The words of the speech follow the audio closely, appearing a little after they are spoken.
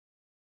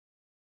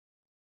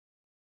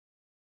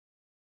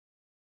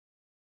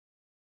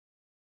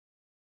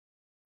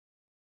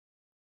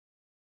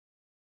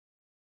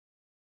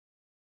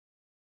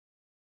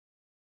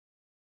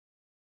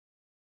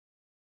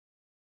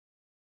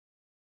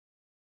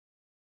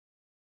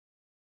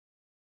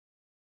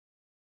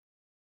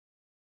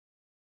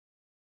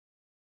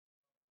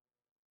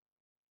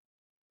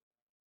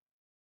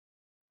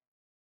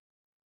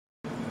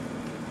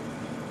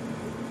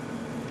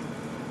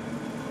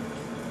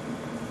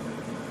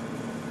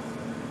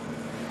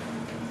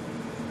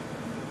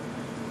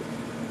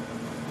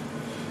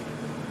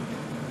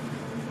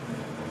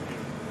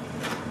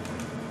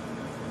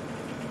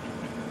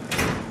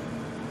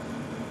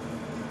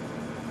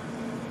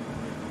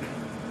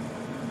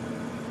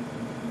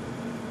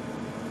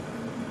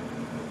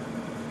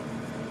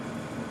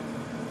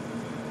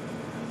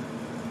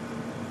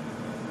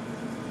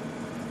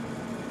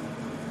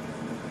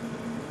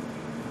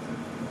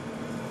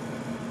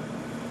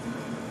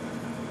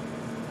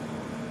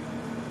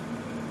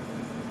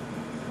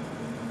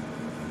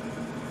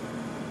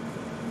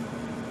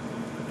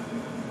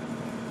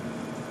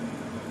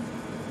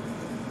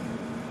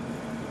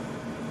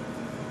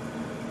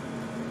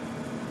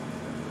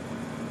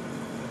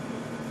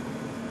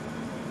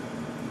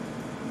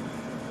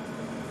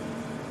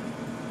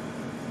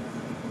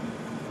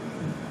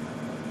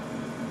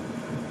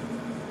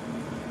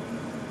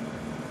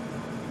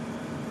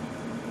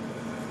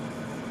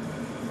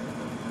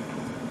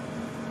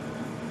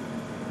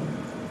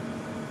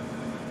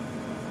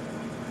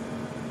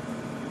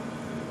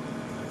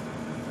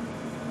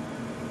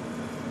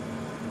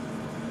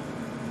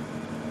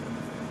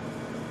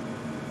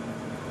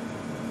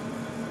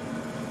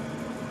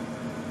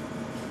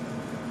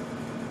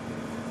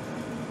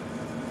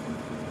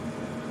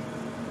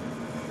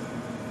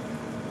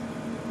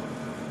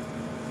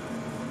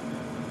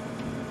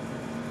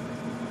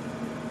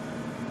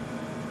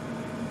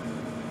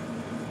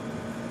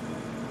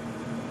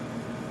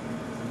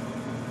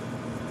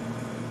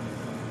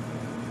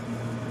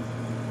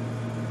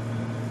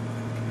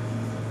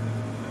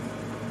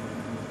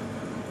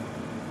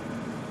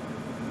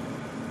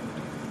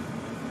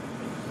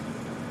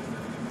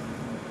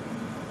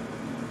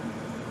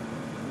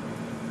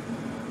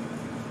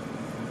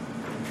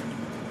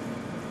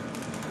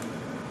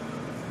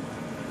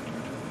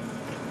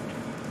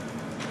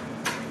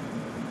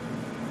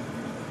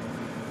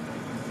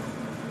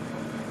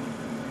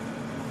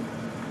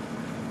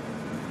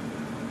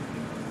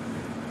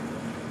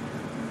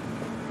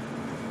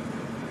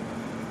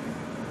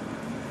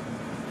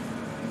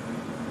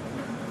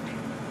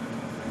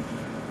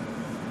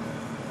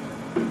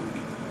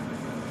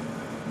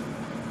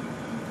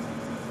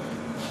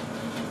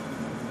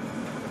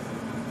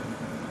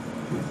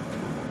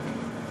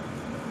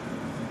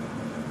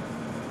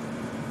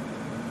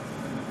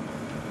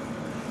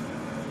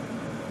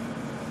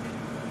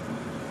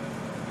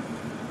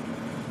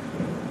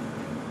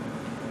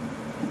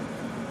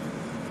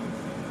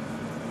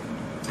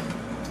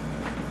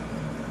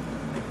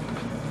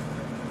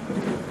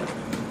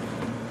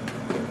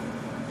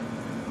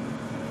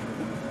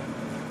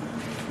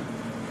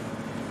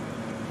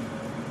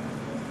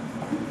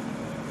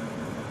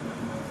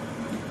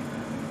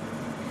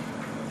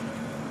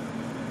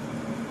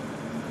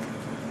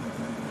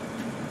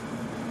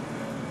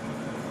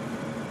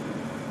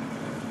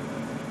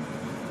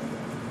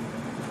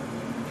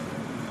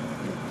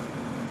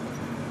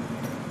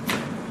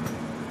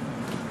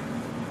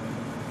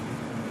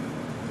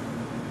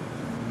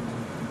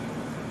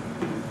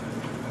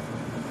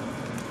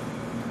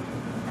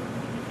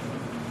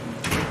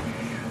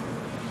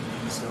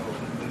So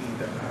we need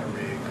the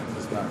iRig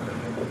because it's not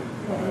connected.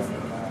 We don't have the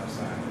live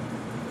sign.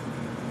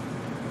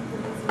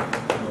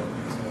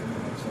 It's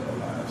connected to the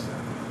live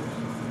sign.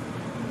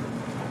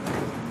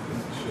 It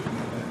should be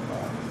in that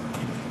box.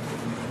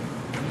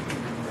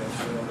 That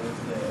shows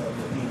the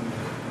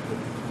email.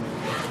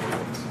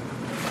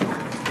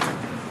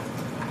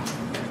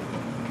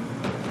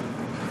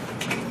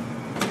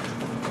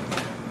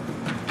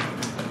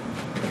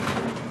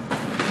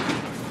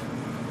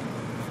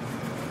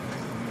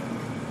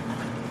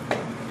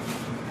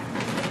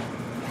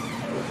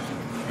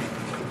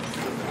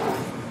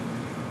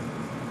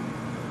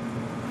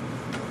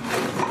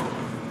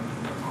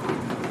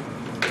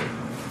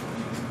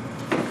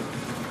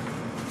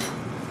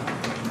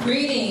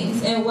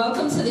 Greetings and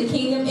welcome to the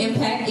Kingdom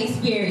Impact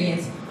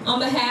Experience. On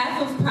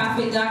behalf of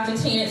Prophet Dr.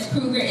 Terrence,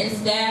 Cruger, and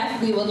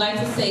staff, we would like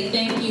to say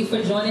thank you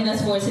for joining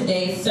us for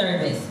today's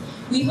service.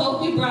 We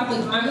hope you brought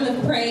the garment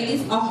of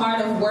praise, a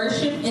heart of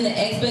worship, and the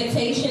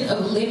expectation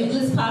of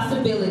limitless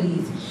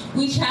possibilities.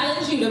 We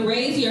challenge you to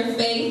raise your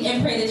faith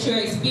and pray that your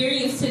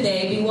experience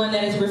today be one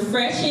that is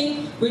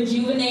refreshing,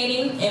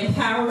 rejuvenating,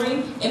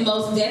 empowering, and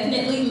most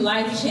definitely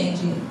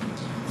life-changing.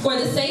 For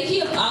the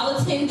safety of all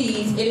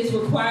attendees, it is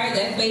required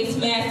that face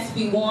masks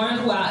be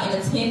worn while in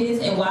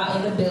attendance and while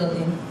in the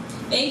building.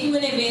 Thank you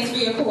in advance for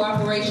your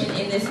cooperation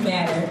in this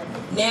matter.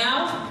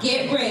 Now,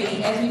 get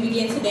ready as we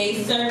begin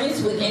today's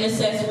service with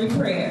intercessory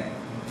prayer.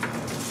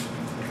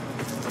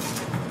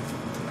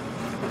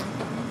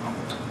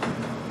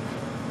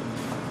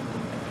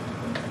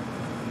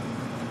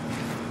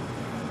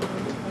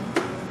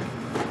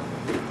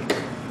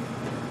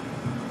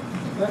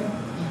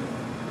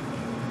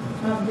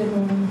 Good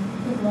morning.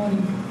 Good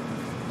morning.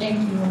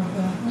 Thank you, Lord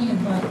God. We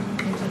invite you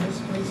into this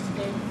place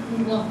today.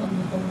 We welcome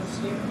the Holy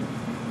Spirit,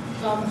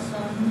 Father,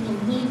 Son, and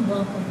we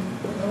welcome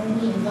you. Lord,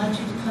 we invite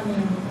you to come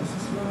in with us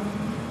this morning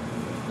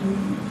and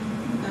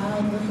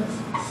abide with us,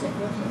 sit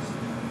with us.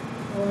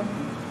 Lord,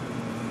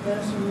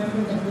 let us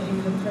remember that we're in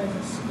your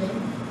presence today.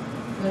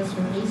 Let us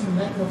release and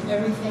let go of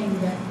everything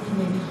that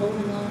we may be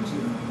holding on to,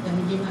 that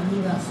we did not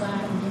leave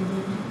outside and didn't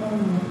leave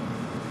home with.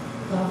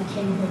 God, we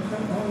came here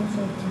only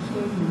to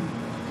hear you,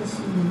 to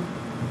see you.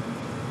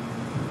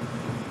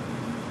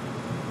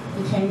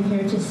 We came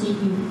here to see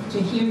you,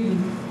 to hear you,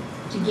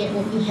 to get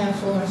what you have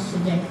for us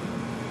today.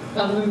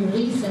 Father, we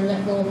release and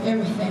let go of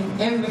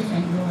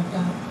everything, Lord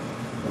God.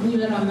 But we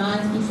let our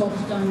minds be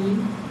focused on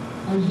you,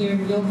 on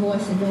hearing your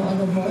voice and no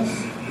other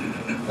voice.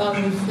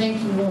 Father, we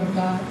thank you, Lord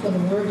God, for the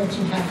word that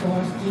you have for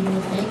us, dealing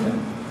with anger.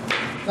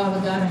 Father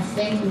God, I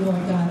thank you,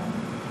 Lord God,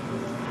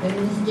 that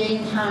in this day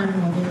and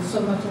time, Lord, there's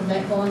so much of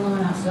that going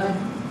on outside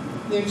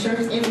your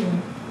church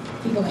everywhere.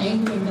 People are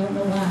angry and don't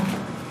know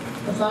why.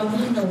 But Father,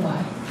 we know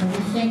why. And we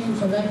thank you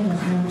for letting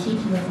us know,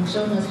 teaching us, and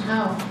showing us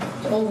how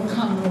to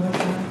overcome, Lord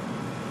God,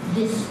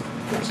 this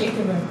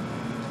particular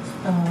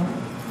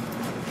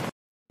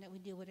that we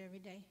deal with every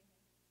day.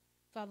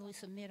 Father, we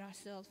submit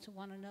ourselves to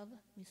one another.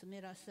 We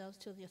submit ourselves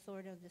to the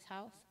authority of this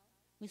house.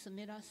 We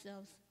submit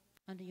ourselves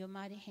under your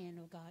mighty hand,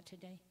 oh God,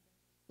 today.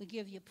 We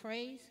give you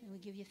praise and we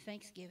give you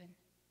thanksgiving.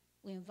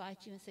 We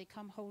invite you and say,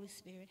 come, Holy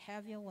Spirit,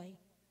 have your way.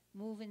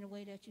 Move in the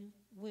way that you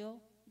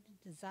will,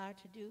 desire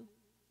to do.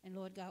 And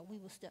Lord God, we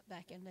will step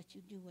back and let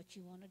you do what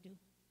you want to do.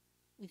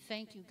 We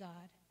thank you,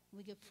 God.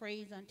 We give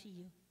praise unto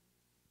you.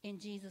 In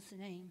Jesus'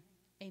 name,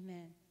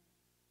 amen.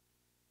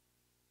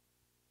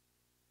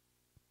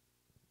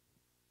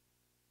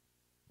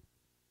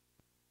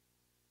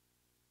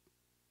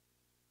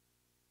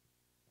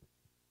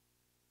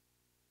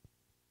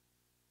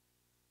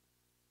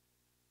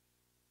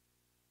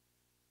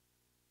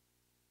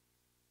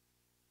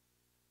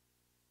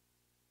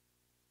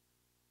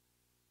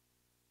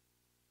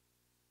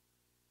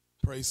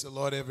 Praise the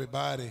Lord,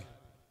 everybody.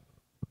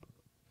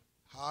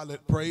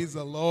 Praise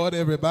the Lord,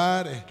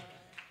 everybody.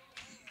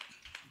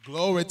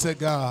 Glory to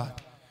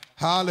God.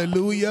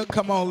 Hallelujah.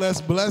 Come on,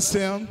 let's bless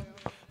him.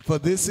 For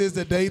this is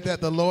the day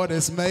that the Lord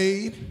has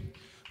made.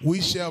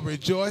 We shall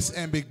rejoice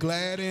and be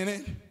glad in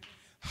it.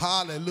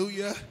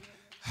 Hallelujah.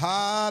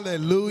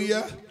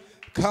 Hallelujah.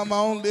 Come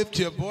on, lift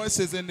your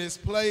voices in this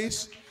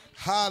place.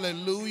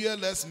 Hallelujah.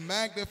 Let's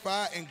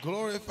magnify and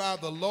glorify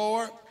the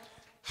Lord.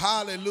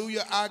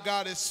 Hallelujah. Our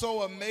God is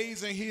so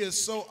amazing. He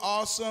is so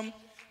awesome.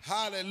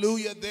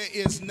 Hallelujah. There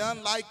is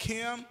none like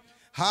him.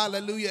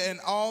 Hallelujah. In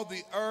all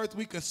the earth,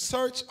 we can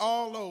search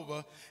all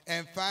over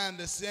and find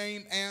the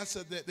same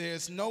answer, that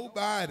there's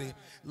nobody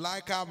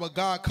like our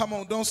God. Come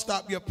on, don't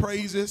stop your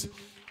praises.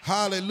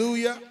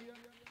 Hallelujah.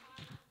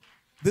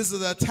 This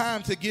is a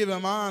time to give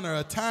him honor,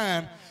 a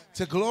time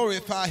to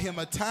glorify him,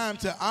 a time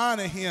to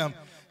honor him.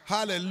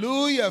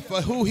 Hallelujah,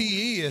 for who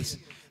he is.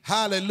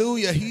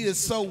 Hallelujah. He is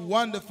so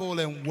wonderful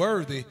and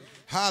worthy.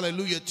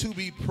 Hallelujah, to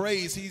be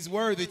praised. He's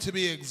worthy to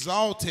be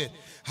exalted.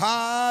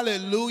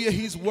 Hallelujah.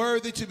 He's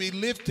worthy to be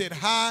lifted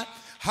high.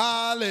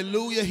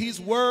 Hallelujah. He's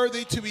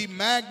worthy to be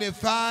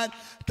magnified.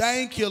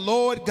 Thank you,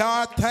 Lord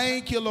God.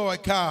 Thank you,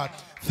 Lord God.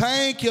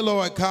 Thank you,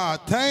 Lord God.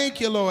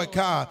 Thank you, Lord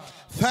God.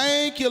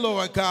 Thank you,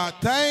 Lord God.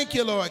 Thank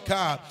you, Lord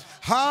God.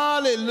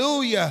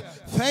 Hallelujah.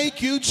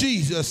 Thank you,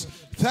 Jesus.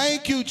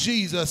 Thank you,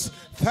 Jesus.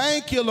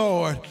 Thank you,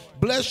 Lord.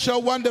 Bless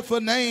your wonderful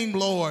name,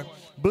 Lord.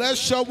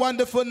 Bless your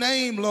wonderful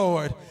name,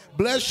 Lord.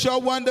 Bless your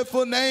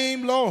wonderful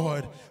name,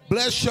 Lord.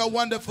 Bless your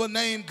wonderful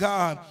name,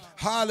 God.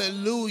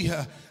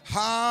 Hallelujah.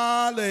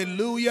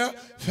 Hallelujah.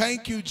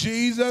 Thank you,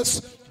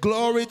 Jesus.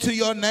 Glory to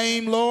your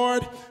name,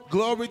 Lord.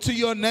 Glory to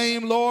your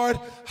name, Lord.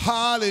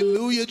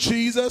 Hallelujah,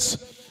 Jesus.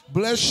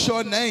 Bless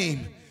your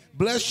name.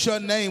 Bless your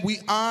name. We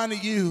honor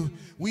you.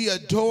 We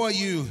adore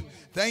you.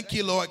 Thank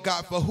you, Lord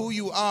God, for who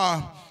you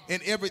are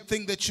and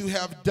everything that you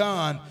have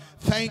done.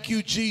 Thank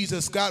you,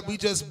 Jesus. God, we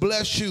just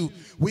bless you.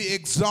 We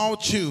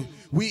exalt you.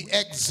 We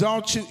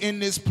exalt you in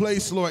this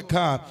place, Lord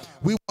God.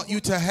 We want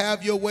you to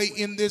have your way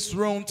in this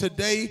room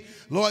today,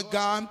 Lord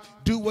God.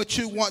 Do what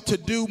you want to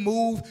do.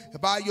 Move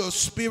by your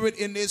spirit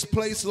in this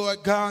place,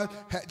 Lord God.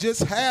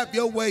 Just have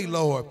your way,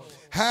 Lord.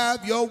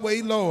 Have your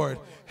way, Lord.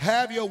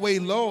 Have your way,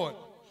 Lord.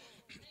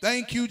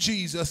 Thank you,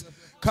 Jesus.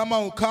 Come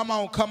on, come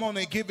on, come on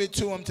and give it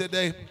to him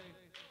today.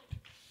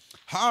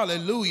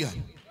 Hallelujah.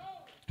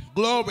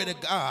 Glory to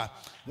God.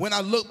 When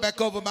I look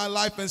back over my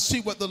life and see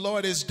what the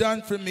Lord has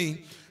done for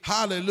me,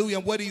 hallelujah,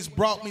 and what he's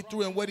brought me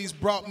through and what he's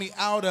brought me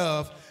out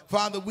of,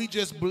 Father, we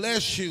just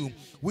bless you.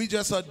 We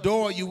just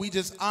adore you. We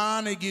just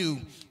honor you.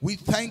 We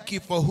thank you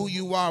for who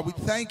you are. We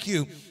thank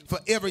you for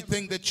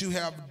everything that you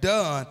have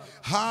done.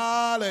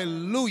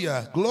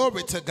 Hallelujah.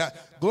 Glory to God.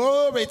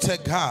 Glory to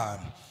God.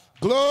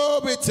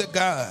 Glory to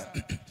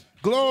God.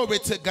 Glory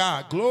to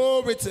God.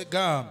 Glory to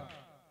God.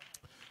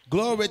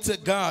 Glory to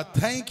God.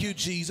 Thank you,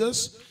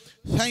 Jesus.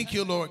 Thank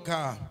you, Lord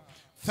God.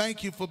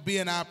 Thank you for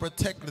being our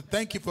protector.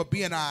 Thank you for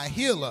being our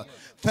healer.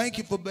 Thank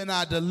you for being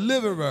our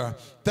deliverer.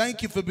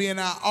 Thank you for being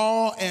our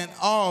all and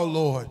all,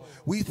 Lord.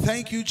 We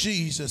thank you,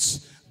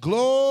 Jesus.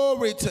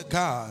 Glory to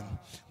God.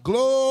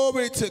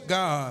 Glory to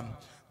God.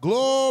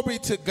 Glory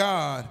to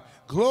God.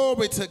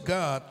 Glory to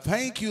God.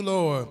 Thank you,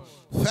 Lord.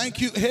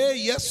 Thank you. Hey,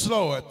 yes,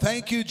 Lord.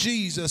 Thank you,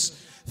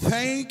 Jesus.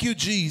 Thank you,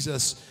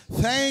 Jesus.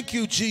 Thank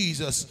you,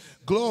 Jesus.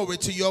 Glory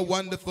to your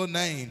wonderful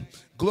name.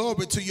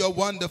 Glory to your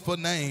wonderful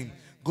name.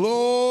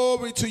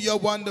 Glory to your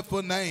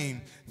wonderful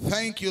name.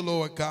 Thank you,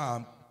 Lord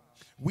God.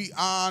 We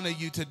honor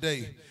you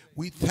today.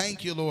 We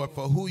thank you, Lord,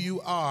 for who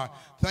you are.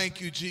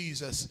 Thank you,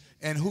 Jesus,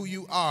 and who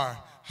you are.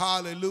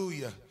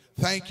 Hallelujah.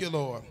 Thank you,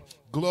 Lord.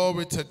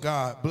 Glory to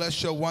God.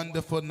 Bless your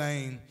wonderful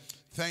name.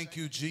 Thank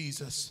you,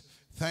 Jesus.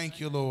 Thank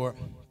you, Lord.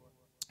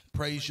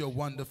 Praise your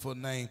wonderful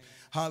name.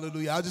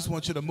 Hallelujah. I just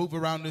want you to move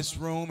around this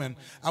room, and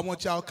I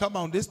want y'all, come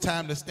on, this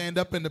time to stand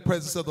up in the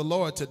presence of the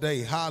Lord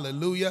today.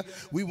 Hallelujah.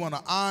 We want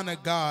to honor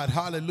God.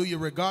 Hallelujah.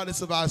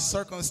 Regardless of our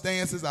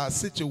circumstances, our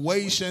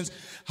situations.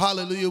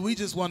 Hallelujah. We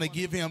just want to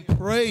give him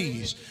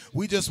praise.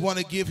 We just want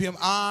to give him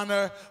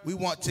honor. We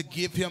want to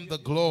give him the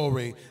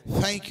glory.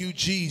 Thank you,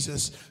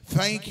 Jesus.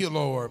 Thank you,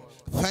 Lord.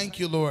 Thank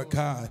you, Lord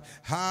God.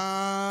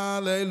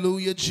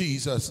 Hallelujah,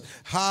 Jesus.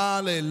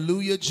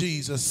 Hallelujah,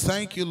 Jesus.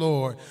 Thank you,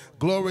 Lord.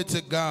 Glory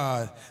to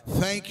God.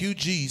 Thank you,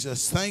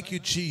 Jesus. Thank you,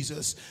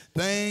 Jesus.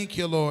 Thank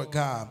you, Lord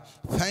God.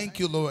 Thank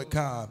you, Lord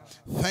God.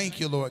 Thank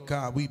you, Lord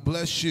God. We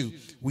bless you.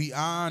 We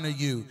honor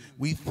you.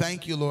 We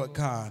thank you, Lord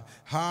God.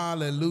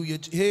 Hallelujah.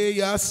 Hey,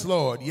 yes,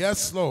 Lord.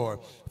 Yes, Lord.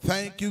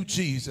 Thank you,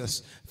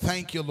 Jesus.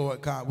 Thank you,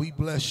 Lord God. We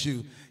bless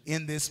you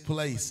in this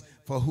place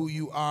for who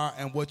you are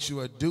and what you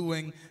are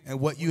doing and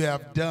what you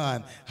have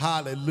done.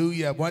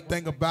 Hallelujah. One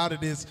thing about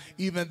it is,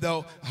 even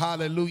though,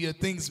 hallelujah,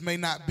 things may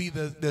not be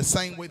the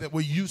same way that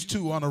we're used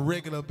to on a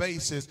regular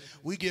basis,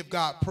 we give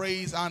God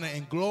praise, honor,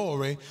 and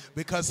glory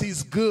because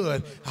he's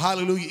good.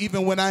 Hallelujah.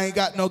 Even when I ain't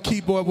got no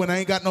keyboard, when I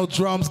ain't got no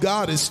drums,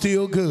 God is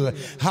still good.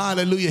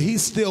 Hallelujah.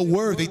 He's still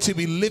worthy to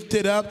be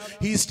lifted up.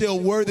 He's still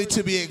worthy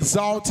to be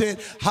exalted.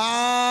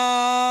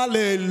 Hallelujah.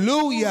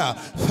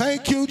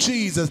 Thank you,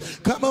 Jesus.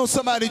 Come on,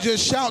 somebody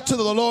just shout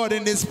to the Lord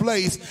in this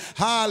place.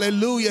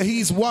 Hallelujah.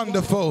 He's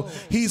wonderful.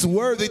 He's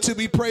worthy to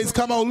be praised.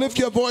 Come on, lift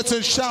your voice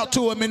and shout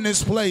to him in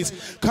this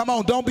place. Come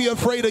on, don't be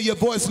afraid of your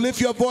voice.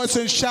 Lift your voice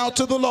and shout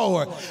to the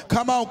Lord.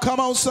 Come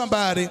on,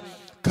 somebody.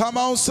 Come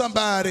on,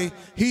 somebody.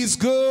 He's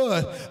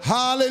good.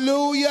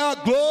 Hallelujah.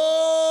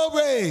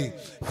 Glory.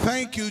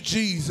 Thank you,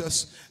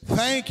 Jesus.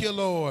 Thank you,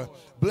 Lord.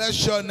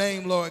 Bless your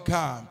name, Lord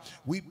God.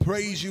 We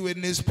praise you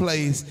in this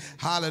place.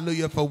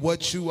 Hallelujah, for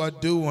what you are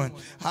doing.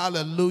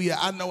 Hallelujah.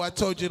 I know I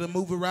told you to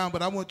move around,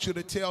 but I want you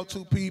to tell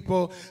two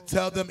people,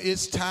 tell them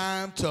it's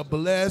time to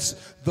bless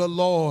the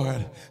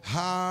Lord.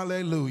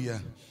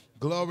 Hallelujah.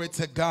 Glory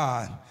to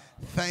God.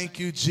 Thank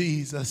you,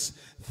 Jesus.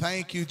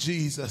 Thank you,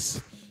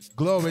 Jesus.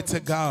 Glory to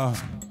God.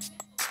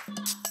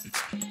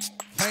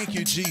 Thank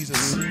you,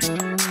 Jesus.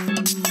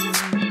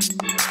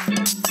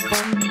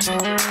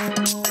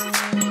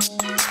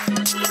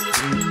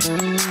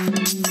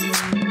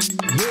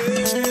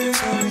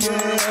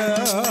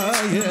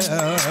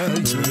 Yeah.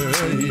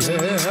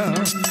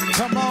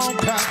 Come on,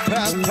 clap your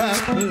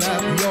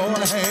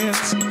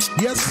hands.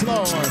 Yes,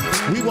 Lord.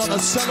 We want to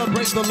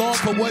celebrate the Lord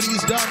for what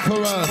he's done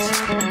for us.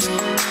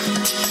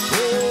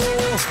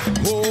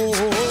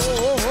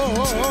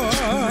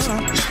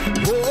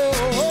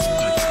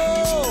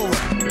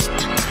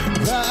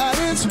 That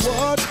is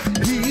what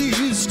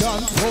he's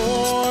done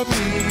for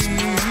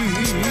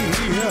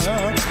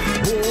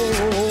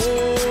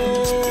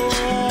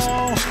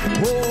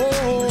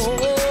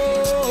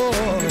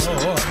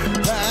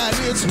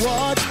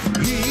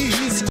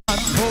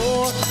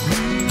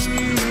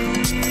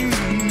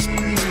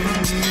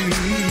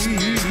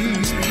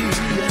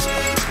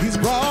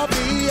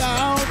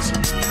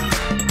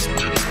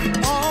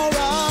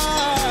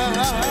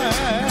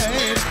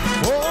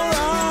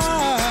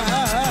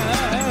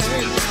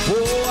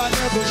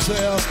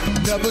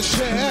never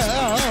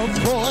shall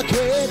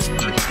forget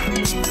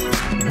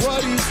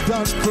what he's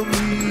done for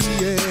me.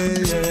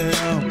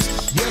 Yeah.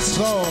 Yes,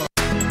 Lord.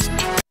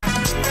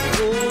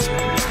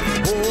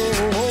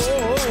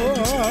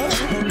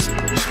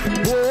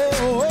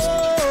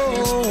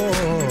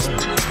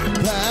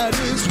 That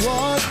is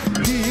what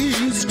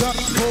he's done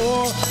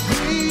for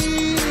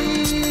me.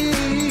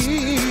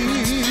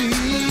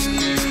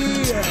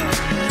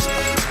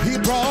 He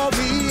brought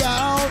me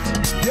out.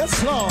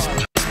 Yes,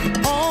 Lord.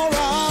 All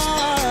right.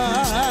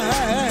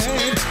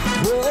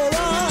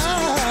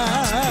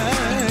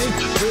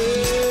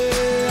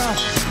 Yeah.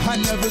 I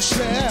never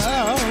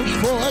shall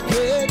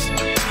forget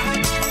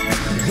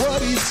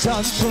what he's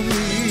done for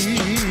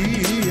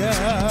me.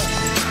 Yeah.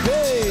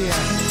 Hey.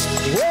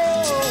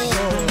 Whoa.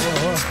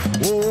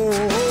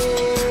 Whoa.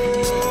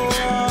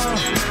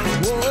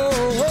 Whoa.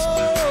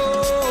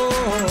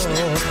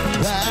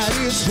 That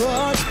is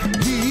what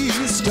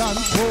he's done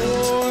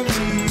for me.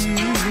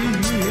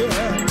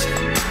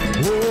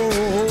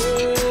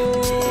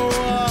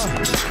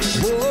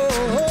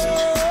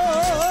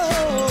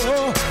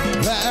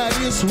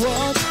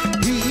 What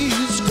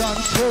he's done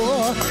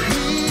for me.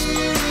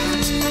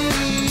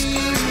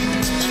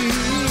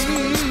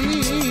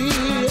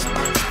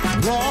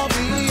 Brought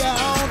me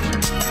out.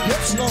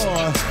 Yes,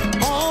 Lord.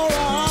 All right.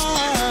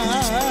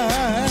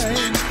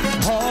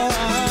 All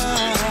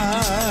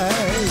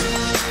right.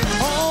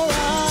 All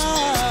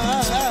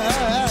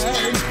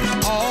right.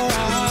 All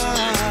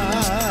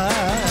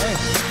right.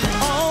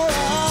 All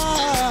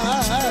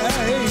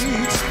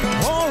right.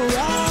 All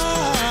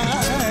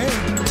right.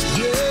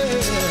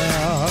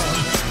 Yeah.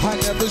 I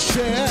never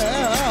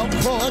shall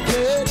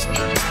forget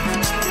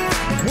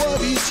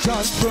what he's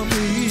done for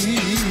me.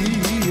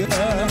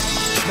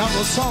 Now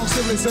the song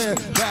simply said,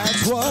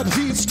 that's what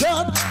he's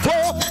done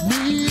for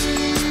me.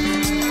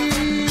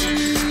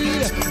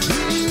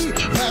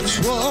 That's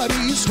what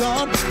he's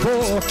done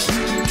for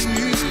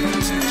me.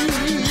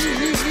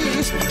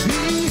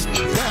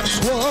 That's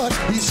what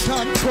he's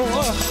done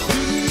for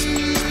me.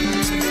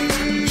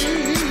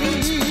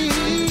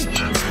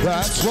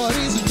 That's what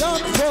he's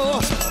done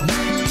for me.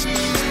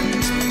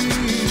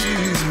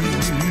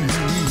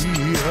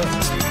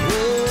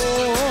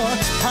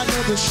 I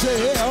never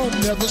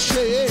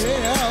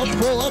shall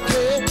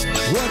forget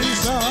what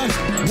he's done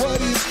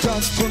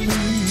for me.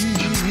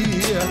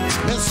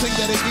 Let's sing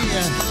that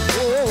again.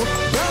 Oh,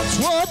 that's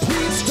what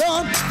he's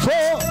done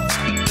for.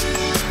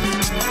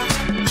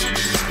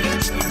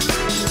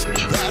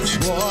 That's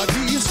what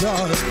he's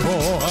done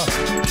for.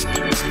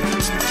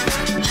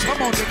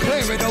 Come on,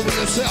 declare it over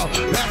yourself.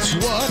 That's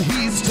what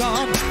he's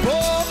done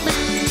for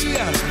me.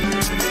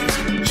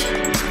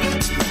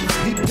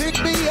 He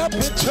picked me up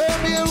and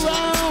turned me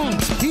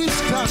around.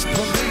 He's done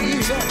for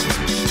me.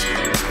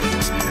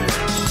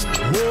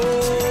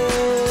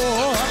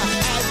 Oh, I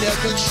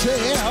never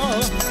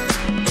shall.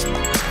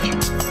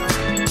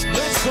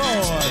 That's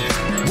all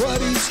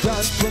what he's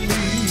done for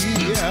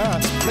me.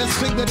 Let's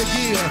sing that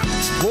again.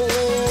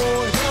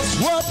 Oh, that's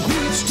what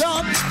he's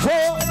done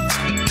for.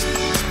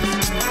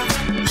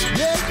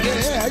 Yeah,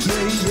 yeah,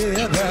 yeah,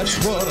 yeah.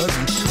 That's what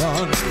he's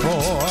done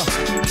for.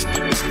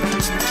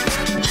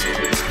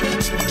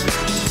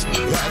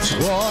 That's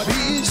what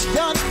he's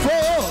done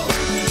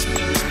for.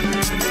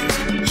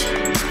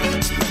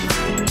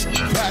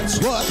 That's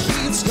what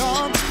he's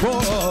done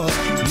for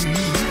me.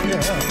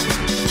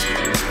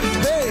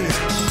 Hey,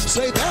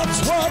 say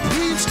that's what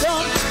he's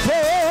done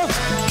for.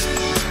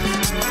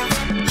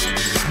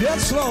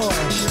 Yes, Lord,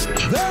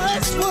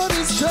 that's what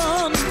he's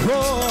done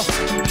for.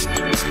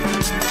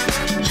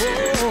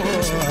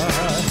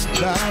 Oh,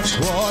 that's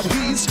what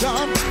he's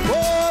done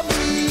for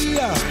me.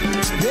 Yeah,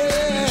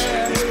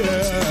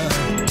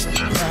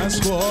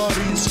 that's what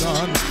he's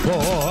done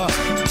for.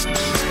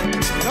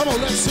 Come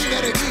on, let's sing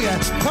that again.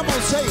 Come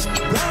on, say,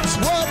 that's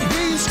what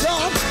he's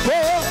done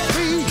for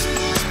me.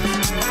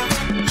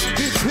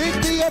 He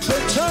picked me up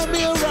and turned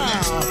me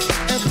around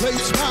and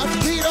placed my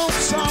feet on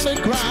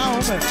solid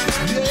ground.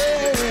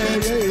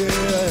 Yeah, yeah,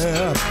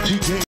 yeah. He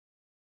gave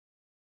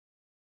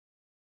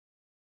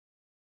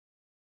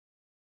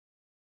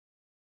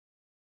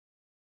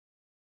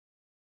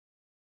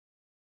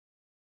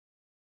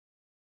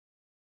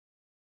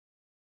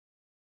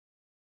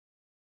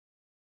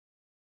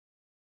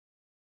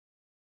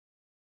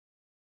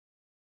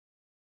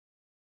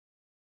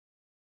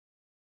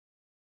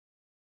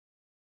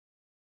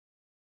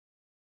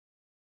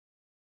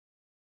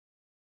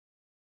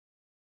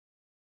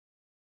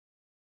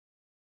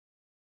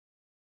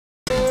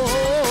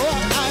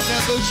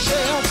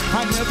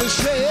I never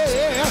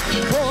shall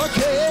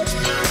forget.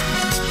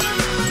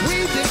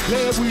 We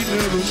declare we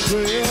never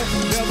shall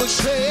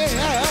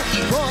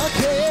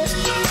forget.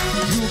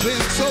 You've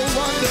been so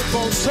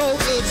wonderful, so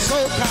good,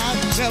 so kind.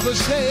 Never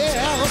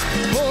shall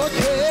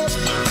forget.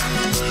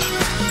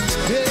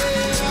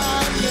 Yeah, I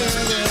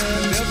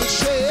never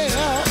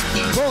shall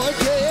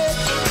forget.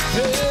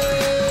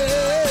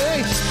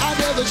 Hey, I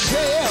never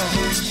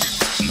shall.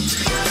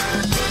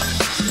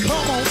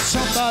 Come on,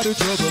 somebody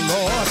glory to the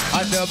Lord.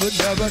 I never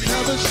shall.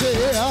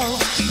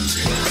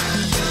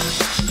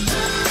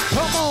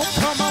 Come on,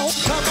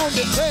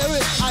 declare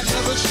it. I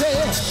never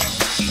shall.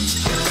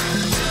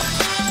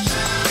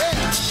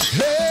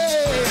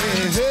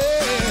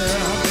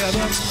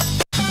 Never.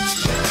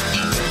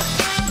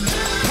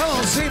 Come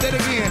on, sing that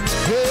again.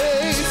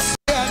 Hey, say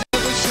I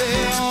never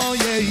shall.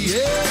 Yeah.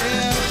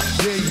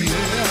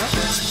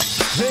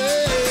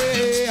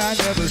 Hey, I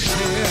never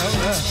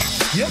shall.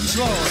 Yes,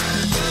 Lord.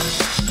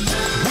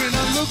 When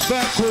I look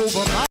back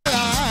over my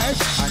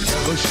life, I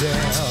never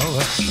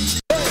shall.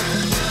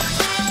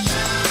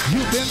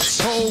 You've been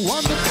so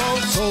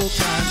wonderful, so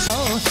kind, so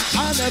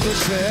I never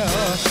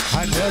shall.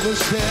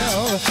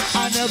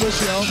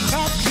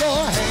 Clap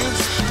your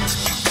hands.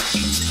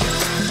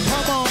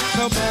 Come on,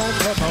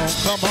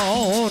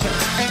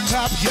 and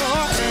clap your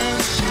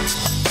hands.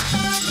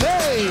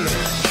 Hey,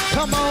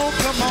 come on.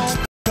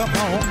 Clap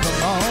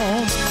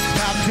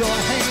your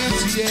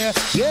hands, yeah.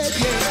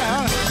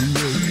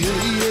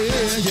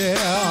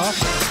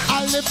 I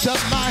lift up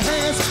my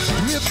hands,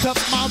 lift up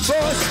my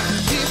voice,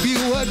 give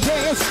you a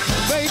dance,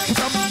 make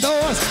some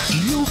noise.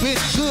 You've been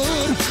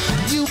good,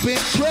 you've been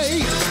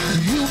great,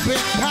 you've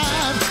been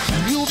kind,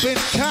 you've been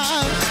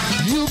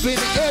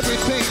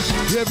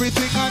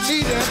everything I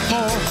need and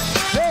more.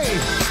 Hey,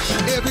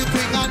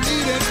 everything I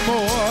need and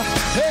more.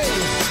 Hey,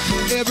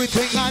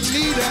 everything I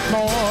need and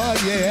more,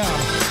 yeah.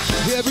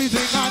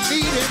 Everything I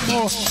need and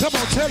more. Come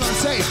on, tell them,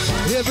 say,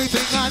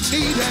 everything I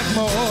need and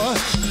more.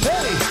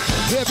 Hey,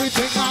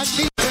 everything I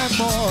need and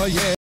more,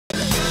 yeah.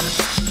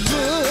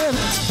 Good,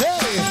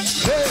 hey,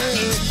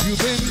 you've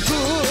been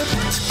good.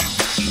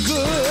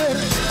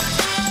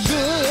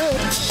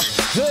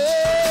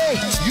 Hey,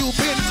 you've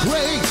been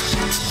great.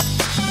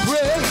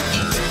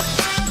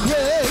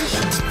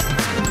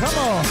 Come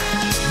on,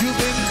 you've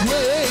been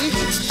great.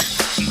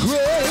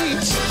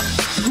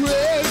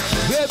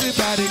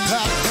 Everybody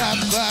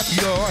clap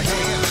your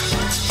hands.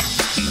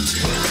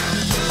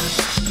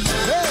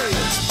 Hey,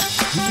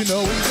 if you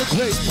know he's a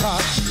great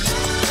God.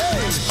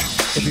 Hey,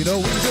 if you know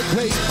he's a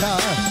great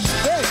God.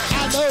 Hey,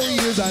 I know he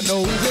is, I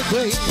know he's a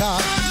great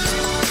God.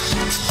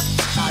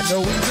 I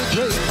know he's a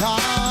great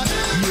God.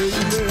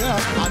 Yeah,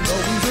 I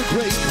know he's a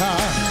great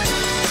God.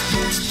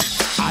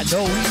 I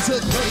know he's a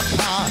great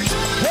God.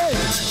 Hey,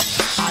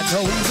 I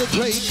know he's a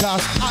great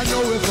God. I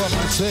know it for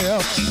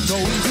myself. Know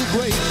he's a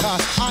great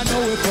God. I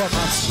know it for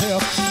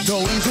myself.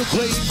 Know he's a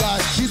great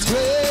God. He's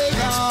great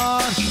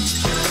God.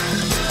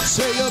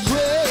 Say a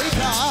great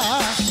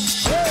God.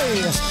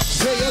 Hey,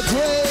 say a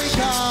great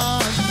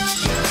God.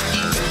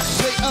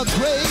 Say a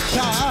great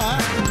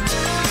God.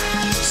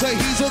 Say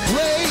he's a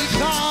great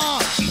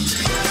God.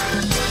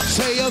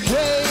 Say a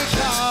great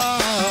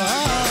God.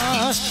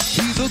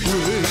 He's a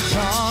great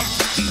God.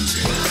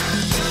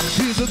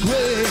 He's a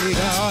great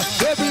God.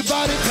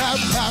 Everybody clap.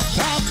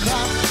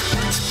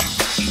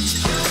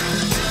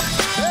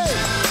 Hey,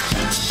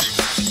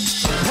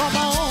 come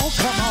on.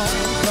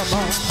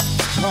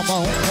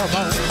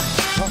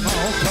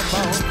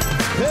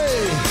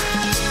 Hey,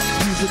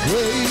 he's a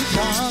great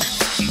God.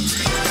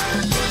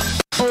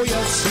 Oh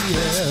yes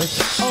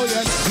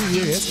he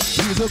is.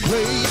 He's a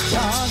great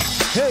God.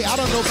 Hey, I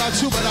don't know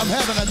about you, but I'm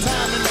having a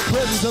time in the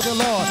presence of the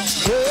Lord.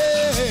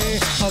 Hey,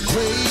 a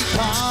great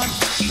God.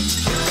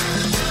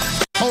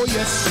 Oh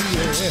yes he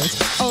is.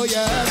 Oh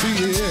yeah,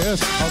 he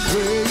is a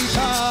great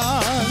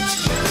God.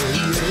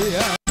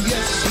 Yeah,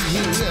 yes he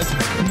is.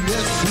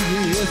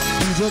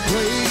 He's a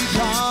great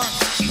God.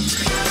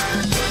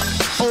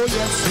 Oh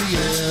yes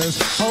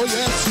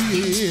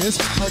he is.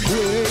 A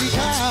great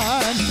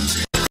God.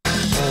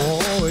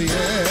 Oh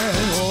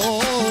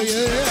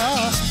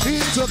yeah.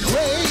 He's a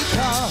great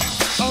God.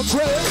 A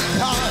great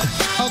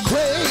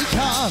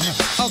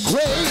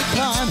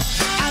God.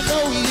 I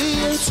know he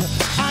is. A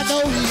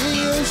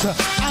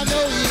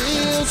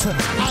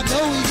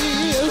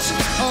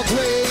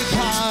great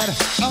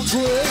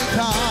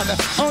God.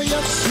 Oh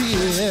yes he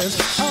is.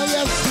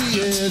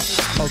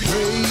 A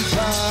great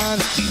God.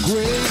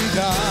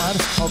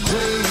 A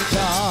great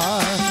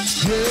God.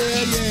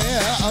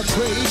 Yeah, a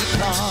great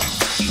God.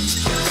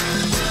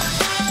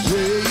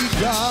 Great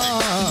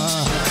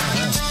God.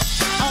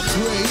 A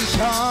great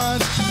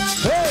God.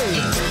 Hey,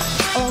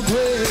 a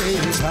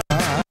great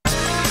God.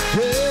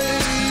 Hey,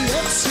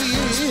 yes he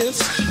is.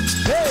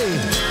 Hey,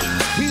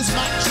 he's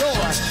my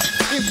joy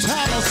in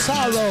time of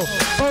sorrow.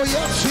 Oh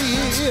yes he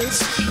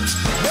is.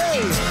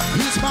 Hey,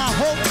 he's my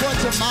hope for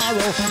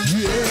tomorrow.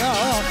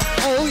 Yeah.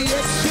 Oh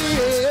yes he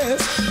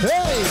is.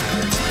 Hey,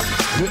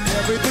 with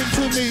everything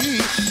to me.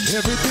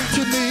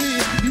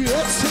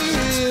 Yes he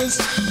is.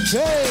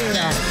 Hey,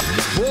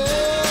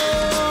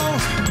 whoa,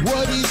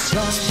 what he's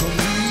done for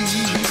me.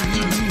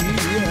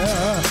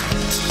 Yeah.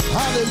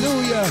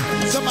 Hallelujah.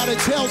 Somebody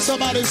tell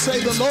somebody, say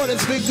the Lord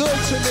has been good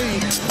to me.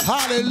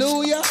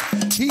 Hallelujah.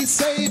 He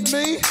saved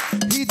me.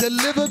 He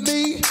delivered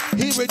me.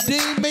 He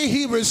redeemed me.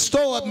 He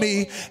restored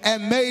me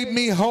and made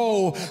me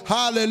whole.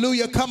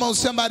 Hallelujah. Come on,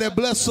 somebody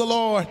bless the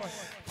Lord.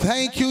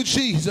 Thank you,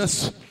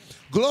 Jesus.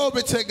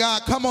 Glory to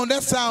God. Come on,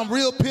 that sounds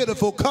real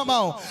pitiful. Come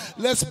on,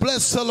 let's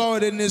bless the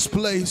Lord in this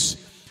place.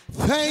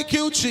 Thank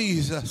you,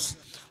 Jesus.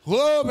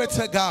 Glory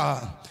to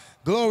God.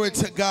 Glory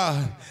to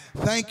God.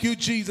 Thank you,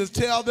 Jesus.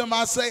 Tell them,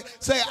 I say,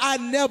 I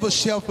never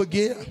shall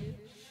forget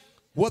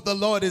what the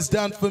Lord has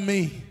done for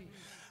me.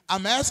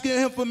 I'm asking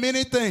him for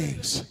many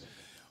things,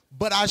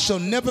 but I shall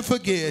never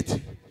forget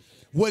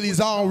what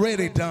he's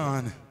already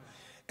done.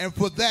 And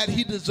for that,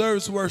 he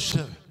deserves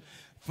worship.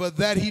 For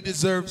that, he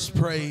deserves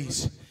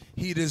praise.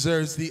 He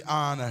deserves the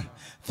honor.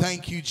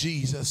 Thank you,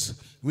 Jesus.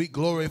 We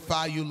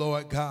glorify you,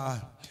 Lord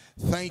God.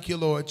 Thank you,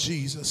 Lord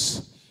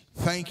Jesus.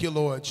 Thank you,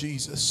 Lord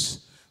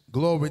Jesus.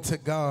 Glory to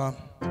God.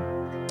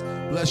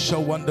 Bless your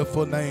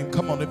wonderful name.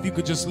 Come on, if you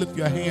could just lift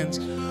your hands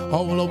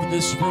all over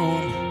this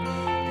room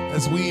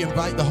as we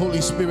invite the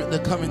Holy Spirit to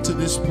come into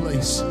this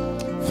place.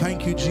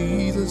 Thank you,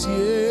 Jesus.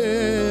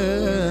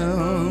 Yeah.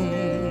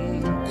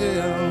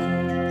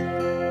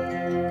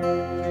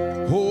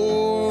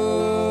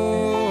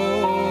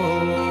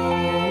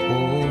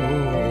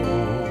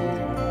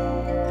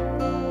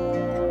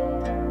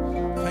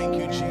 Thank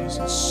you,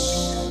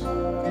 Jesus.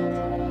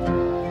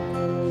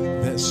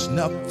 There's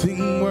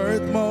nothing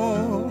worth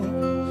more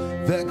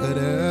that could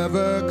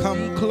ever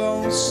come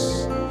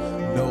close.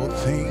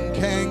 Nothing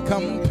can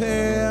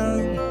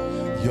compare.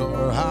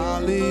 You're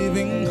our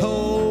living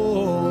hope.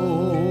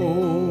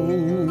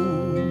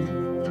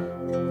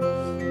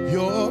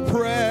 Your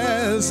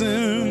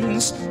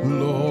presence,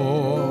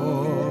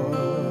 Lord.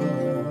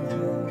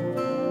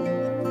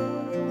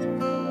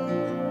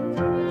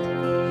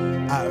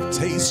 I've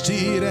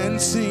tasted and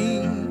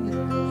seen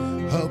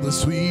of the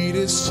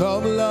sweetest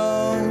of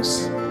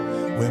loves,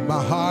 when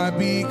my heart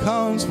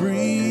becomes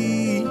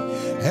free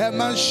and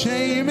my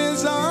shame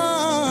is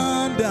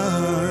undone.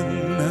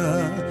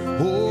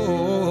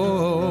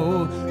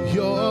 Oh,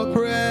 your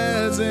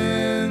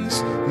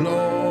presence,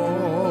 Lord.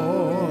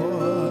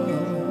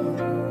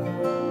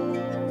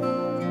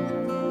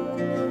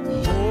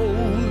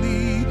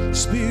 Holy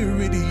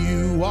Spirit,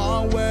 you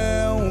are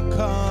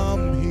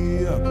welcome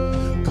here.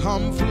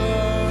 Come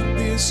flood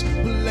this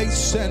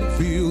place and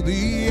fill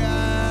the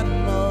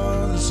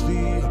atmosphere.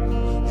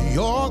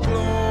 Your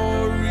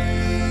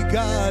glory,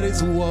 God,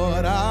 is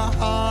what our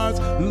hearts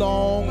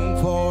long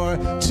for,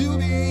 to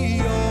be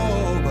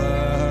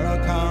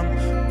overcome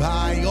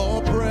by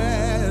your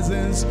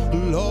presence,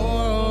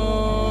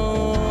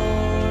 Lord.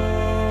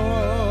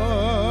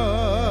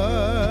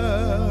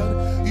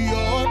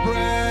 Your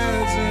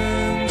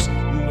presence,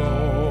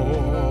 Lord.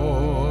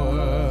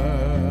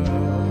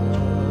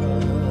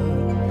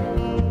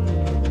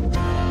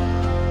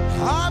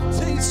 I've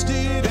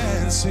tasted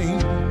and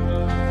seen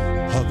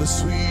of the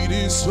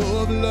sweetest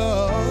of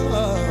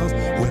love,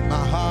 when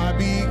my heart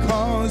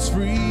becomes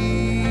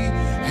free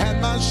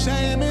and my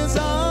shame is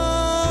undone.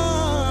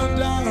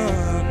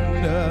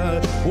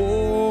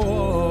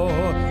 Oh,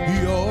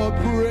 your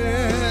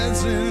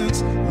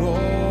presence,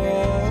 Lord.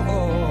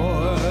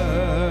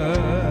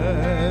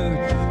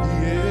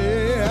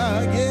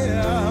 Yeah,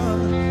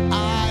 yeah.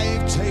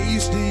 I've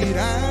tasted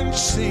and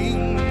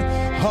seen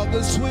of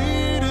the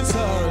sweetest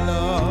of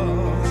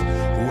love,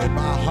 when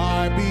my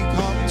heart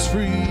becomes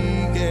free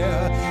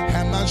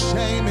and my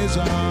shame is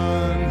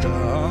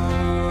undone.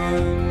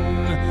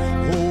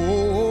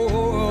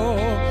 Oh,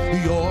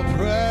 your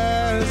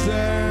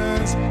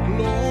presence,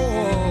 Lord.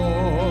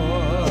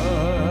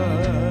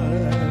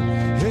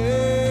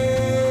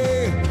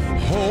 Hey,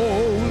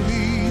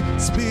 Holy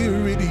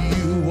Spirit,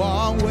 you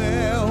are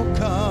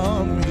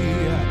welcome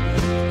here.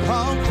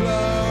 Come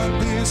flood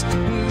this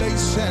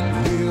place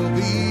and fill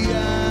the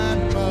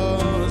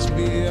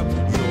atmosphere.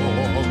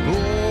 Your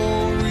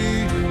glory,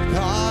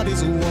 God,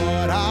 is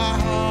what our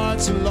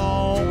hearts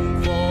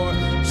long for,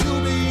 to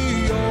be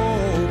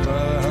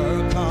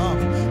overcome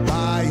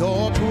by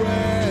your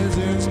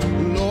presence,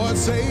 Lord.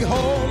 Say,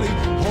 Holy,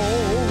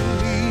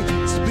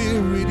 Holy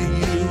Spirit,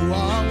 you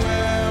are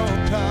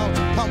welcome.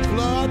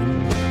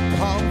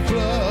 Come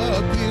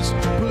flood this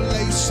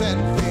place and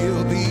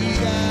fill the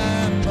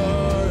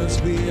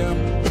atmosphere.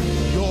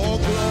 Your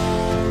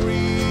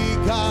glory,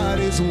 God,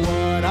 is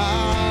what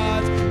our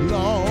hearts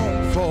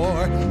long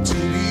for, to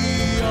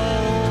be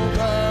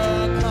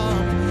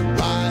overcome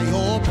by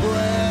your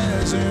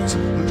presence,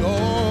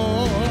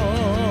 Lord.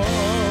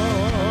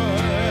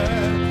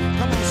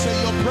 Come on, say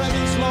your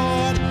presence,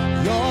 Lord.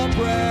 Your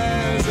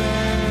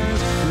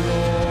presence,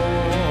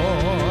 Lord.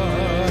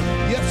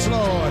 Yes,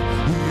 Lord.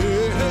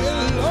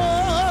 Yeah,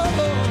 Lord.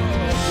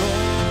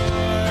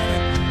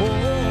 Oh,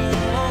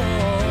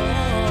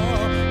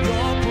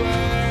 your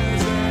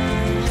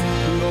presence,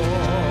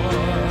 Lord.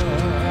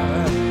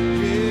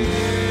 Yeah.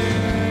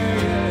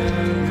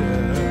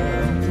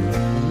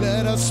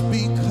 Let us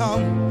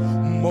become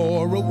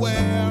more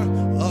aware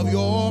of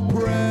your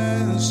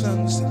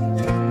presence.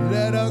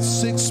 Let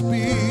us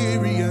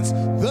experience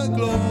the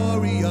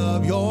glory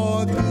of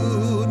your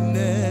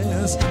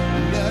goodness.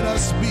 Let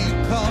us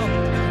become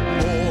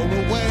more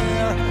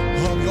aware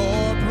of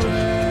your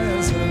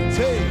presence.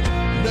 Hey,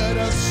 let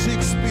us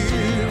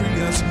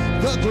experience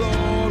the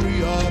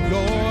glory of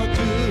your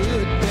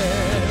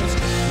goodness.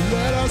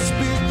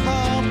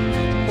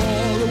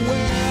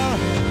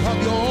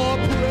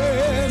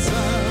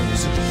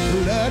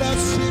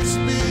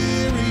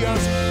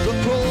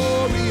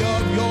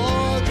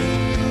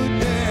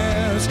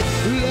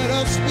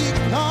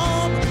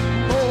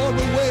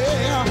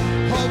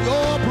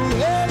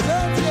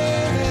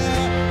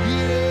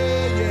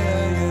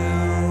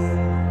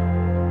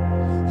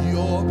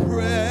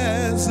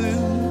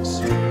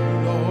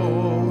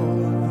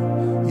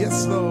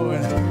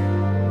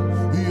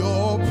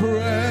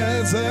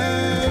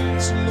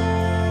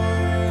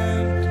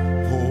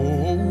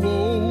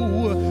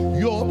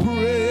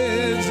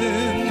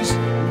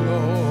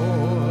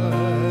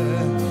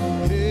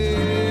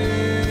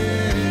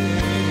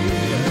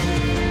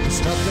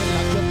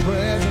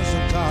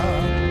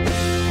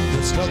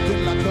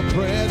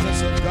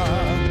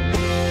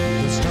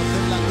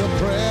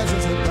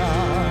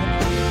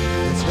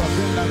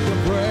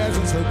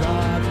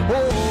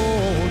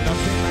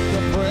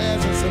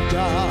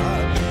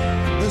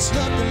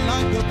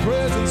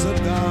 presence of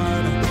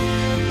God.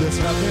 There's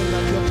nothing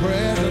like the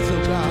presence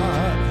of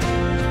God.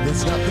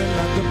 There's nothing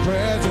like the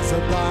presence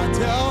of God.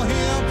 Tell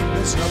him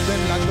there's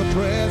nothing like the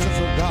presence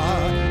of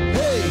God.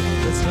 Hey,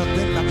 there's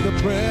nothing like the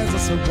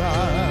presence of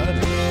God.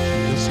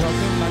 There's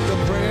nothing like the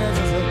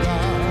presence of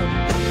God.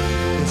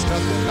 There's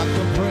nothing like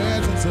the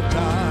presence of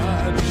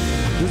God.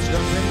 There's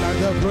nothing like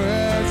the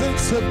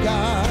presence of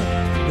God.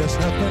 There's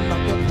nothing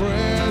like the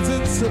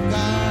presence of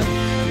God.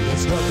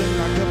 There's nothing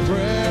like the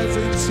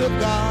presence of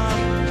God.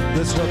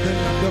 There's nothing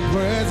like the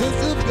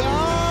presence of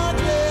God.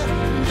 Yeah,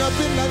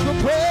 nothing like the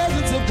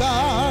presence of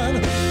God.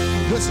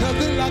 There's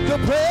nothing like the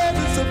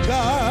presence of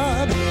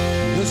God.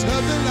 There's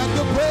nothing like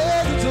the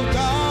presence of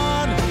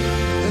God.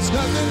 There's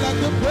nothing like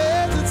the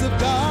presence of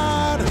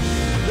God.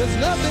 There's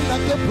nothing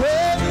like the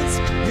presence.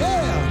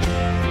 Yeah.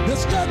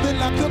 There's nothing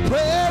like the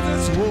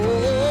presence.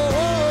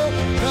 Whoa.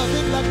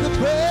 Nothing like the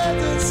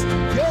presence.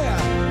 Yeah.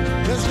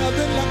 There's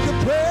nothing like the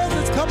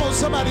presence. Come on,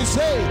 somebody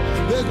say,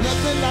 there's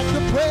nothing like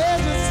the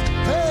presence.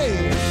 Hey,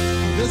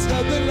 there's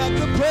nothing like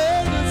the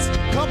presence.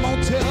 Come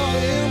on, tell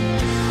him.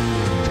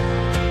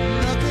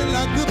 Nothing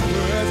like the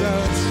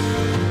presence.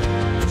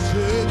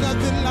 Say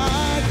nothing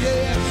like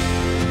it.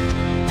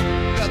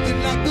 Nothing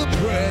like the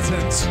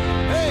presence.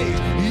 Hey,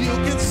 you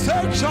can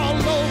search all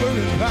over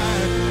and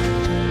find.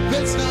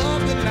 There's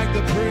nothing like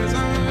the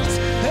presence.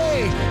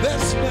 Hey,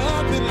 there's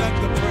nothing like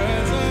the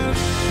presence.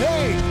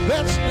 Hey,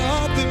 there's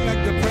nothing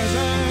like the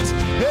presence.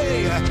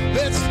 Hey,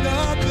 there's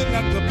nothing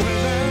like the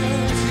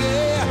presence.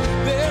 Yeah,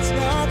 there's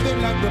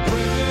nothing like the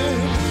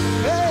presence.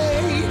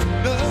 Hey,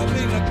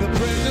 nothing like the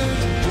presence.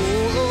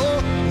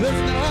 Oh,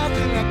 there's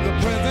nothing like the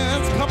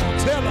presence. Come on,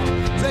 tell them.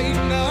 Say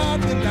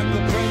nothing like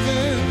the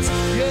presence.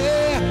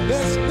 Yeah,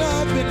 there's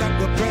nothing like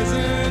the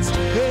presence.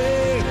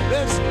 Hey,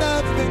 there's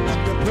nothing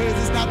like the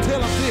presence. Now tell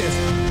them this.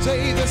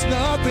 Say there's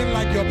nothing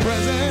like your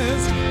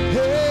presence.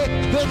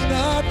 Hey, there's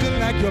nothing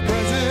like your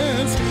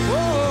presence.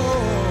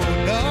 Oh,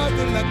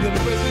 nothing like your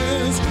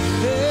presence.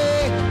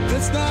 Hey,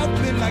 there's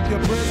nothing like your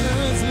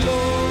presence,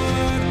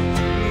 Lord.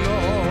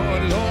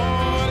 Lord,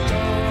 Lord,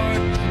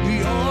 Lord,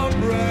 your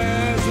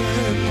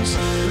presence,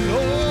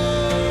 Lord.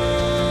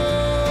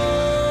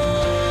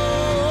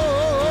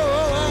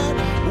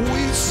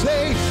 We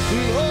say,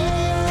 Lord,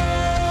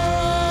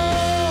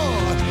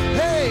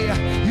 hey,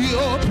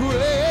 your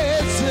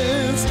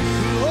presence,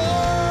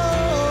 Lord,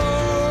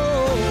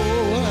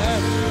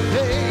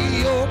 hey,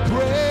 your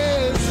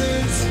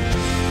presence,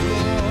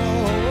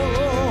 Lord,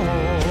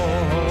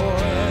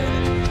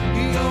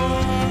 your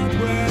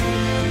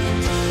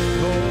presence,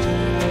 Lord.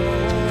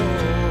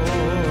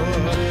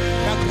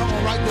 Now come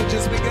on, right there,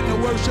 just begin to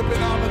worship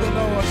and honor the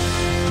Lord.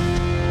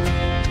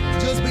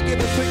 Just begin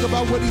to think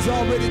about what he's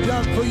already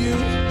done for you.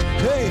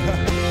 Hey,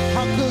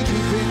 how good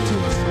you've been to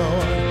us,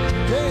 Lord.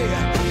 Hey,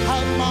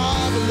 how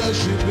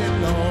marvelous you've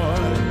been,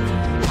 Lord.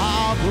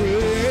 How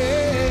great,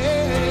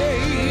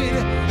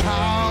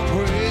 how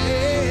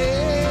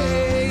great,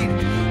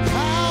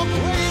 how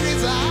great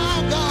is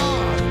our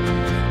God.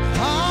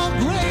 How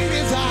great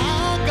is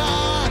our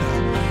God.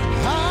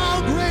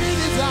 How great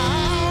is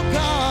our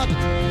God.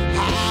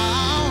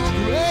 How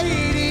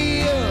great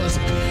he is.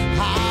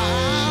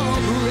 How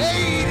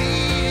great he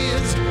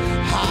is.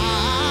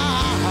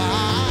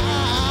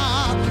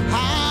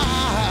 How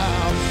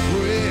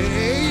great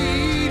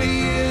he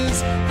is.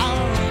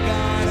 Our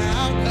God,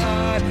 our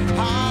God,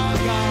 our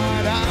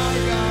God, our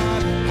God,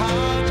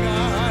 our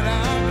God,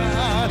 our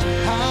God,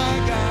 our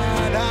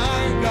God,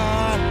 our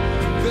God.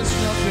 There's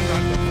nothing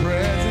like the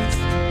presence.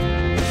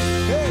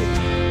 Hey,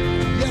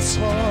 yes,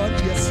 Lord,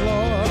 yes,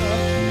 Lord.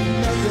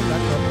 Nothing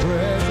like the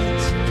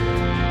presence.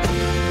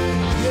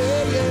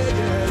 Yeah, yeah,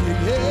 yeah,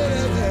 yeah,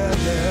 yeah,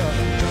 yeah.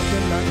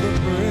 Nothing like the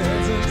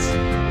presence.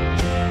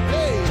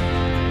 Hey,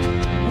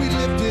 we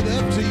lift it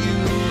up to you,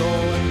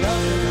 Lord.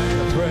 Nothing like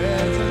the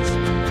presence.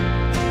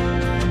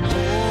 Oh,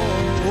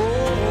 oh,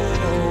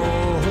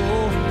 oh,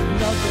 oh.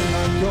 Nothing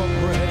like your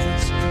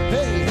presence.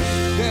 Hey,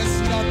 there's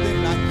nothing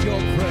like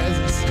your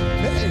presence.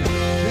 Hey,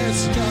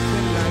 there's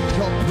nothing like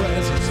your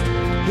presence.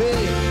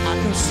 Hey, I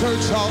can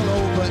search all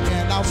over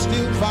and I'll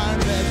still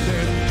find that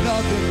there's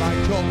nothing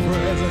like your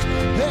presence.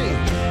 Hey,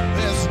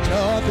 there's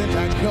nothing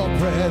like your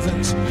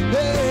presence.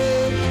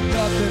 Hey,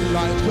 nothing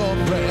like your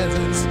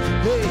presence.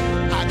 Hey,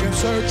 I can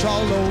search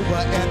all over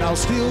and I'll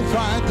still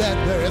find that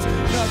there's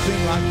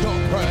nothing like your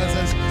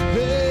presence.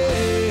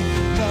 Hey,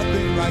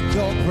 nothing like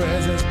your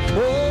presence.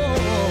 Oh,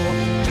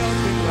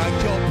 nothing like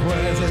your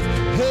presence.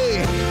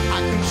 Hey, I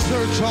can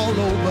search all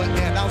over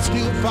and I'll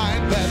still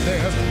find that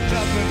there's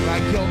nothing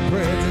like your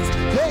presence.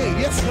 Hey,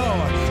 yes,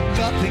 Lord,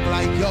 nothing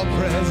like your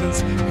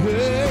presence.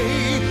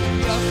 Hey,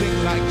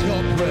 nothing like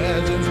your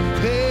presence.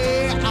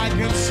 Hey, I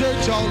can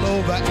search all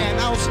over and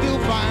I'll still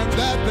find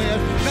that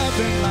there's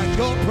nothing like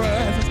your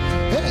presence.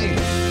 Hey,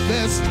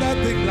 there's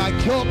nothing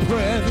like your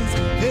presence.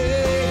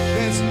 Hey,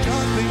 there's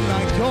nothing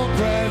like your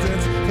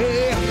presence.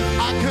 Hey,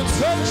 I can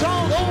search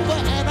all over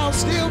and I'll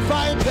still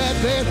find that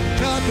there's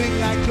nothing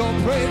like your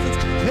presence.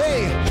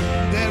 Hey,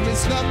 there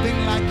is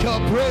nothing like your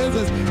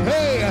presence.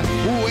 Hey,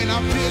 when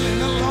I'm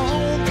feeling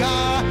alone,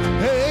 God,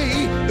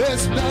 hey,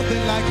 there's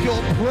nothing like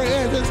your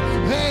presence.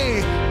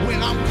 Hey,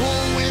 when I'm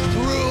going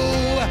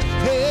through,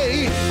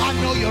 hey, I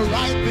know you're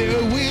right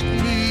there with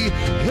me.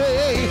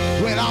 Hey,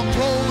 when I'm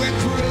going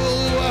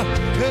through,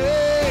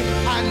 hey,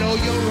 I know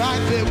you're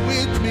right there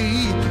with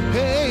me.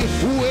 Hey,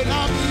 when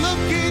I'm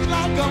looking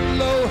like I'm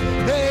low,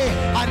 hey,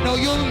 I know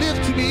you'll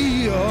lift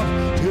me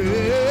up.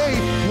 Hey,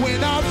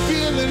 when I'm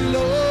feeling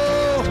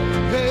low,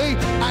 hey,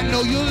 I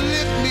know you'll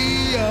lift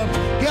me up.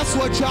 Guess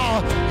what,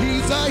 y'all?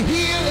 He's a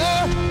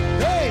healer.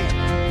 Hey,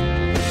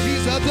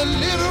 he's a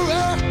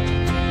deliverer.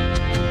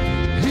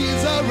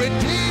 He's a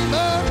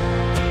redeemer.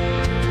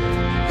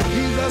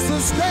 He's a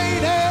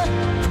sustainer.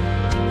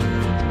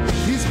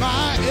 He's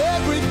my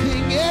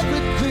everything,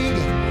 everything.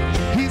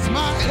 He's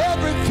my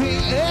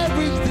everything,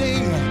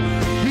 everything.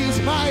 He's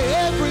my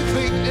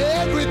everything,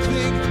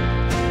 everything.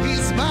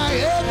 He's my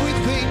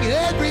everything,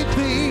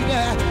 everything.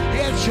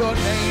 Yes, your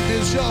name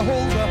is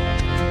Jehovah,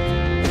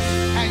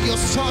 and your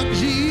son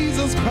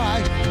Jesus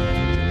Christ.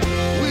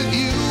 With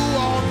you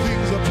all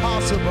things are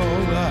possible.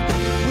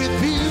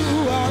 With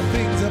you all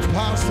things are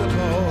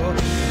possible.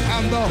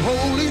 And the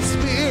Holy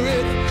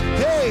Spirit,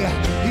 hey,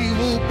 he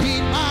will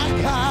be my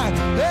guide.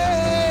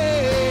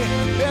 Hey,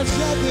 there's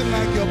nothing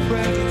like your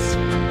presence.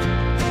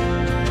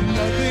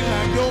 Nothing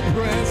like your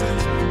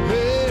presence.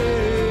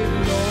 Hey,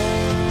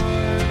 Lord.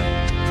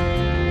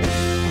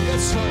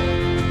 Yes, sir.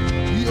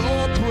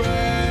 Your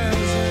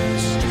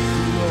presence,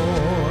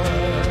 Lord.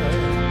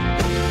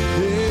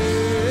 Hey,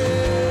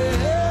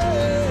 Lord.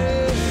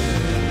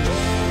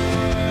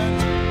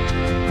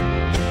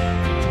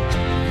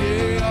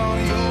 Yeah,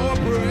 your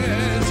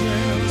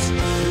presence,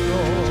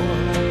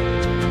 Lord.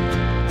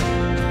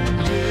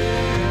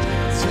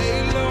 Yeah, say,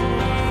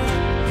 Lord.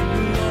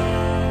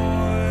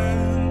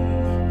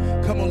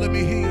 Come on, let me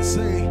hear you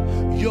say,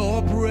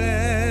 your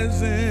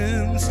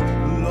presence,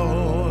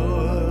 Lord.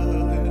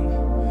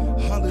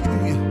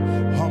 Hallelujah.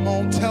 Come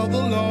on, tell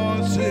the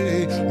Lord,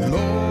 say,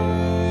 Lord,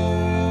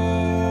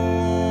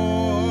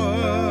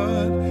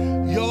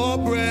 your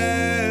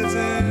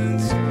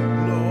presence,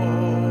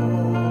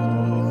 Lord.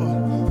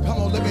 Come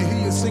on, let me hear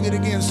you sing it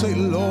again. Say,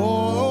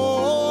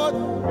 Lord.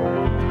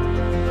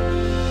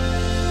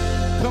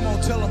 Come on,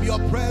 tell him your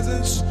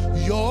presence,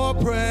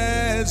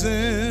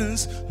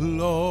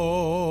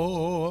 Lord.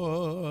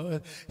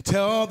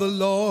 Tell the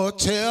Lord,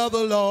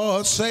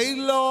 say,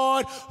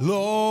 Lord,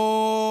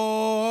 Lord,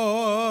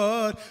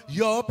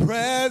 your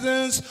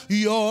presence,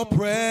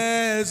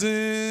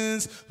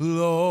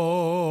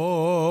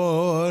 Lord.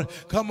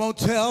 Come on,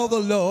 tell the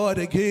Lord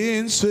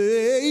again,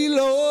 say,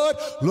 Lord,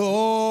 Lord,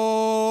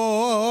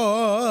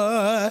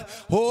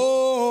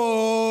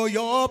 oh,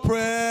 your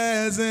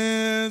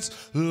presence,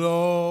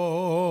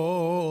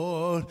 Lord.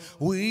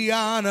 We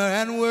honor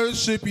and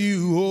worship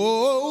you,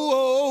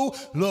 oh,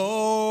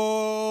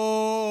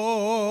 Lord.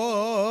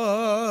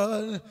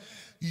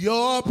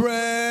 Your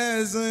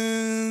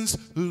presence,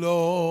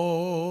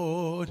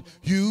 Lord.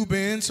 You've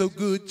been so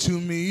good to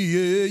me,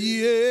 yeah,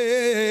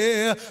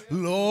 yeah,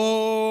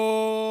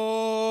 Lord.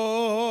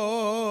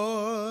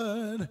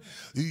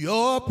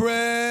 Your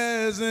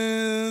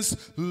presence,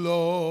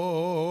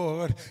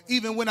 Lord.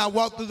 Even when I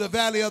walk through the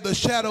valley of the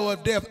shadow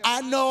of death, I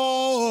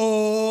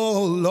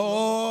know,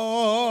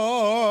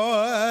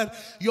 Lord,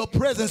 your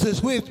presence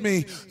is with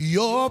me.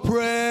 Your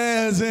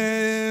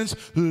presence,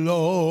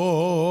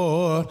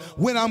 Lord.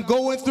 When I'm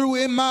going through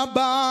in my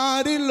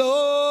body,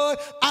 Lord,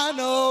 I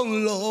know,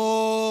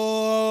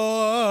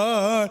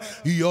 Lord,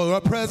 you're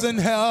a present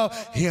help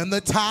in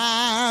the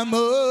time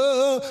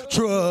of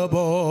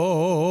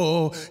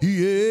trouble.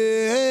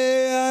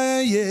 Yeah,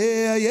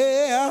 yeah,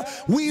 yeah.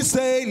 We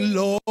say,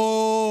 Lord,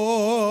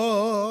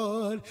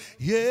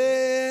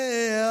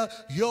 yeah,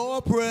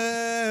 your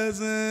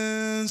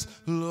presence,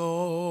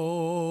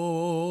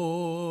 Lord.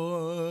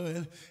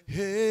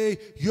 Hey,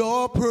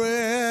 your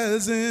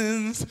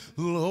presence,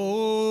 Lord.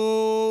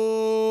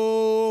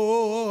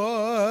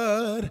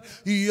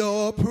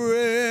 Your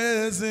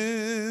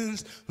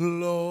presence,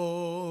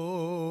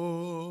 Lord.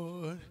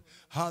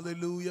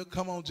 Hallelujah.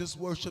 Come on, just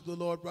worship the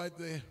Lord right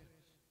there.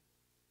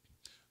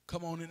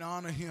 Come on and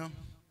honor him.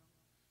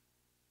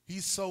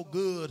 He's so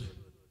good.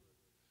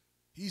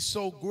 He's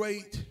so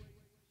great.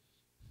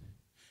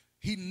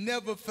 He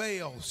never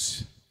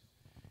fails.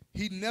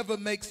 He never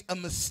makes a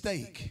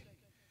mistake.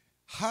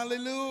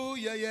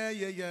 Hallelujah, yeah,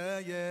 yeah, yeah,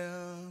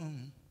 yeah.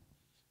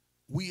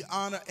 We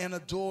honor and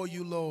adore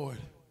you, Lord.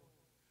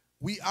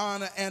 We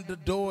honor and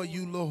adore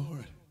you,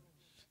 Lord.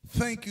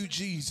 Thank you,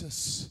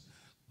 Jesus.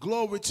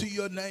 Glory to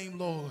your name,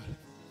 Lord.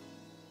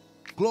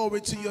 Glory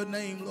to your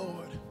name,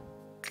 Lord.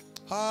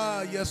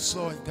 Ah, yes,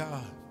 Lord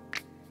God.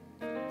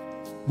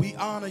 We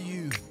honor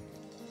you.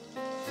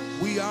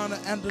 We honor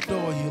and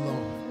adore you,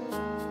 Lord.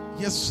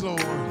 Yes,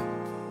 Lord.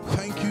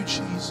 Thank you,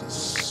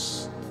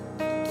 Jesus.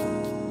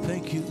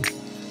 Thank you.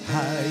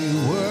 I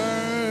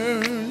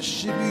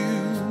worship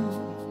you,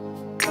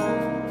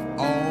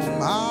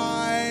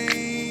 Almighty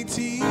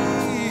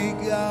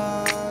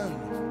God.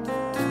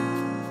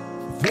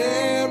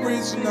 There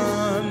is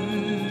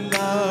none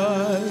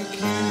like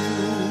you.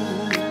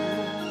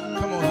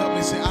 Come on, help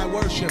me say, I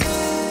worship.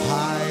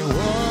 I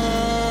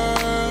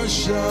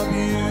worship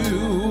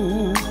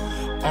you,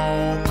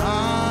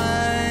 Almighty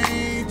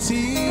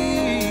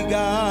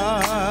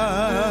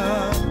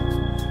God.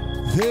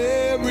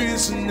 There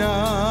is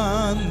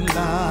none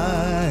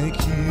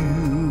like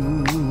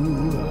you.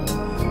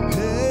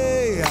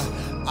 Hey,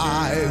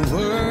 I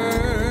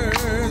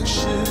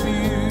worship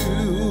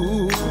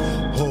you,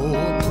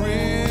 oh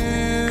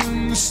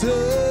Prince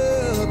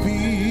of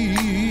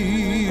Peace.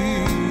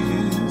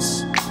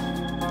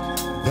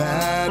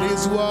 That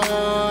is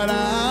what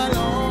I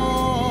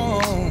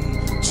long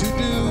to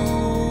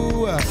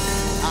do.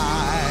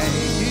 I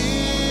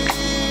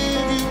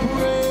give you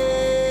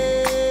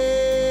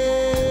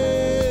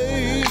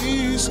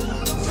praise,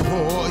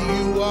 for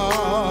you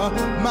are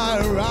my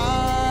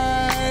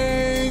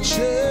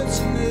righteousness.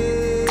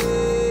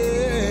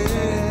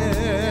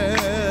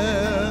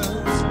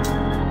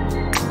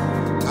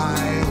 I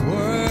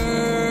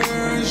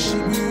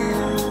worship you,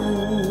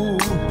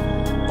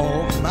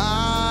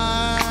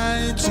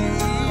 Almighty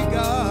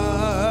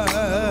God.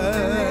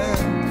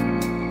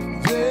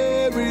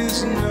 There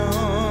is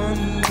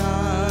none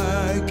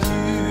like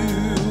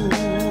you.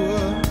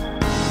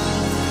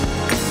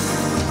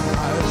 I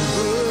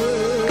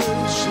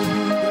worship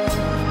you,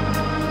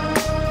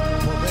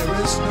 for there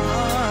is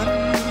none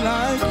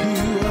like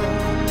you.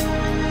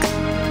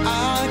 I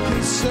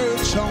can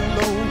search all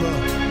over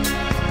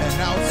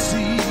and I'll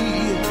see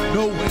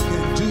no one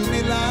can do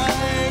me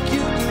like you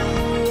do.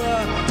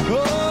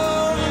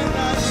 Oh, and I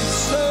can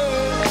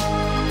search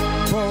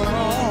for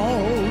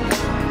all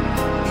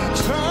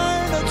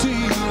eternity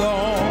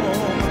long,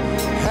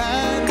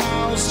 and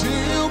I'll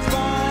still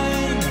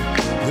find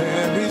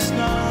there is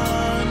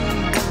none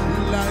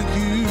like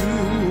you.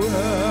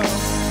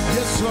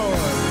 Yes, Lord.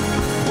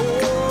 Oh,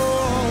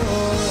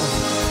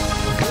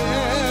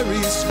 there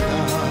is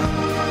none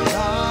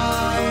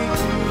like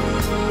you.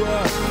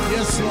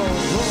 Yes, Lord.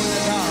 Glory to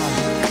God.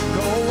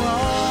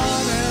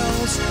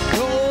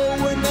 No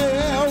one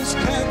else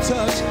can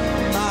touch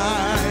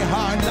my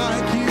heart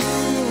like you do.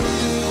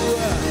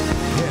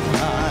 And I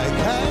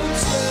can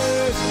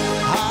search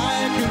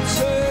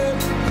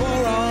for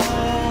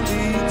all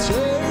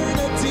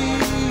eternity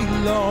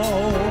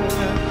long,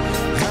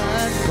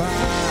 and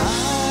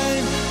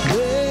find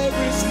there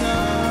is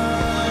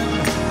none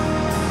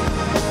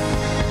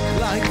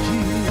like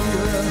you.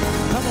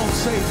 Come on,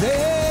 say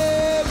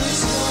there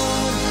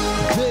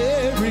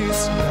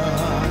is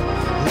none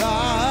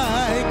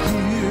like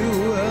you.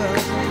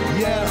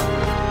 Yeah,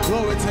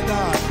 glory to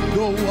God.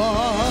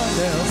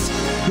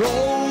 No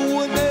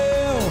one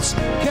else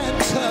can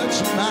touch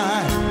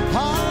my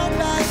heart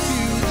like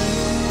you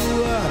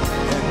do.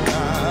 And I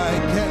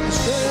can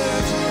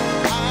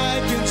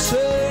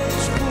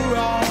search for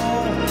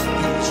all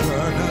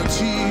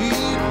eternity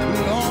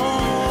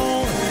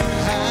long,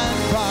 and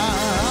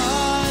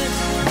find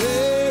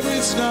there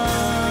is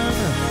none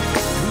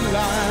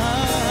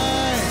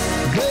like,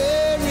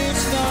 there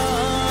is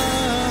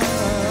none,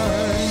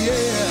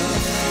 yeah,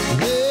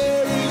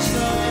 there is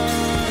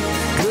none,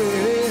 there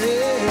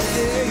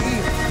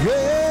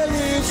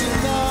is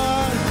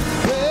none,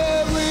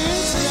 there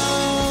is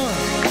none.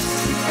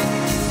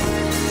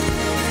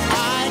 I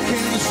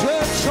can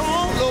search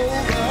all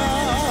over,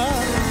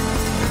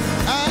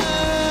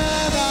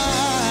 and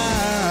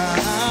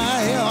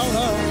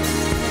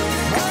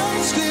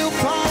I'll still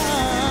find,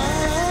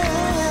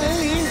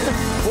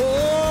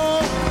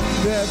 oh,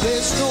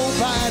 there's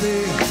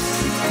nobody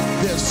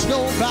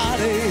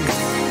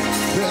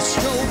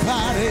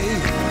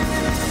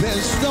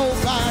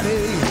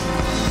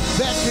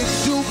that can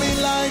do me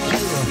like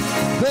you.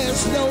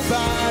 There's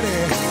nobody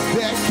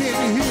that can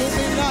heal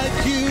me like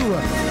you.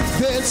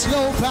 There's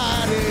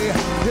nobody,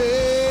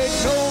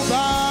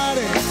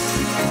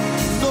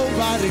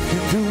 nobody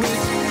can do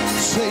it.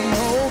 Say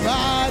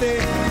nobody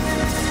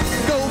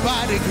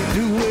can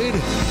do it.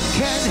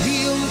 Can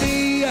heal me,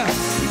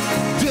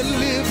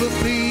 deliver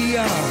me,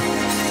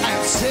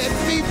 and set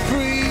me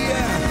free.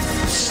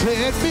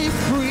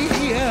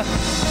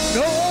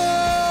 No,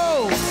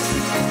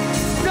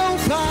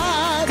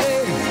 nobody,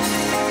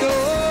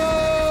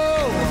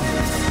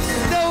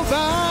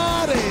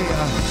 nobody.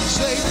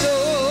 Say no,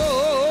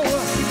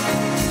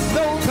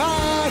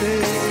 nobody,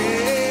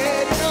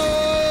 no,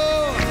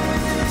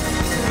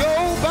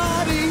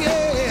 nobody,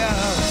 yeah,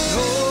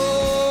 no,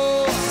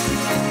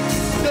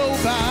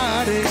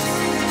 nobody,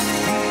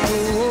 no,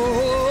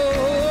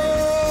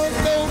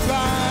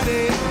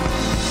 nobody,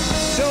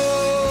 no.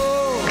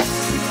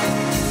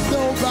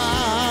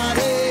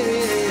 Nobody,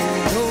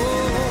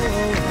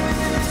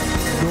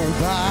 no,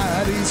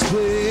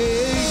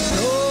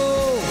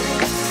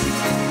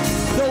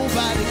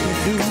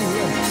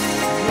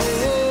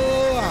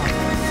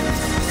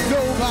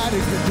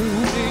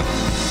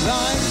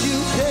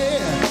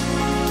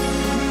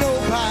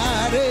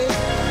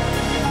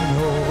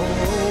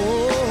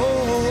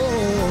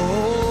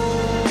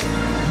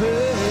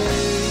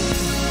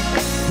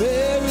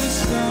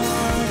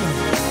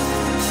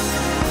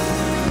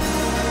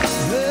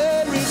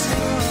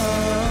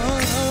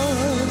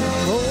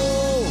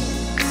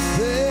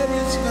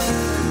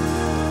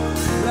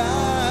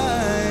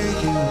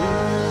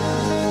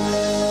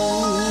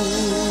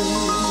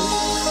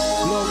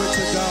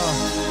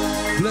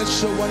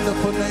 Bless your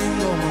wonderful name,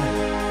 Lord.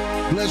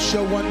 Bless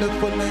your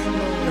wonderful name,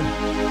 Lord.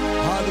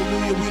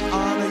 Hallelujah. We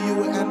honor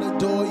you and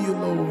adore you,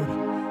 Lord.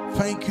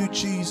 Thank you,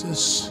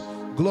 Jesus.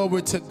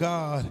 Glory to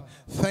God.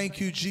 Thank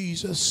you,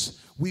 Jesus.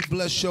 We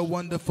bless your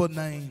wonderful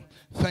name.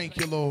 Thank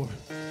you, Lord.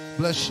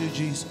 Bless you,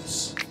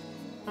 Jesus.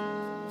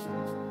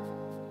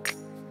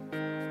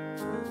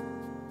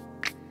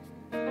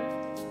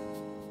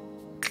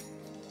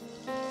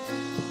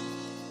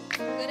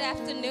 Good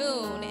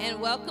afternoon and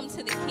welcome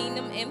to the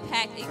Kingdom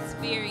Impact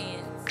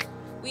Experience.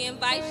 We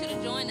invite you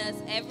to join us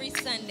every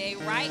Sunday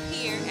right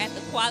here at the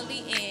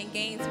Quality Inn,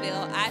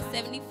 Gainesville,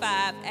 I-75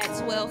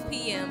 at 12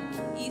 p.m.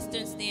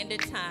 Eastern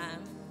Standard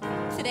Time.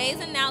 Today's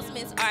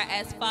announcements are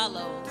as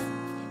follows.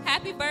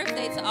 Happy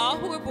birthday to all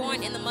who were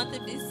born in the month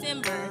of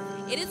December.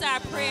 It is our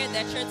prayer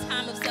that your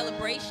time of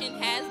celebration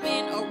has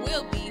been or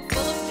will be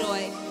full of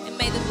joy, and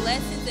may the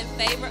blessings and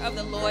favor of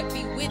the Lord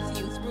be with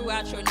you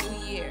throughout your new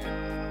year.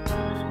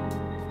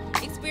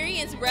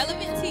 Experience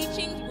relevant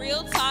teachings,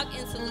 real talk,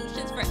 and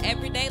solutions for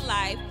everyday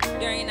life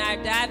during our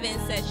dive-in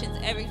sessions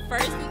every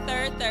first and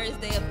third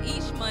Thursday of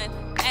each month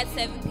at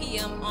 7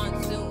 p.m.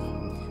 on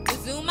Zoom. The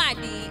Zoom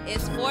ID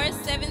is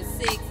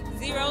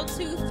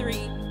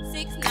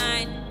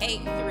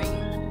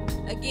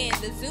 476-023-6983. Again,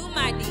 the Zoom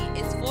ID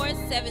is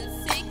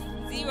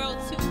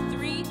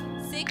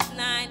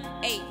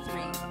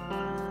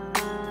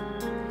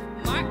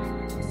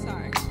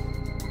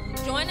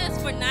 476-023-6983. Join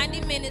us for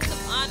 90 minutes of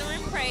honor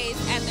and praise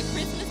at the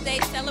Christmas Day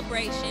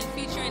celebration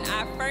featuring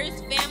our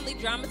first family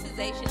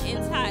dramatization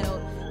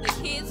entitled The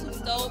Kids Who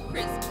Stole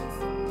Christmas.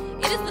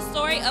 It is the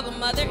story of a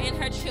mother and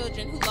her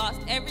children who lost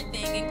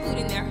everything,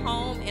 including their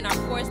home, and are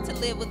forced to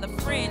live with a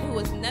friend who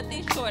is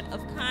nothing short of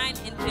kind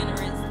and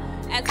generous.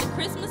 As the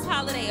Christmas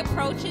holiday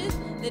approaches,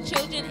 the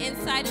children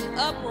incite an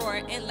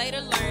uproar and later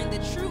learn the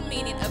true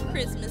meaning of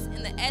Christmas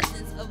and the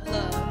essence of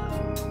love.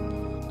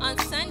 On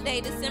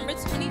Sunday, December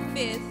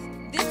 25th,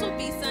 this will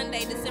be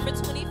Sunday, December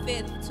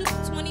 25th,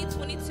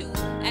 2022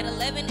 at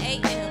 11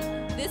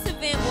 a.m. This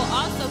event will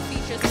also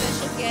feature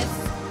special guests,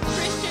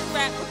 Christian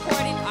rap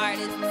recording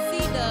artist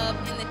C-Dub,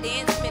 and the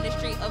dance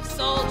ministry of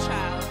Soul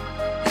Child.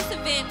 This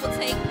event will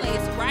take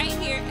place right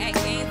here at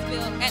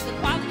Gainesville, at the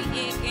Quality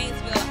Inn,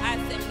 Gainesville,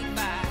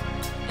 I-75,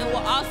 and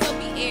will also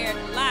be aired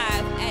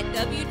live at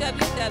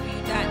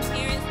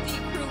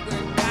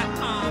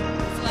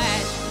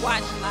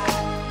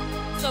www.terrencedcruger.com/watchlive.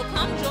 So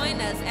come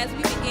join us as we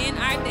begin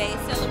our day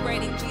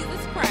celebrating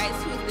Jesus Christ,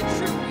 who is the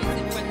true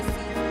reason for the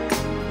season.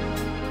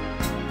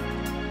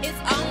 It's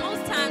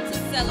almost time to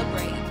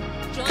celebrate.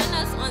 Join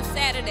us on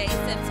Saturday,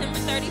 September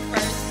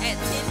 31st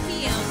at 10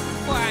 p.m.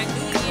 for our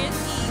New Year's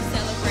Eve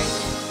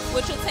celebration,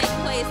 which will take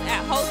place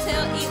at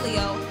Hotel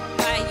Elio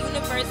by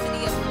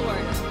University of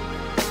Florida.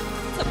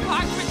 To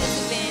park for this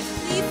event,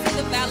 please see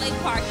the valet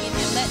parking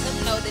and let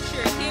them know that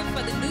you're here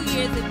for the New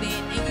Year's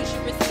event and you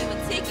should receive a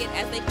ticket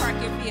as they park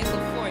your vehicle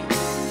for you.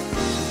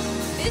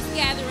 This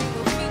gathering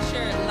will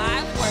feature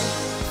live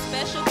worship,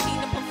 special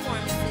kingdom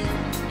performances,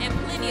 and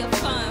plenty of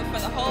fun for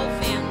the whole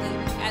family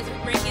as we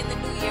bring in the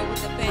new year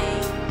with a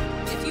bang.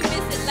 If you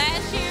missed it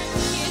last year,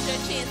 here's your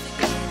chance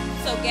again.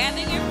 So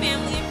gather your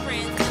family and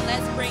friends and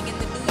let's bring in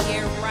the new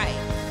year right.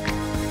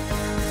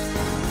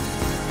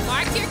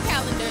 Mark your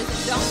calendars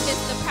and don't miss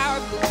the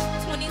Power Boost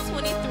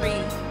 2023.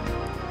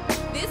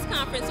 This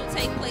conference will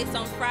take place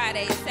on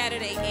Friday,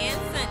 Saturday, and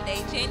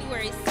Sunday,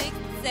 January 6th,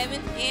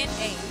 7th, and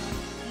 8th.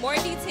 More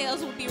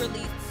details will be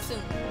released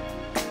soon.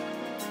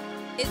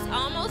 It's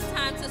almost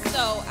time to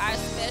sow our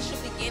special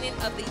beginning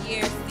of the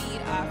year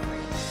seed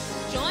offering.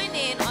 Join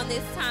in on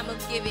this time of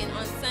giving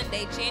on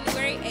Sunday,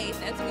 January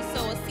 8th, as we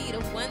sow a seed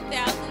of $1,000.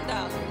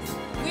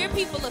 We're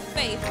people of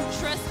faith who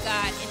trust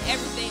God in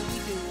everything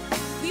we do.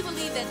 We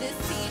believe that this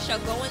seed shall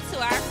go into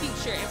our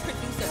future and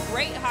produce a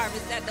great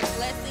harvest, that the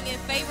blessing and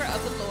favor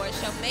of the Lord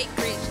shall make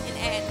rich and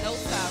add no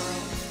sorrow.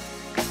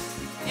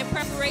 In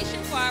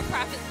preparation for our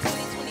Prophet's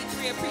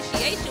 2023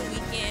 Appreciation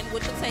Weekend,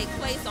 which will take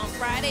place on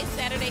Friday,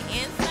 Saturday,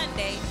 and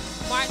Sunday,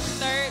 March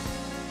 3rd,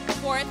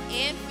 4th,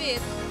 and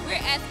 5th, we're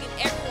asking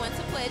everyone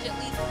to pledge at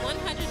least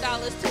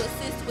 $100 to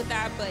assist with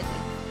our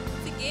budget.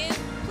 To give,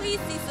 please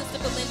see Sister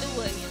Belinda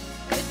Williams.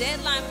 The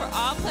deadline for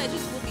all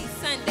pledges will be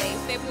Sunday,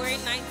 February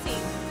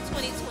 19th,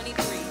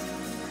 2023.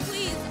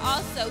 Please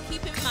also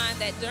keep in mind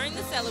that during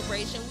the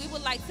celebration, we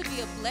would like to be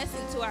a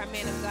blessing to our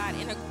man of God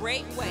in a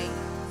great way.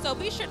 So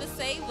be sure to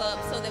save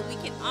up so that we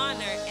can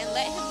honor and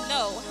let him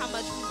know how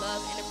much we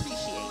love and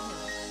appreciate him.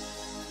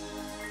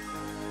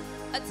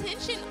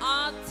 Attention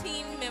all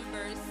team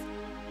members.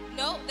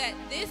 Note that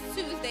this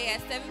Tuesday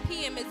at 7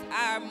 p.m. is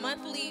our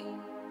monthly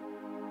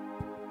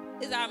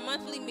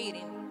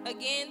meeting.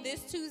 Again,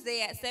 this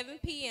Tuesday at 7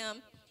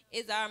 p.m.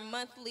 is our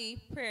monthly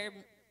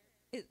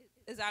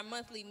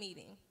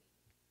meeting.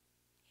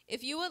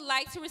 If you would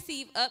like to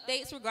receive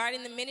updates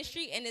regarding the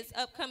ministry and its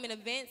upcoming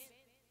events,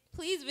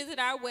 please visit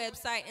our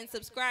website and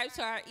subscribe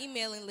to our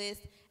emailing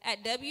list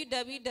at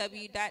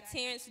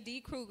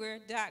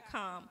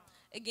www.terrencedcruger.com.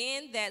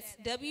 Again, that's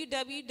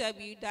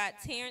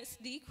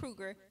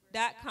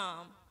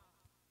www.terrencedcruger.com.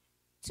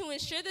 To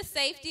ensure the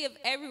safety of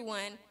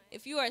everyone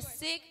If you are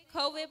sick,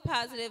 COVID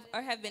positive,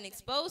 or have been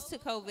exposed to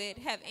COVID,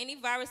 have any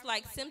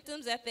virus-like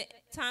symptoms at the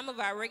time of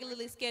our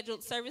regularly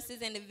scheduled services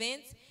and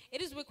events,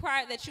 it is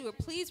required that you would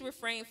please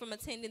refrain from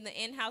attending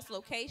the in-house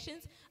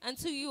locations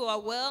until you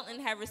are well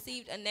and have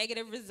received a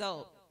negative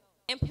result.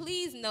 And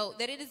please note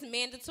that it is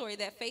mandatory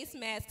that face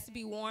masks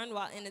be worn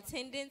while in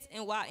attendance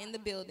and while in the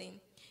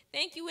building.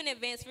 Thank you in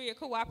advance for your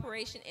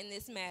cooperation in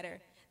this matter.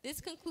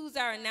 This concludes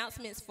our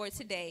announcements for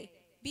today.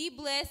 Be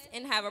blessed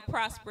and have a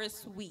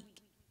prosperous week.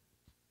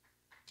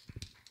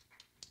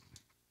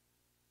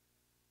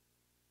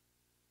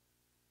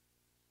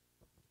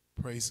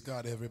 Praise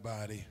God,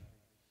 everybody.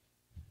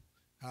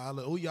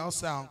 Hallelujah. Y'all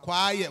sound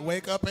quiet.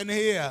 Wake up in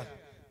here.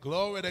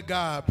 Glory to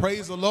God.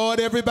 Praise the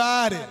Lord,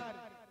 everybody.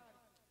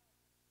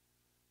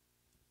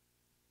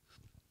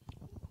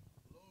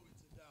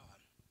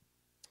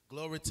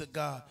 Glory to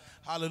God.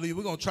 Hallelujah.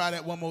 We're going to try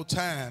that one more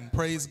time.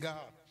 Praise God.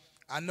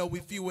 I know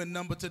we few in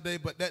number today,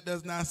 but that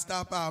does not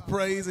stop our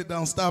praise. It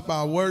don't stop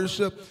our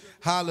worship.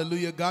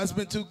 Hallelujah. God's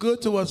been too good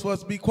to us for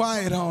us to be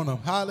quiet on him.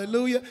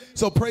 Hallelujah.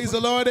 So praise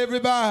the Lord,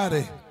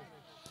 everybody.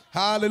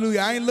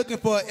 Hallelujah. I ain't looking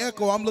for an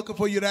echo. I'm looking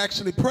for you to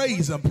actually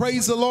praise him.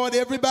 Praise the Lord,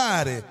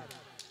 everybody.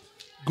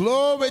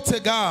 Glory to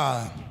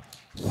God.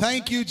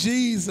 Thank you,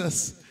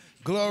 Jesus.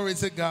 Glory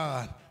to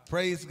God.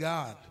 Praise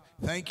God.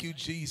 Thank you,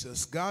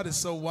 Jesus. God is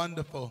so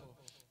wonderful.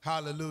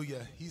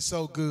 Hallelujah. He's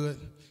so good.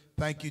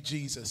 Thank you,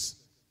 Jesus.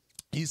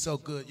 He's so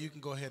good. You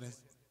can go ahead and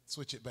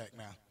switch it back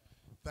now.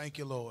 Thank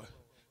you, Lord.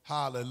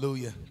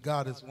 Hallelujah.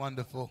 God is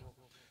wonderful.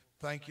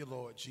 Thank you,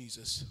 Lord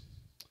Jesus.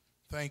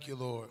 Thank you,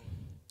 Lord.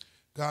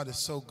 God is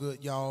so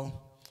good,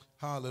 y'all.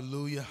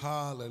 Hallelujah,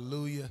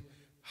 hallelujah,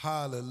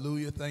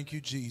 hallelujah. Thank you,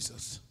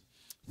 Jesus.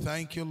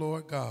 Thank you,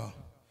 Lord God.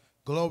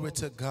 Glory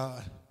to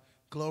God.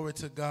 Glory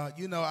to God.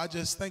 You know, I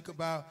just think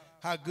about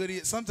how good he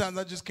is. Sometimes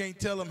I just can't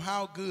tell him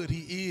how good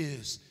he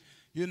is.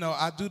 You know,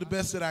 I do the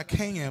best that I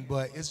can,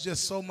 but it's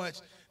just so much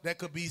that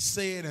could be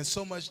said and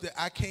so much that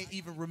I can't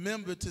even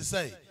remember to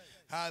say.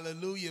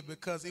 Hallelujah,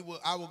 because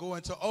I will go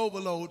into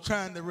overload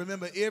trying to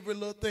remember every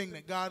little thing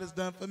that God has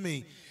done for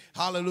me.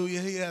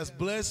 Hallelujah. He has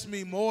blessed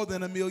me more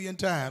than 1,000,000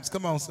 times.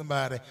 Come on,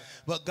 somebody.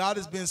 But God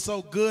has been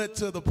so good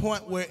to the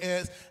point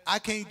whereas I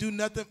can't do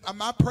nothing.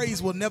 My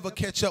praise will never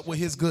catch up with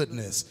his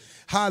goodness.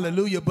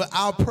 Hallelujah. But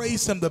I'll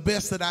praise him the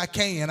best that I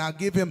can. I'll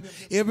give him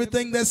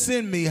everything that's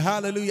in me.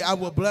 Hallelujah. I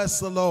will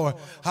bless the Lord.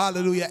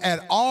 Hallelujah.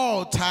 At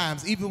all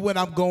times, even when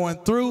I'm going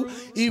through,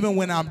 even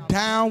when I'm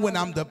down, when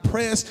I'm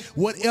depressed,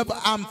 whatever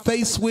I'm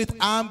faced with,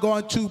 I'm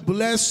going to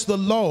bless the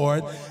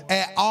Lord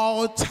at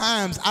all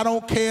times. I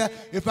don't care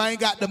if I ain't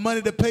got the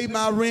money to pay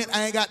my rent,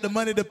 I ain't got the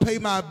money to pay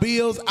my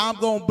bills. I'm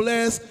going to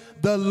bless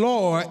the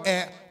Lord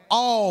at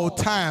all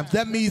times.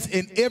 That means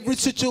in every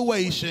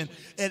situation,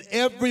 at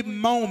every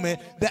moment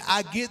that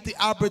I get the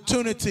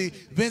opportunity,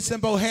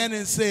 Vincent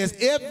Bohannon says,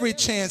 every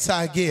chance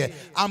I get,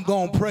 I'm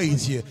going to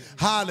praise you.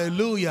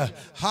 Hallelujah.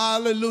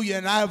 Hallelujah.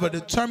 And I have a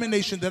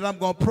determination that I'm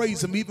going to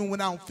praise him even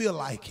when I don't feel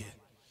like it.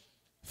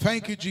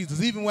 Thank you,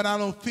 Jesus. Even when I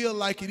don't feel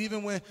like it,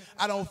 even when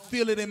I don't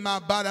feel it in my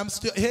body, I'm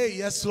still, hey,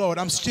 yes, Lord,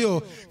 I'm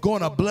still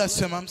going to bless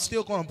him. I'm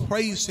still going to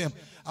praise him.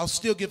 I'll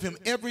still give him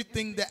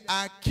everything that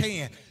I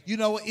can. You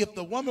know, if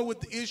the woman with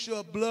the issue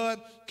of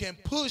blood can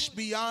push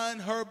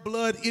beyond her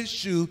blood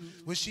issue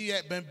when she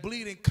had been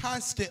bleeding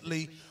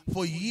constantly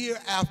for year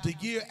after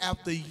year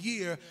after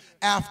year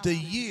after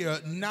year,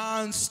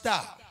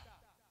 nonstop.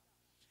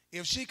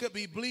 If she could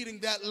be bleeding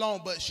that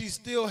long, but she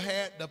still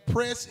had the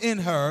press in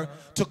her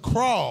to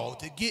crawl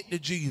to get to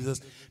Jesus,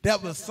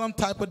 that was some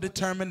type of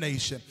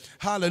determination.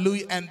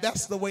 Hallelujah. And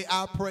that's the way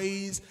our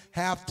praise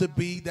have to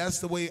be. That's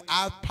the way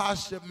I've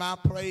postured my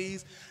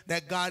praise,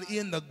 that God,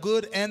 in the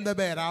good and the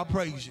bad, I'll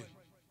praise you.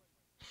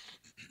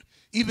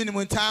 Even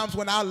when times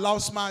when I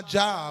lost my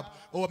job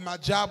or my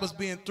job was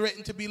being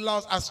threatened to be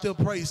lost, I still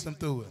praised him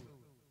through it.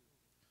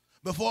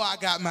 Before I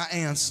got my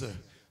answer.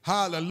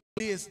 Hallelujah.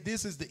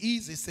 This is the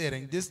easy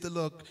setting. This is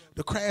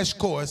the crash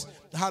course.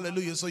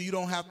 Hallelujah. So you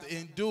don't have to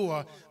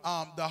endure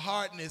the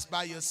hardness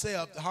by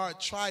yourself, the hard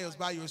trials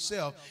by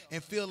yourself,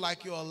 and feel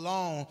like you're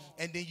alone,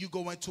 and then you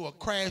go into a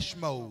crash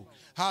mode.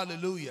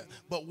 Hallelujah.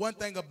 But one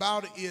thing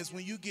about it is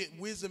when you get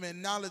wisdom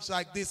and knowledge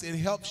like this, it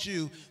helps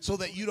you so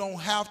that you don't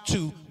have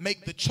to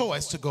make the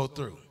choice to go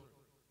through.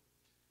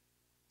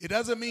 It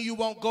doesn't mean you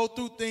won't go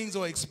through things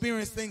or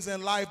experience things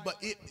in life,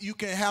 but you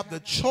can have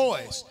the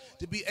choice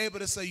to be able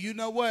to say, you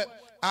know what?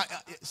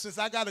 Since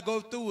I got to go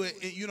through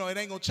it, you know, it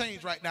ain't going to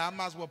change right now. I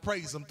might as well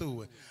praise him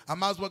through it. I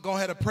might as well go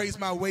ahead and praise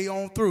my way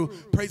on through,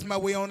 praise my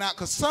way on out.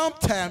 Because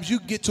sometimes you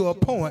get to a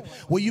point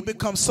where you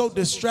become so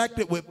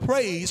distracted with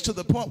praise to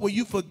the point where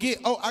you forget,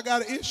 oh, I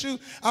got an issue.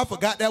 I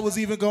forgot that was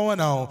even going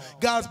on.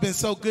 God's been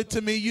so good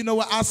to me. You know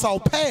what? I saw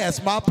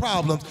past my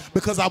problems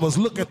because I was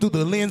looking through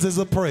the lenses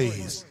of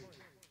praise.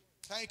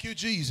 Thank you,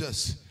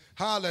 Jesus.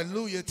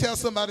 Hallelujah. Tell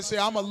somebody, say,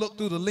 I'm going to look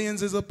through the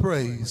lenses of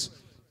praise.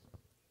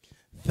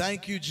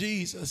 Thank you,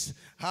 Jesus.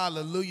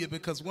 Hallelujah.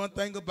 Because one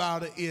thing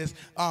about it is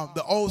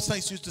the old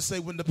saints used to say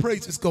when the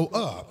praises go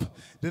up,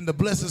 then the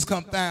blessings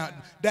come down.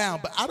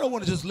 But I don't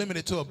want to just limit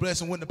it to a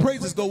blessing. When the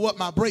praises go up,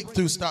 my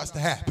breakthrough starts to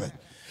happen.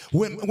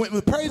 When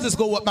the praises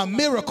go up, my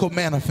miracle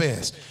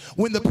manifests.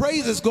 When the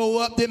praises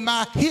go up, then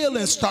my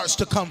healing starts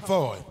to come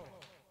forward.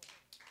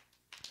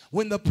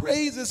 When the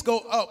praises go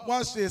up,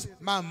 watch this,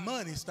 my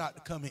money start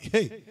to come in.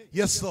 Hey,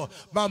 yes, Lord,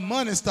 my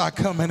money start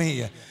coming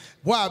in.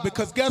 Why?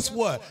 Because guess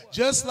what?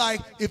 Just like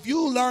if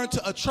you learn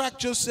to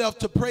attract yourself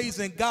to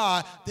praising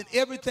God, then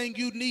everything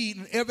you need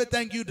and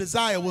everything you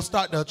desire will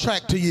start to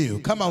attract to you.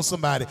 Come on,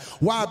 somebody.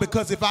 Why?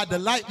 Because if I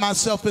delight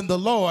myself in the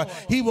Lord,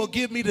 he will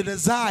give me the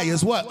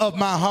desires, what? Of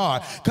my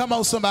heart. Come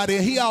on, somebody.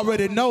 He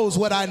already knows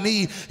what I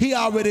need. He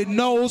already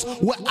knows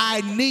what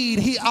I need.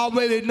 He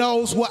already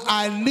knows what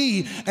I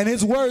need. And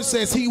his word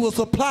says he will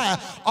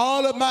supply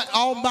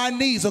all my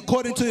needs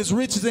according to his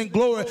riches and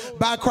glory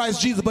by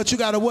Christ Jesus. But you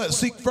got to what?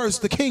 Seek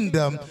first the kingdom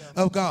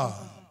of God.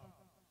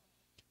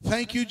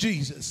 Thank you,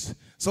 Jesus.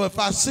 So if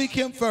I seek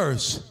him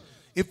first,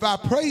 if I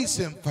praise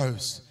him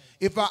first,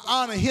 if I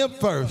honor him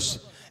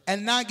first,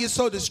 and not get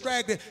so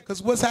distracted,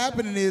 because what's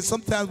happening is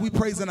sometimes we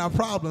praising our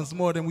problems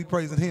more than we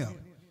praising him.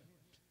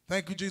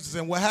 Thank you, Jesus.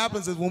 And what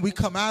happens is when we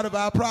come out of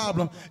our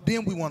problem,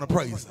 then we want to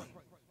praise him.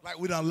 Like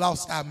we done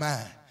lost our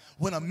mind.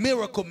 When a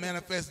miracle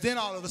manifests, then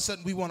all of a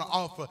sudden we want to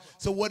offer.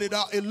 So what it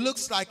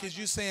looks like is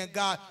you saying,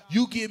 God,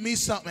 you give me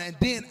something and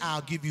then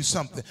I'll give you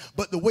something.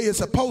 But the way it's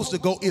supposed to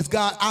go is,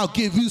 God, I'll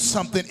give you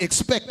something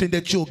expecting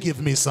that you'll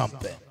give me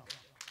something.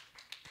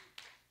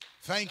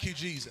 Thank you,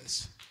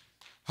 Jesus.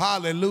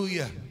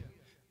 Hallelujah.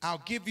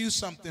 I'll give you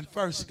something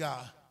first,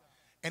 God.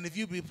 And if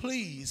you be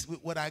pleased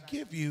with what I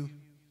give you,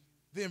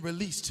 then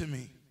release to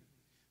me.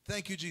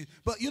 Thank you, Jesus.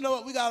 But you know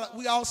what?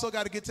 We also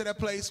got to get to that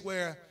place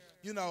where,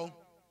 you know,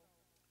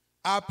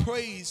 our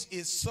praise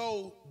is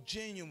so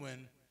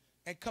genuine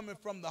and coming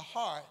from the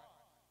heart,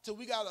 so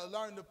we got to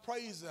learn to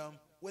praise him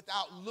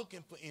without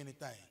looking for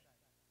anything.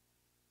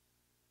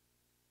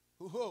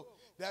 Ooh,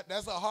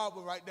 that's a hard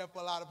one right there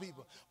for a lot of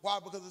people. Why?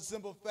 Because of the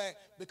simple fact,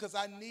 because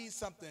I need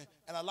something,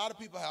 and a lot of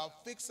people have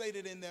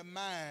fixated in their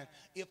mind,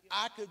 if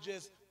I could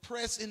just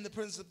press in the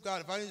presence of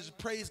God, if I just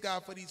praise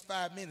God for these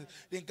 5 minutes,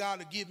 then God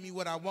will give me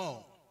what I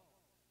want.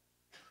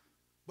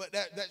 But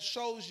that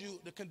shows you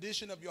the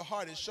condition of your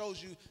heart. It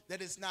shows you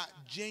that it's not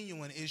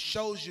genuine. It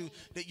shows you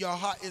that your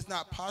heart is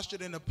not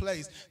postured in a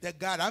place that,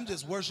 God, I'm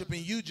just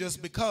worshiping you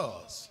just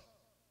because.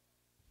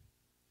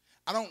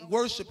 I don't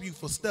worship you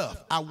for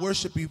stuff. I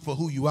worship you for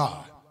who you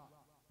are.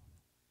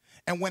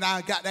 And when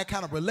I got that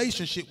kind of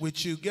relationship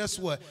with you, guess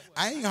what?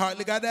 I ain't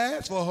hardly got to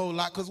ask for a whole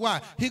lot, because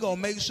why? He going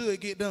to make sure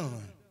it get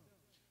done.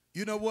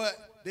 You know what?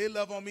 They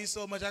love on me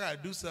so much, I got to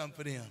do something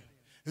for them.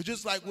 It's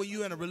just like when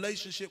you're in a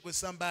relationship with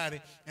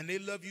somebody and they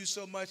love you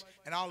so much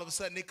and all of a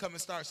sudden they come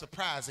and start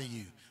surprising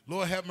you.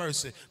 Lord have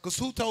mercy. Because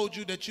who told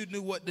you that you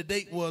knew what the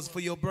date was for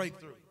your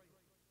breakthrough?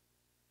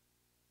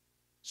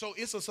 So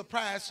it's a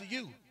surprise to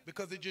you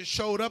because it just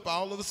showed up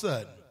all of a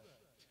sudden.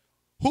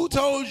 Who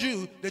told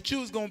you that you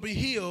was going to be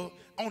healed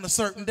on a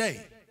certain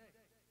day?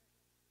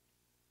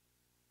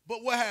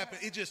 But what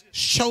happened? It just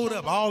showed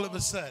up all of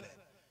a sudden.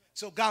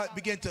 So God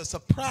began to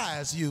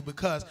surprise you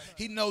because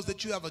he knows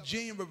that you have a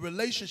genuine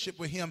relationship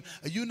with him.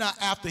 You're not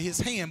after his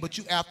hand, but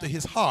you after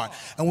his heart.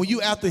 And when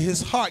you after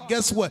his heart,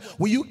 guess what?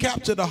 When you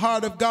capture the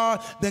heart of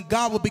God, then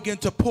God will begin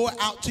to pour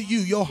out to you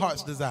your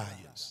heart's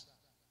desires.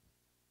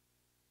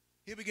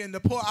 He'll begin to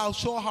pour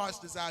out your heart's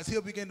desires.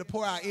 He'll begin to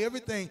pour out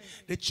everything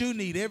that you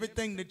need,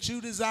 everything that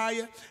you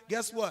desire.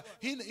 Guess what?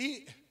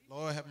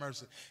 Lord have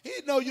mercy. He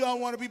know you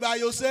don't want to be by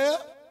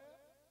yourself.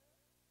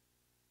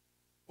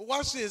 But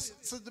watch this,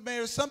 Sister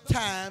Mary.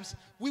 Sometimes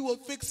we will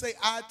fixate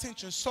our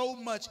attention so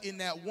much in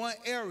that one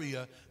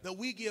area that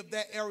we give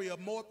that area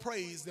more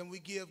praise than we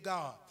give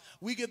God.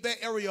 We give that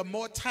area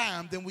more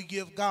time than we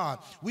give God.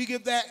 We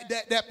give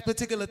that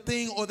particular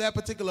thing or that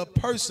particular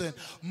person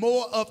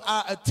more of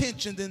our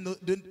attention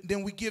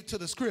than we give to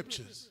the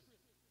scriptures.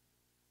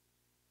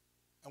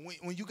 And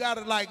when you got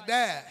it like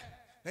that,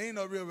 there ain't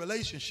no real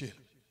relationship.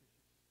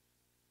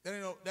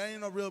 That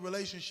ain't no real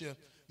relationship.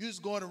 You're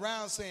just going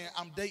around saying,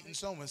 I'm dating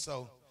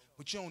so-and-so,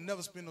 but you don't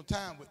never spend no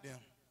time with them.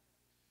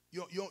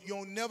 You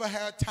don't never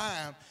have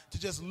time to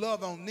just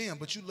love on them,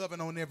 but you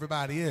loving on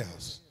everybody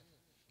else.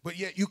 But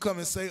yet you come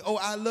and say, oh,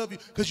 I love you,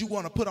 because you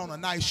want to put on a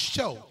nice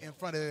show in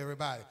front of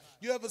everybody.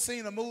 You ever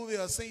seen a movie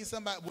or seen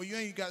somebody? Well, you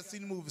ain't got to see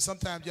the movie.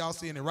 Sometimes y'all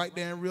seeing it right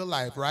there in real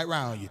life, right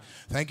around you.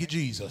 Thank you,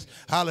 Jesus.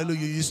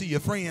 Hallelujah. You see your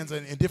friends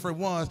and different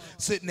ones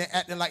sitting there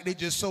acting like they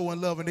just so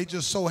in love and they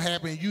just so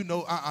happy, and you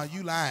know,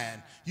 you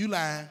lying. You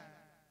lying.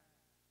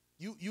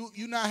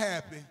 You not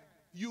happy.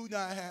 You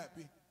not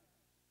happy.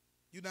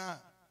 You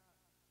not.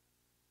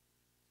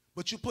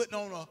 But you putting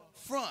on a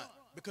front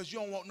because you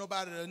don't want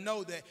nobody to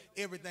know that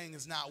everything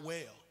is not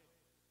well.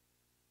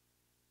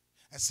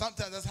 And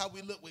sometimes that's how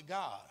we look with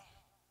God.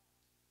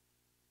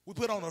 We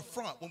put on a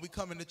front when we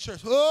come into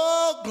church.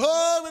 Oh,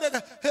 glory to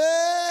God.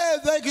 Hey,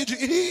 thank you,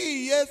 Jesus.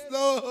 Yes,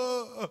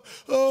 Lord.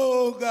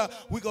 Oh, God.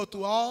 We go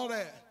through all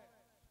that.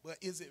 but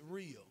is it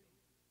real?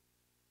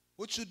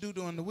 What you do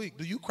during the week?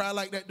 Do you cry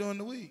like that during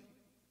the week?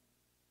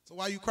 So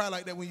why you cry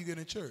like that when you get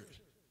in church?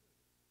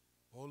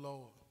 Oh,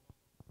 Lord.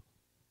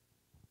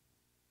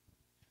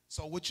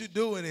 So what you're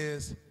doing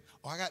is,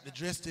 oh, I got to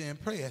dress to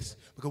impress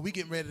because we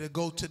getting ready to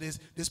go to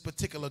this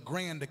particular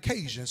grand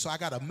occasion. So I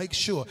got to make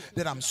sure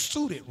that I'm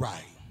suited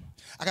right.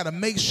 I got to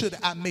make sure that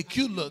I make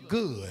you look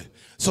good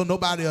so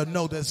nobody will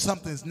know that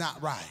something's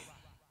not right.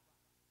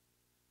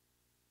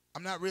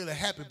 I'm not really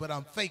happy, but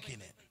I'm faking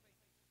it.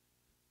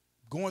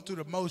 Going through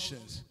the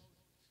motions.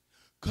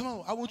 Come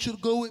on, I want you to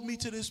go with me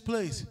to this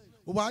place.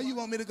 Well, why you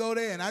want me to go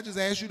there? And I just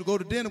asked you to go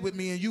to dinner with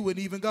me and you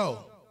wouldn't even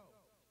go.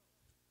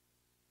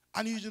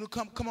 I need you to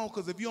come on,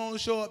 because if you don't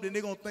show up, then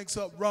they're going to think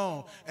something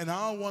wrong. And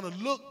I don't want to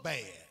look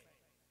bad.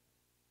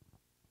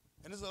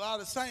 And there's a lot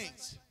of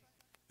saints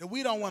that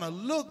we don't want to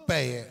look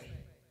bad.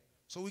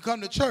 So we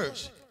come to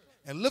church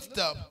and lift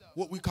up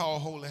what we call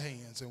holy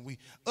hands. And we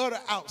utter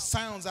out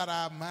sounds out of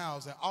our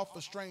mouths and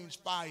offer strange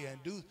fire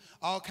and do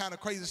all kind of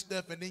crazy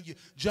stuff. And then you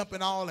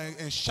jumping all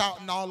and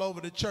shouting all over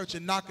the church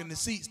and knocking the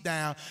seats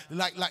down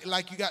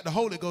like you got the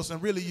Holy Ghost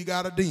and really you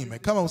got a demon.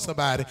 Come on,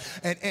 somebody.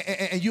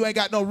 And you ain't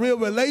got no real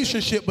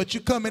relationship, but you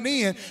coming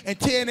in and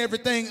tearing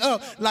everything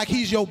up like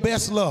he's your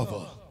best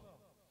lover.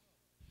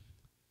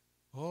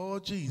 Oh,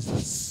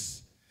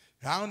 Jesus.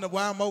 I don't know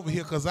why I'm over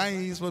here, because I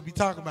ain't even supposed to be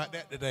talking about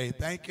that today.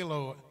 Thank you,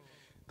 Lord.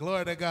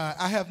 Glory to God.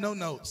 I have no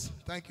notes.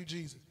 Thank you,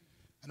 Jesus.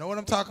 I know what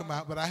I'm talking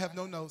about, but I have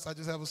no notes. I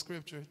just have a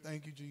scripture.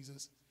 Thank you,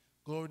 Jesus.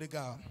 Glory to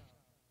God.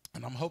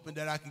 And I'm hoping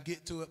that I can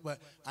get to it, but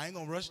I ain't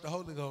going to rush the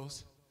Holy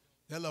Ghost.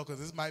 Hello, because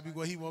this might be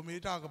what he want me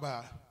to talk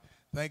about.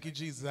 Thank you,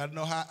 Jesus. I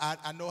know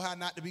how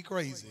not to be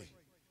crazy.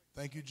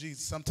 Thank you,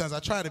 Jesus. Sometimes I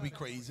try to be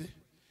crazy,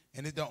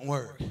 and it don't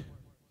work.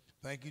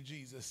 Thank you,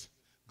 Jesus.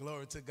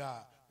 Glory to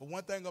God. But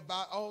one thing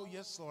about, oh,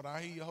 yes, Lord, I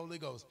hear you, Holy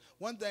Ghost.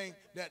 One thing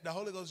that the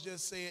Holy Ghost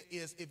just said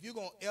is, if you're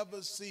going to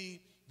ever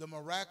see the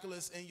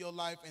miraculous in your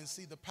life and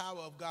see the power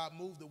of God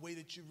move the way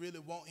that you really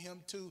want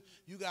him to,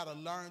 you got to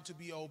learn to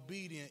be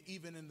obedient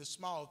even in the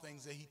small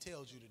things that he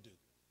tells you to do.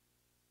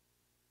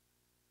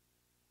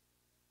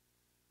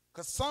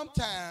 Because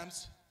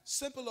sometimes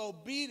simple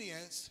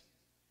obedience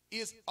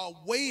is a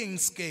weighing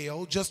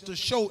scale just to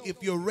show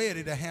if you're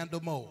ready to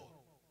handle more.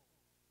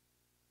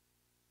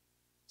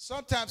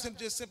 Sometimes him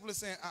just simply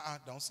saying,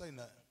 don't say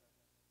nothing.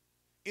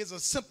 It's a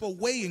simple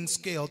weighing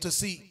scale to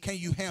see, can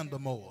you handle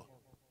more?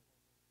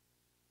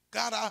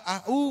 God,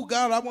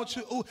 God, I want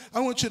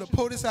you to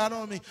pour this out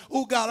on me.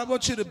 Oh, God, I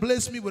want you to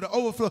bless me with an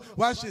overflow.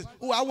 Watch this.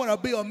 Oh, I want to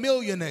be a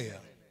millionaire.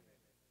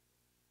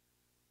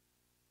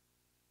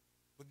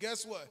 But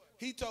guess what?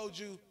 He told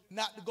you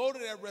not to go to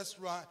that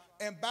restaurant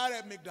and buy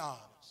that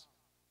McDonald's.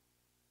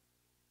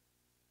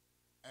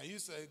 And you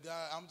say,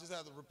 God, I'm just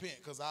have to repent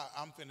because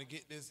I'm finna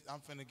get this. I'm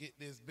finna get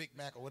this Big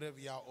Mac or whatever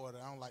y'all order.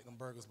 I don't like them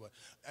burgers, but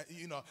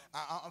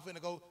I'm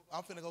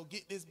finna go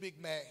get this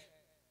Big Mac,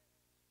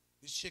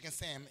 this chicken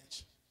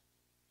sandwich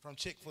from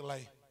Chick-fil-A.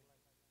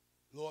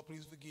 Lord,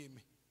 please forgive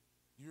me.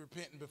 You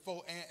repenting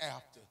before and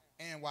after,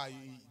 and while you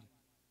eating.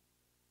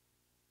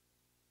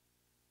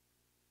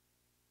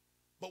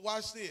 But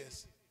watch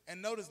this,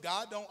 and notice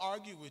God don't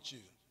argue with you.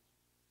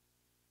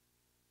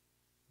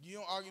 You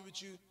don't argue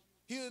with you.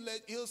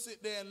 He'll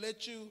sit there and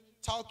let you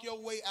talk your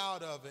way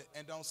out of it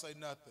and don't say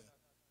nothing.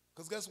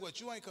 Because guess what?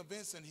 You ain't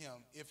convincing him.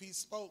 If he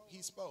spoke,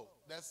 he spoke.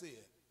 That's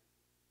it.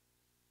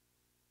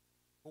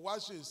 But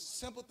watch this.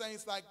 Simple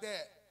things like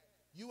that.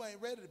 You ain't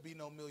ready to be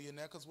no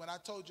millionaire, because when I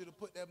told you to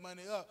put that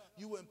money up,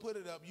 you wouldn't put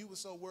it up. You were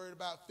so worried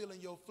about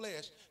filling your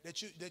flesh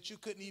that you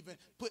couldn't even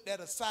put that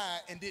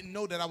aside and didn't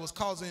know that I was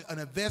causing an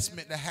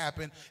investment to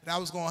happen and I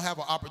was going to have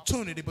an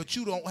opportunity, but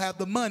you don't have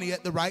the money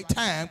at the right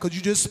time because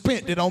you just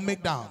spent it on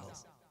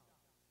McDonald's.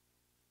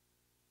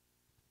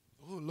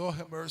 Oh, Lord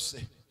have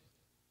mercy.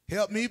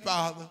 Help me,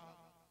 Father.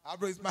 I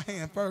raise my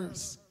hand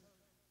first.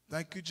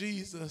 Thank you,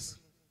 Jesus.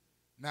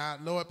 Now,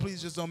 Lord,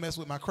 please just don't mess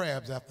with my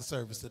crabs after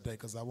service today,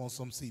 because I want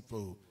some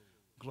seafood.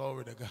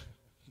 Glory to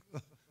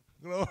God.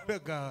 Glory to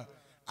God.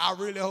 I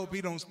really hope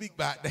he don't speak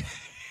about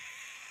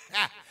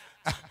that.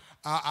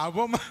 I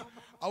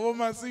want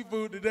my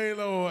seafood today,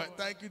 Lord.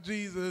 Thank you,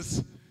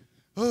 Jesus.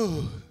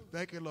 Oh,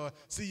 thank you, Lord.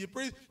 See,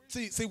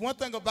 one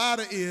thing about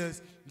it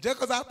is,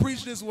 just because I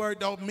preach this word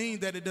don't mean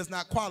that it does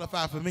not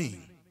qualify for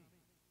me.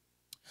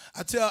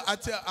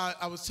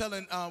 I was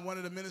telling one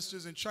of the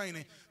ministers in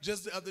training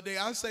just the other day,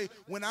 I say,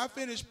 when I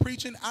finish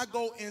preaching, I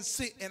go and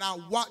sit and I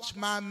watch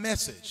my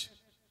message.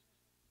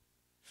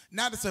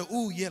 Not to say,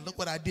 oh, yeah, look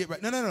what I did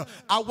right. No.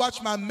 I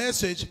watch my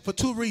message for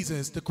two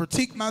reasons: to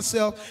critique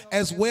myself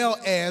as well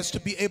as to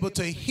be able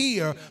to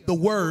hear the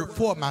word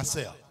for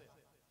myself.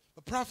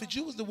 But prophet,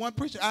 you was the one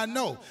preacher. I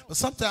know, but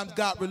sometimes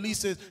God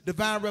releases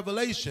divine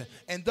revelation.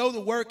 And though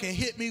the word can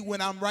hit me when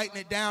I'm writing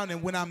it down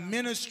and when I'm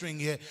ministering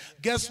it,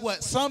 guess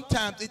what?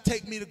 Sometimes it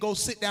takes me to go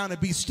sit down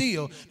and be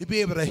still to be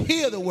able to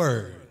hear the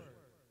word.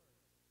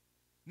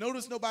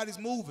 Notice nobody's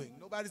moving.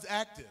 Nobody's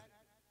active.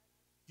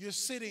 You're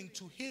sitting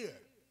to hear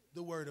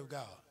the word of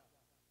God.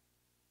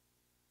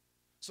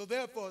 So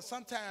therefore,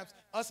 sometimes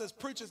us as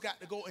preachers got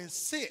to go and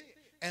sit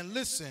and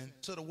listen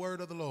to the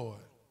word of the Lord.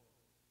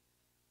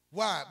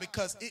 Why?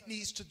 Because it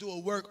needs to do a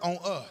work on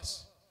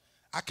us.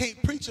 I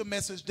can't preach a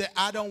message that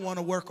I don't want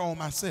to work on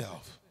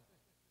myself.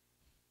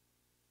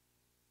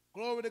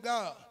 Glory to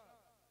God.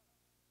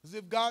 Because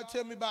if God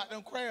tell me about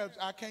them crabs,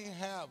 I can't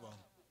have them.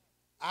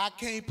 I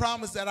can't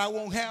promise that I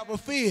won't have a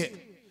fit.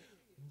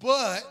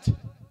 But,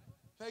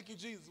 thank you,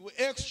 Jesus, with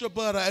extra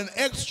butter and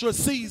extra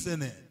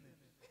seasoning.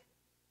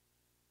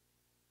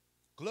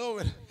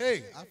 Glory.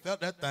 Hey, I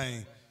felt that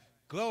thing.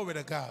 Glory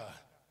to God.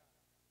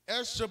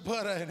 Extra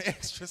butter and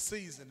extra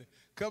seasoning.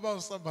 Come on,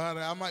 somebody.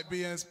 I might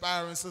be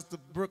inspiring Sister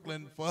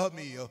Brooklyn for her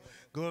meal.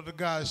 Glory to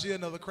God. She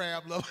another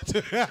crab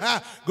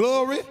lover.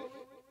 Glory.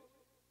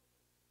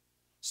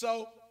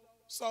 So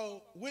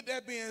with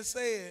that being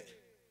said,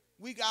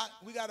 we got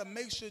to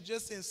make sure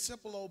just in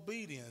simple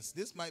obedience.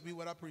 This might be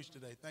what I preach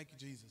today. Thank you,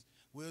 Jesus.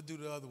 We'll do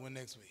the other one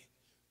next week.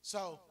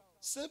 So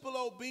simple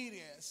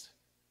obedience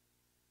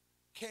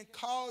can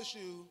cause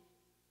you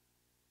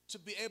to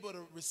be able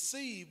to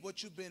receive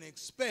what you've been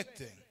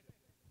expecting.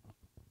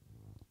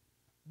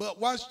 But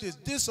watch this.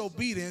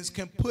 Disobedience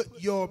can put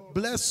your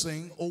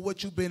blessing or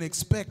what you've been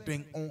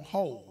expecting on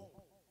hold.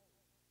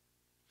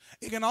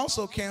 It can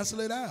also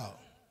cancel it out.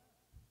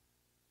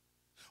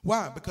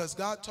 Why? Because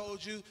God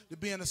told you to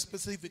be in a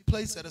specific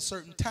place at a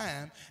certain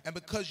time, and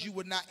because you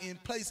were not in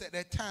place at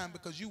that time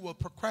because you were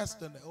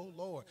procrastinating. Oh,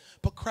 Lord.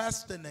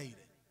 Procrastinating.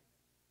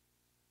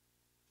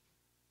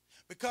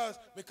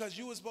 Because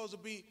you were supposed to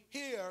be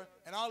here,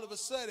 and all of a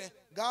sudden,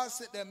 God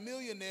sent that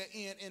millionaire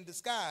in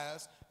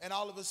disguise, and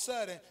all of a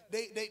sudden,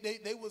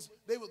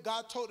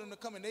 God told them to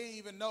come, and they didn't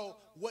even know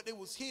what they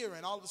was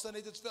hearing. All of a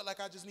sudden, they just felt like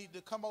I just needed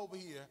to come over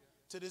here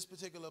to this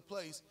particular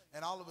place,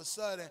 and all of a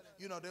sudden,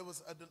 you know, there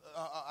was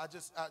I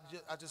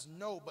just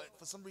know, but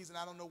for some reason,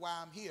 I don't know why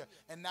I'm here.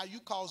 And now you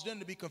cause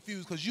them to be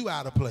confused because you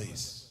out of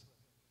place.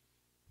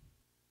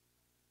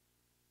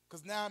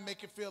 Because now I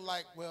make it feel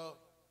like, well,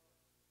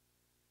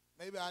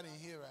 maybe I didn't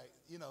hear right.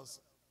 You know, so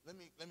let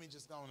me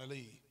just go on and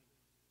leave.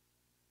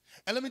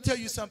 And let me tell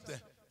you something.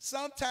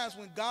 Sometimes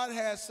when God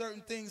has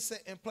certain things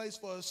set in place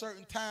for a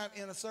certain time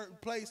in a certain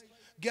place,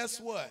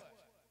 guess what?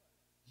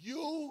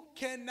 You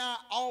cannot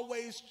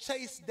always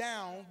chase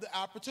down the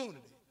opportunity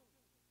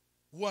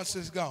once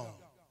it's gone.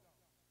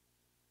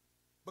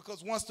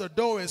 Because once the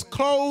door is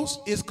closed,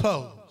 it's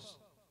closed.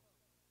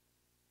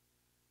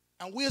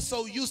 And we're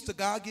so used to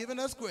God giving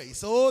us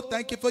grace. Oh,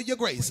 thank you for your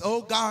grace.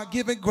 Oh, God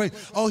giving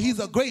grace. Oh, he's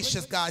a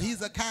gracious God.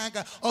 He's a kind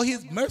God. Oh,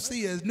 his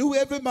mercy is new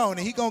every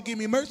morning. He's going to give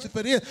me mercy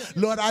for this.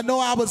 Lord, I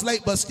know I was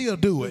late, but still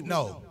do it.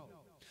 No.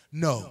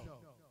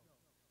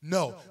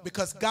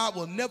 Because God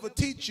will never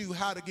teach you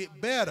how to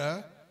get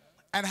better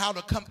and how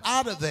to come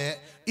out of that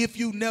if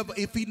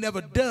he never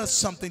does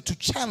something to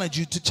challenge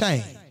you to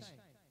change.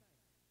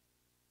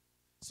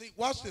 See,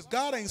 watch this.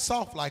 God ain't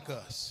soft like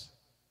us.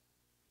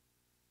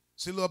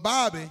 See, little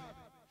Bobby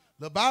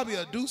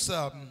will do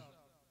something,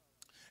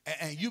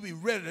 and you be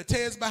ready to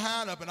tear his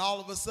behind up, and all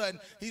of a sudden,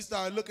 he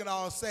started looking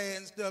all sad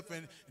and stuff,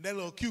 and that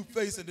little cute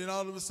face, and then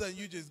all of a sudden,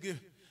 you just give,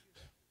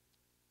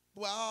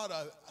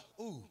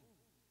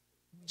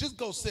 just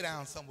go sit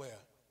down somewhere.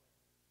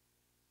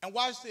 And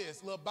watch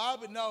this. Little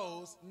Bobby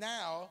knows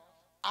now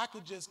I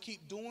could just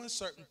keep doing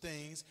certain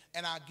things,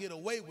 and I get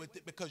away with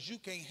it because you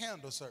can't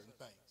handle certain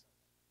things.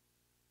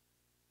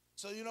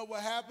 So you know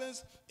what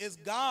happens is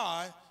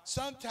God,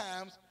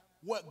 sometimes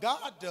what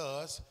God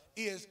does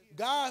is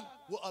God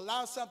will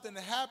allow something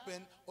to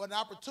happen or an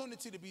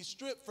opportunity to be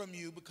stripped from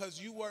you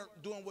because you weren't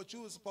doing what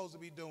you were supposed to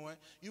be doing.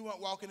 You weren't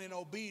walking in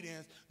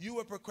obedience. You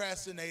were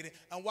procrastinating.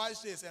 And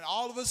watch this. And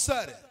all of a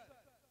sudden,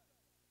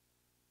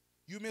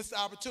 you missed the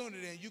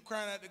opportunity and you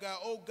crying out to God,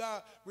 oh,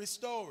 God,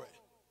 restore it.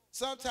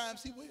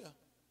 Sometimes he will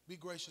be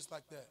gracious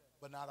like that,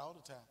 but not all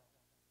the time.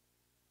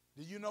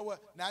 Do you know what?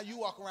 Now you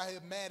walk around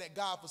here mad at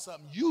God for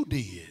something you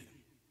did.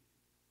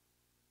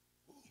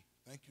 Ooh,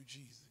 thank you,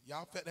 Jesus.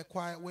 Y'all felt that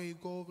quiet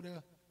wave go over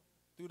there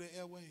through the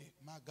airway?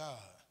 My God.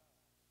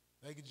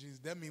 Thank you, Jesus.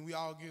 That means we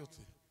all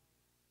guilty.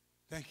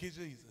 Thank you,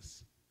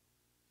 Jesus.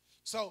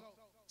 So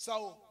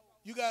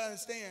you got to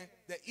understand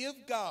that if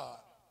God,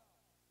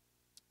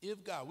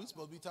 we're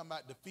supposed to be talking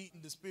about defeating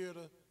the spirit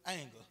of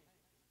anger.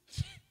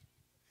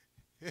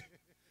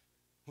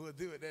 We'll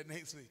do it that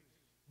next week.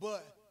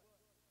 But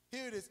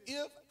here it is.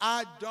 If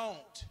I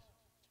don't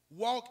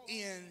walk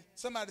in,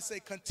 somebody say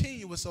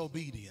continuous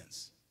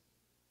obedience,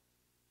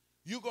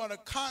 you're going to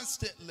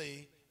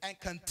constantly and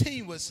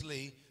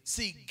continuously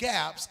see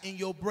gaps in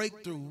your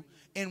breakthrough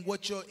in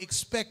what you're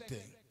expecting.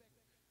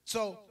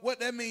 So what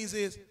that means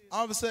is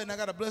all of a sudden I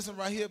got a blessing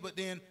right here, but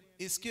then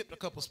it skipped a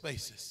couple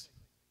spaces.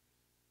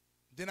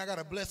 Then I got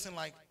a blessing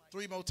like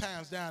 3 more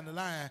times down the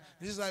line.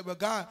 It's like, well,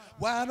 God,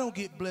 why I don't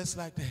get blessed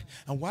like that?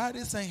 And why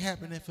this ain't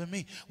happening for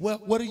me? Well,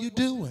 what are you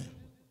doing?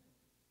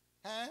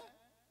 Huh?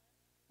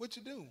 What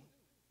you doing?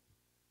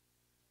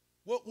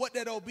 What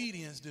that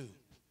obedience do?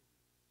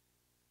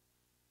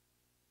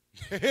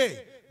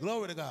 Hey,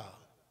 glory to God.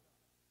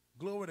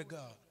 Glory to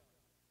God.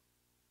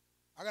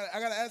 I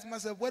gotta ask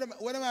myself, what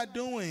am I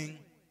doing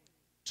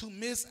to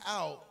miss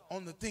out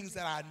on the things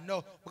that I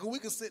know. Because we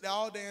can sit there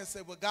all day and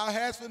say, what God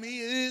has for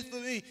me, it is for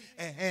me.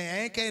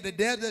 And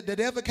the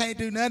devil can't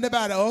do nothing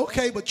about it.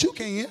 Okay, but you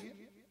can.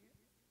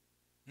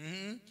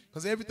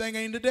 Because everything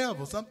ain't the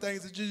devil. Some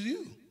things are just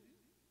you.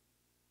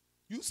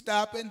 You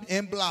stopping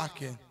and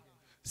blocking.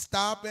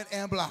 Stopping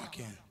and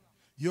blocking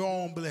your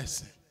own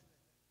blessing.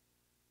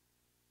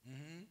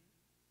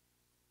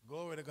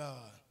 Glory to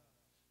God.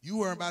 You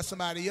worry about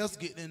somebody else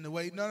getting in the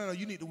way. No.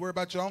 You need to worry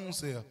about your own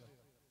self.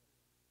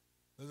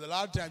 Because a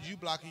lot of times you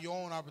blocking your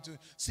own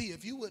opportunity. See,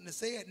 if you wouldn't have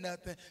said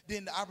nothing,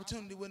 then the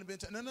opportunity wouldn't have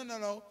been.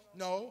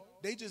 No.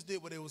 They just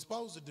did what they were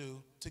supposed to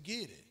do to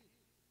get it.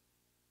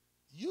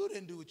 You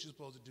didn't do what you're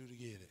supposed to do to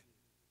get it.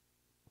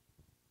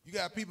 You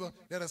got people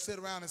that'll sit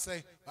around and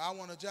say, I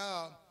want a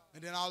job,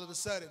 and then all of a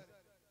sudden,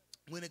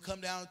 when it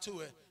come down to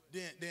it,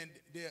 then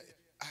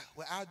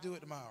I'll do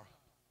it tomorrow.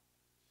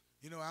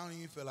 You know, I don't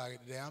even feel like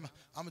it today. I'm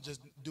going to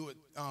just do it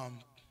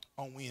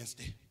on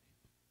Wednesday.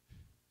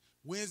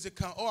 Wednesday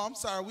come, I'm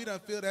sorry, we done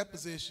filled that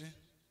position.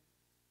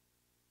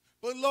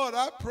 But Lord,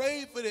 I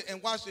prayed for it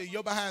and watch it.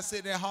 You're behind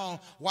sitting at home,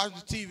 watching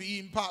TV,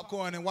 eating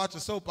popcorn, and watching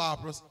soap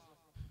operas.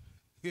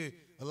 Yeah,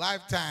 a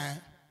lifetime.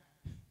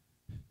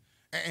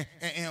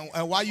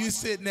 And while you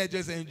sitting there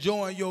just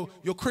enjoying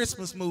your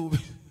Christmas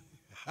movie,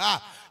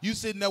 you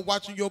sitting there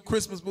watching your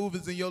Christmas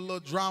movies and your little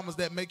dramas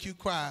that make you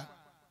cry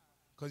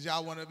because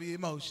y'all want to be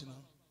emotional.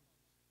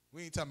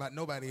 We ain't talking about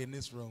nobody in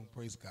this room,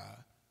 praise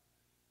God.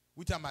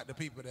 We talking about the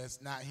people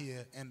that's not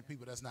here and the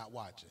people that's not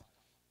watching,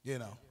 you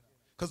know.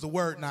 Because the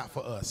word not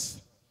for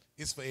us.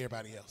 It's for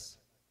everybody else.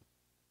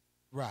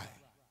 Right.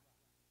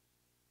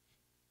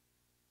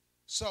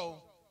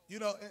 So, you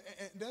know,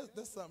 and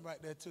there's something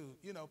right there too.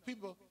 You know,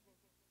 people,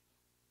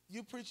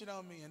 you preaching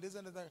on me and this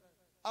and that.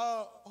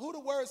 Who the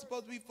word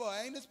supposed to be for?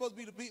 Ain't it supposed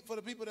to be for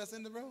the people that's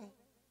in the room?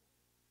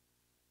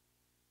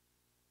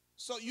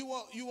 So you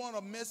want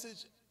a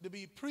message to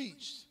be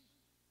preached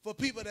for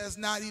people that's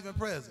not even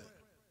present.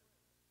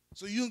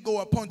 So you can go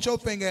and point your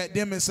finger at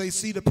them and say,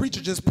 see, the preacher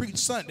just preached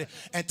Sunday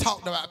and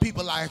talked about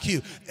people like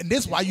you. And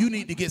this is why you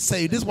need to get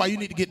saved. This is why you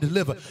need to get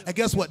delivered. And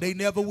guess what? They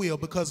never will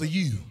because of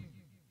you.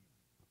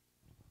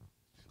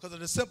 Because of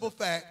the simple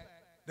fact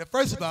that,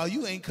 first of all,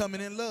 you ain't coming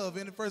in love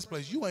in the first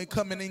place. You ain't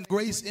coming in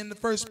grace in the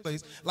first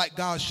place like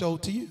God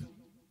showed to you.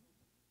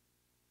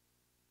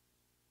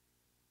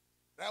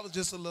 That was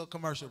just a little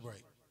commercial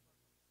break.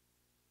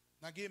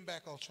 Now getting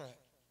back on track.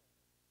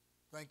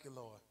 Thank you,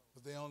 Lord.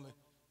 Because they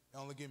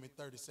only give me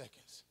 30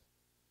 seconds.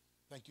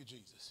 Thank you,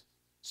 Jesus.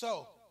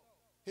 So,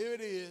 here it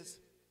is.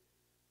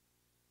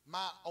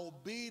 My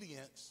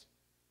obedience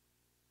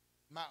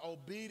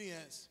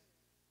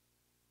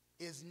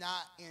is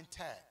not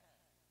intact.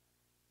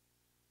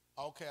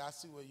 Okay, I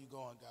see where you're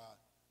going, God.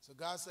 So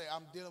God say,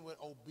 I'm dealing with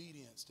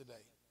obedience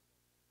today.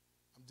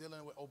 I'm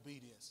dealing with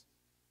obedience.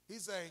 He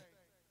say,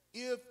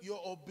 if your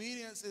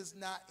obedience is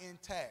not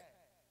intact,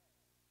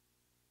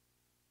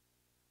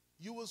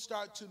 you will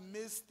start to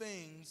miss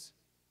things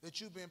that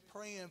you've been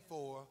praying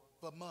for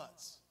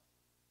months.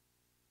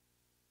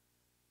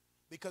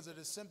 Because of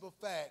the simple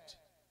fact,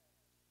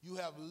 you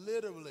have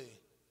literally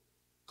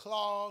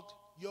clogged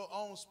your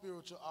own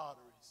spiritual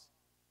arteries.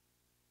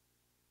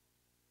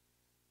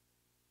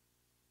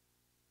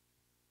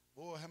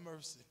 Lord have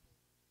mercy.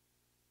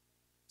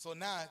 So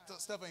now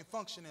stuff ain't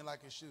functioning like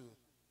it should.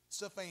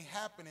 Stuff ain't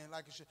happening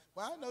like it should.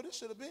 Well, I know this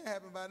should have been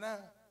happening by now.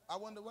 I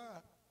wonder why.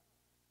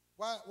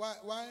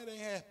 Why it ain't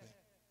happening?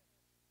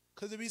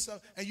 Because it be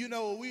something, and you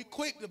know, we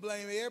quick to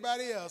blame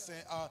everybody else.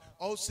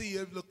 And see,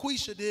 if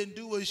LaQuisha didn't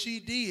do what she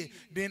did,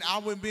 then I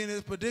wouldn't be in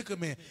this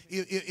predicament.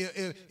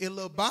 If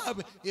little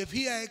Bobby, if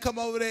he ain't come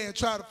over there and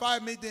try to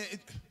fight me, then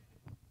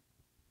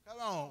come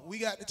on, we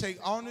got to take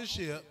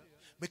ownership.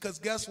 Because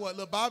guess what,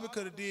 little Bobby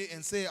could have did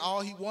and said all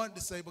he wanted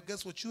to say, but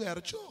guess what, you had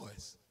a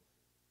choice.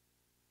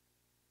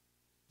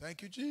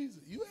 Thank you,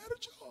 Jesus. You had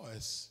a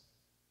choice.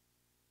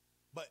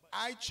 But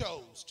I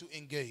chose to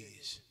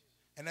engage.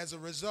 And as a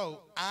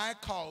result, I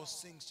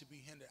caused things to be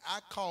hindered. I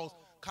caused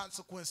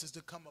consequences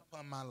to come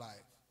upon my life.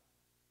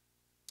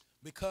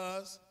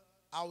 Because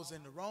I was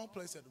in the wrong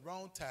place at the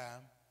wrong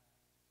time.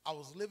 I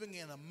was living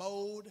in a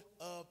mode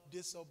of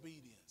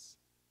disobedience.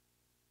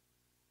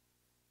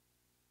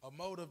 A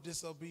mode of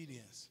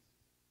disobedience.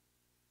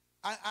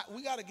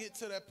 We got to get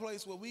to that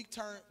place where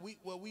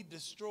we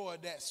destroy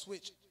that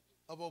switch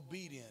of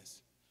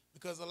obedience.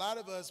 Because a lot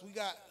of us, we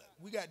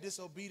got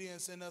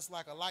disobedience in us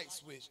like a light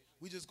switch.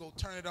 We just go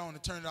turn it on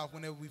and turn it off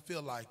whenever we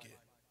feel like it.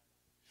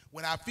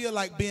 When I feel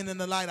like being in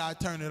the light, I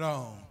turn it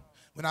on.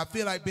 When I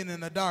feel like being in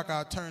the dark,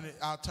 I'll turn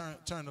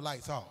the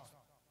lights off.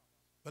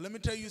 But let me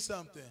tell you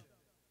something.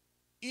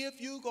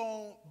 If you're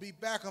going to be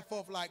back and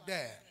forth like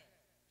that,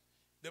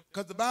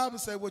 because the Bible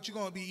says what you're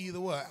going to be either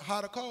what?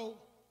 Hot or cold?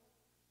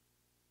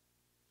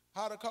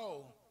 Hot or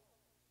cold.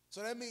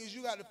 So that means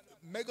you got to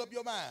make up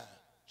your mind.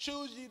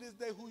 Choose ye this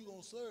day who you're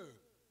going to serve.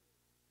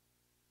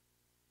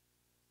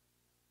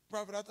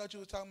 Prophet, I thought you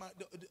were talking about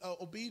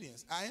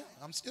obedience. I am.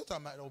 I'm still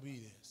talking about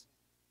obedience.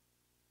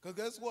 Because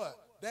guess what?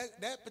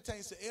 That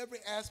pertains to every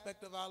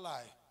aspect of our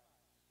life.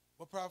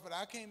 Well, prophet,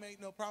 I can't make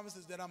no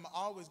promises that I'm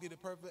always get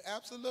it perfect.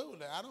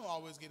 Absolutely. I don't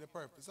always get it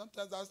perfect.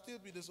 Sometimes I'll still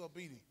be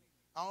disobedient.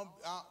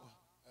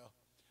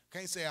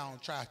 Can't say I don't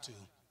try to,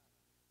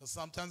 but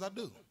sometimes I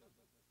do.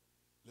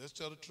 Let's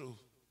tell the truth.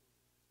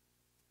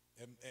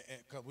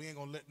 Because we ain't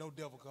going to let no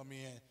devil come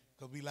in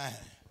because we lying.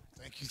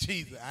 Thank you,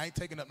 Jesus. I ain't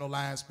taking up no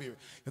lying spirit.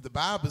 Because the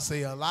Bible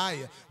say a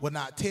liar will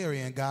not tarry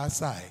in God's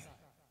sight.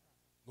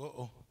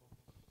 Uh-oh.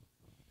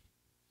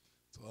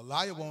 So a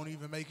liar won't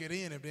even make it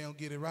in if they don't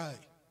get it right.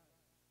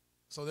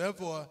 So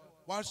therefore,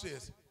 watch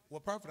this.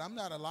 Well, prophet, I'm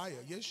not a liar.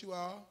 Yes, you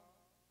are.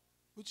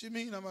 What you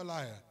mean I'm a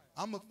liar?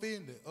 I'm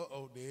offended.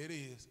 Uh-oh, there it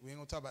is. We ain't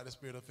going to talk about the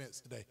spirit of offense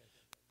today.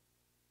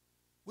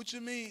 What you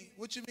mean?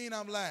 What you mean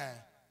I'm lying?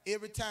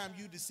 Every time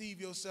you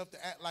deceive yourself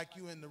to act like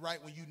you in the right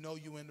when you know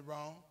you in the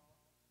wrong,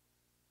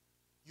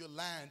 you're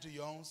lying to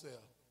your own self.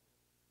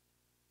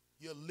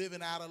 You're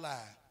living out a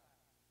lie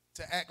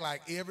to act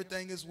like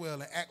everything is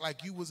well and act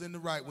like you was in the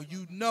right when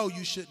you know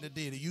you shouldn't have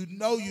did it. You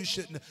know you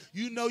shouldn't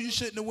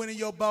have went in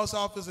your boss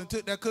office and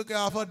took that cookie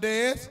off her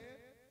desk.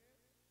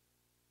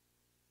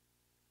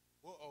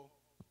 Uh-oh.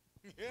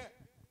 Yeah.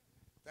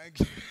 Thank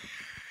you.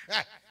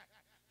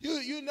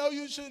 You know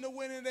you shouldn't have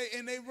went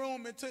in their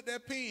room and took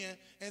that pen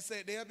and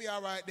said they'll be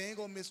all right. They ain't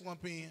gonna miss one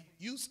pen.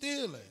 You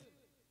stealing.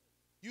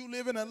 You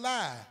living a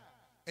lie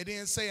and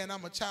then saying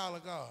I'm a child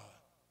of God.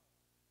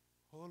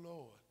 Oh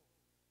Lord.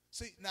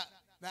 See now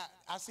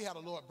I see how the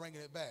Lord bringing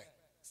it back.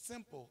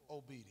 Simple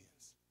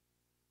obedience.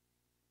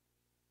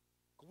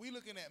 We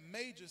looking at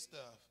major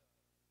stuff.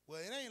 Well,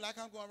 it ain't like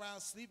I'm going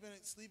around sleeping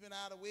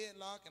out of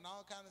wedlock and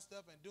all kind of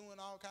stuff and doing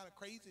all kind of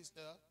crazy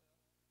stuff.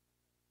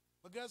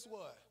 But guess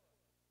what?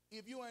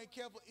 If you ain't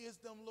careful, it's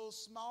them little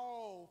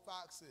small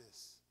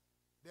foxes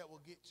that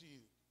will get to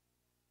you.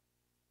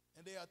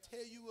 And they'll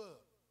tear you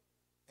up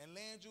and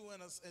land you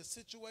in a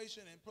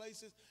situation and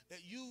places that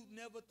you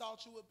never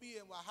thought you would be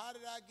in. Well, how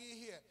did I get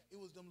here? It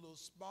was them little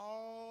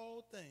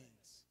small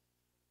things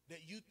that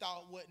you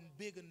thought wasn't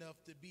big enough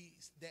to be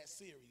that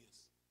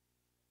serious.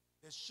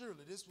 That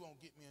surely this won't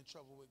get me in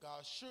trouble with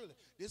God. Surely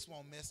this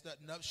won't mess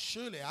nothing up.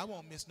 Surely I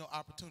won't miss no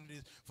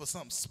opportunities for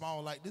something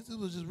small like this. It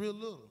was just real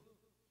little.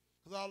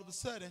 Because all of a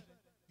sudden,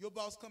 your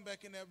boss come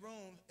back in that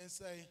room and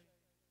say,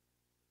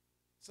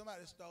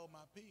 somebody stole my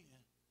pen.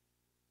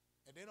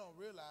 And they don't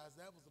realize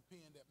that was a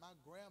pen that my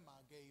grandma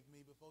gave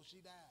me before she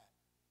died.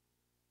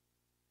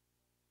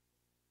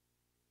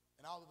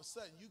 And all of a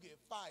sudden, you get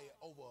fired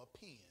over a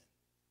pen.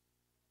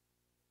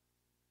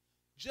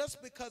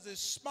 Just because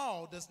it's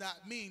small does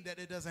not mean that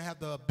it doesn't have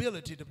the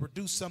ability to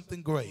produce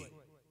something great.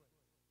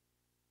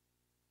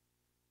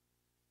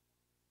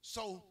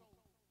 So,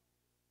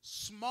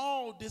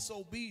 small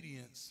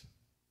disobedience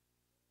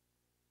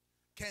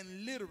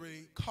can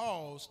literally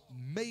cause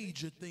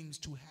major things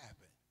to happen.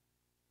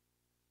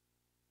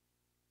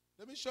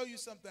 Let me show you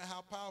something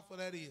how powerful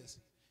that is.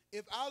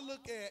 If I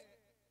look at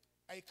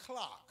a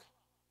clock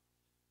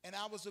and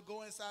I was to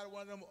go inside of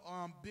one of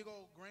them big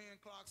old grand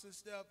clocks and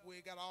stuff where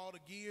it got all the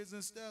gears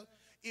and stuff,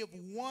 if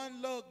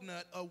one lug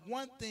nut or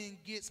one thing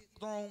gets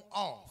thrown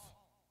off,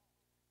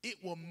 it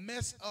will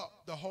mess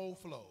up the whole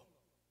flow.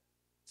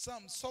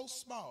 Something so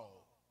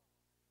small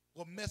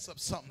will mess up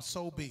something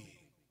so big.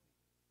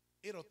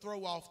 It'll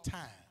throw off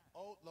time.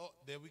 Oh, Lord,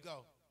 there we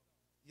go.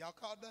 Y'all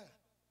caught that?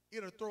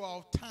 It'll throw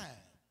off time.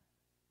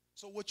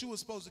 So what you were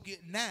supposed to get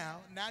now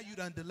you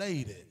done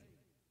delayed it.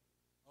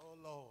 Oh,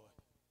 Lord.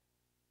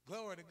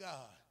 Glory to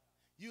God.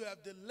 You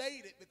have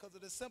delayed it because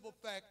of the simple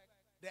fact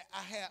that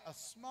I had a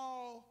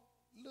small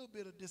little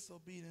bit of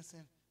disobedience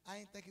and I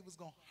didn't think it was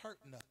going to hurt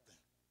nothing.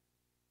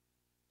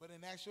 But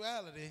in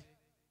actuality,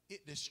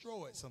 it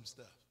destroyed some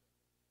stuff.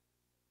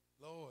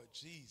 Lord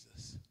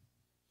Jesus.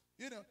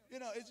 You know,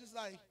 it's just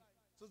like,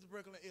 Sister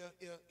Brooklyn,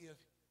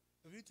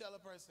 if you tell a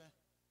person,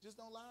 just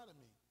don't lie to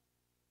me.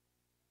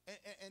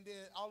 And then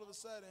all of a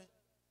sudden,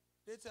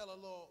 they tell a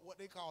little, what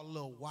they call a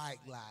little white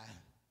lie.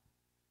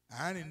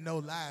 I didn't know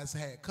lies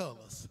had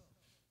colors.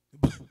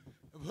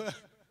 but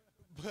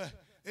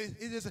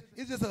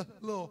it's just a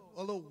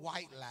little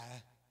white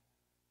lie.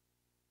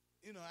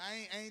 You know,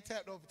 I ain't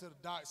tapped over to the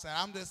dark side.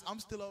 I'm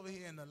still over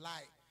here in the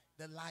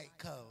light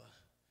color.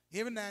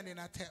 Every now and then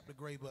I tap the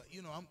gray, but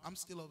you know, I'm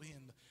still over here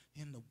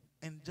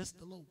in just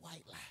a little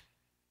white lie.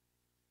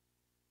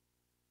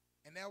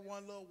 And that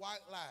one little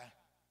white lie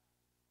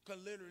could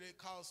literally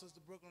call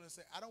Sister Brooklyn and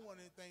say, I don't want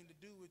anything to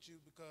do with you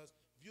because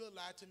if you'll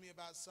lie to me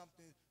about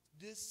something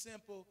this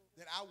simple,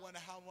 then I wonder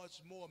how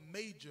much more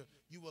major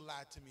you will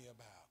lie to me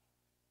about.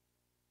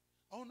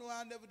 Oh, no,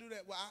 I'll never do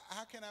that. Well,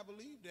 how can I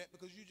believe that?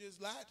 Because you just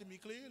lied to me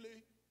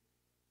clearly.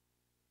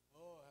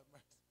 Oh, have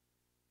mercy.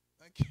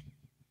 Thank you.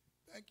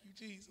 Thank you,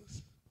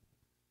 Jesus.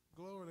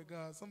 Glory to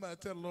God. Somebody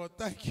tell the Lord,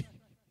 thank you.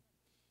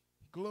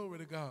 Glory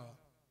to God.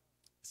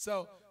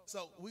 So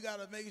we got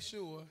to make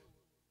sure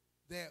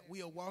that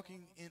we are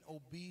walking in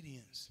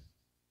obedience.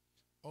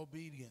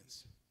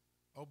 Obedience.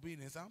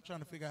 I'm trying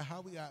to figure out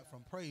how we got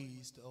from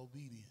praise to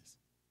obedience.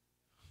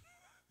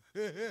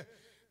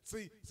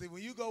 See,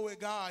 when you go with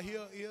God,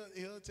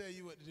 he'll tell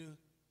you what to do.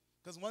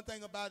 Because one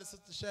thing about it,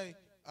 Sister Shay,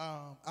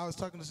 I was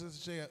talking to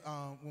Sister Shay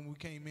when we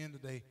came in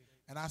today,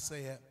 and I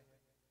said,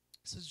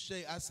 Sister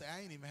Shay, I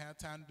ain't even have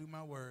time to do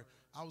my word.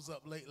 I was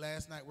up late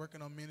last night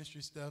working on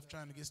ministry stuff,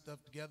 trying to get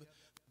stuff together,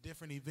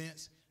 different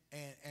events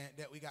and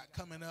that we got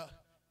coming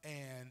up,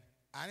 and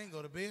I didn't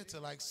go to bed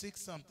till like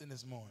 6-something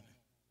this morning.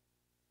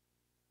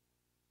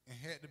 And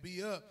had to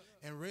be up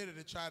and ready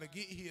to try to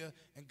get here,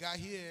 and got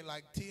here at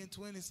like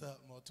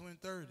 10:20-something or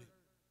 10:30.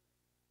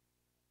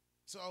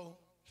 So,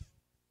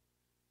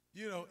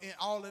 you know, in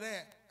all of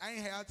that, I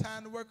ain't had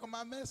time to work on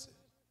my message.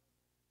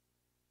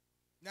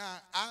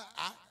 Now,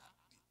 I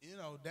you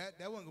know, that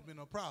wasn't going to be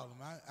no problem.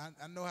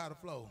 I know how to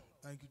flow.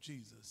 Thank you,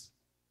 Jesus.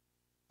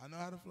 I know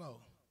how to flow.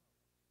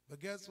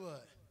 But guess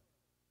what?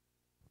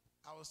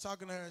 I was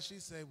talking to her, and she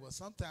said, well,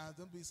 sometimes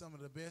them be some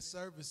of the best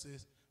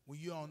services when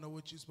you don't know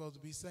what you're supposed to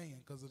be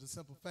saying, because of the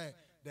simple fact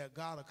that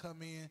God will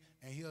come in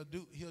and he'll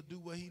do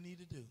what he need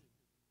to do.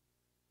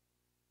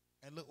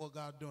 And look what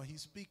God's doing.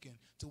 He's speaking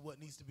to what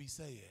needs to be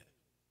said.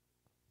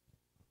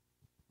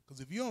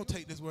 Because if you don't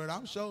take this word,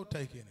 I'm sure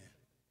taking it.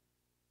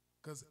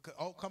 Because,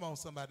 oh, come on,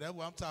 somebody. That's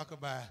what I'm talking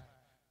about.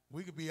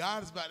 We could be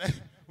honest about that.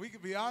 We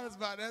could be honest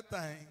about that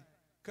thing.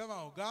 Come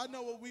on. God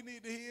know what we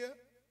need to hear.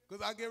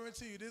 Because I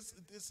guarantee you,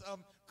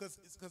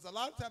 because a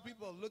lot of times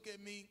people look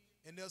at me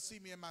and they'll see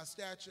me in my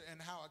stature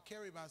and how I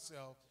carry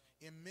myself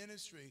in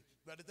ministry.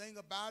 But the thing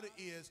about it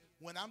is,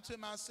 when I'm to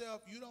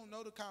myself, you don't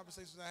know the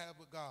conversations I have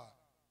with God.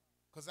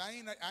 Because I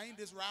ain't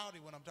this rowdy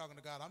when I'm talking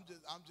to God.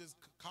 I'm just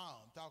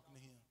calm talking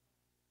to him.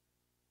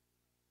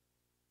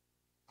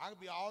 I could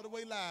be all the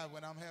way live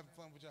when I'm having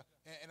fun with y'all,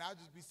 and I'll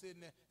just be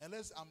sitting there,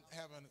 unless I'm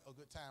having a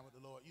good time with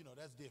the Lord. You know,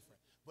 that's different.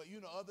 But,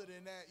 you know, other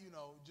than that, you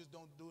know, just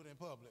don't do it in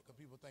public, because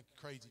people think you're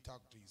crazy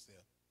talking to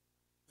yourself.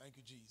 Thank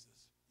you,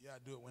 Jesus. Yeah,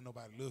 I do it when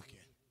nobody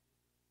looking.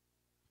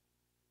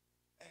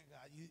 Hey,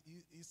 God,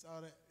 you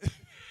saw that?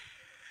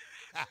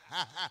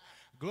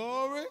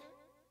 Glory.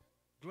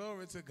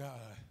 Glory to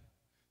God.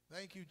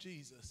 Thank you,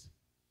 Jesus.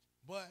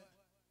 But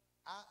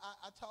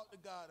I talk to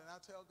God, and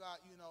I tell God,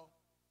 you know,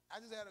 I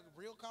just had a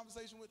real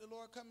conversation with the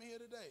Lord coming here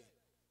today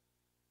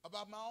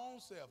about my own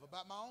self,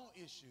 about my own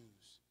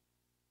issues,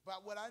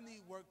 about what I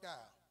need worked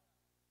out.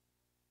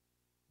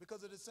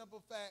 Because of the simple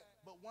fact,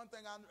 but one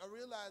thing I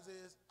realize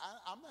is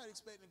I'm not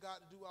expecting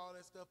God to do all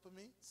that stuff for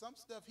me. Some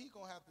stuff he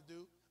going to have to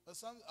do, but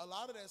a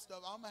lot of that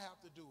stuff I'm going to have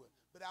to do it.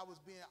 But I was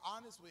being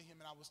honest with him,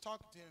 and I was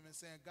talking to him and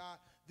saying,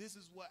 God, this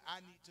is what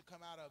I need to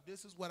come out of.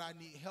 This is what I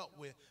need help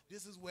with.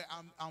 This is where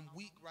I'm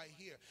weak right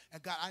here.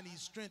 And God, I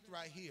need strength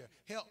right here.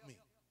 Help me.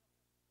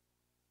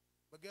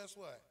 But guess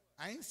what?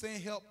 I ain't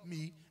saying help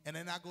me and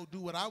then I go do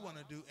what I want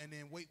to do and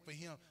then wait for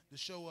him to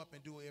show up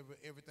and do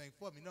everything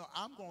for me. No,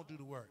 I'm going to do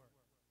the work.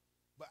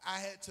 But I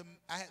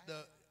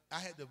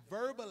had to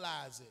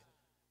verbalize it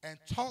and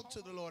talk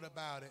to the Lord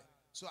about it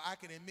so I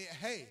can admit,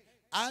 hey,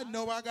 I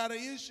know I got an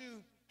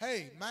issue.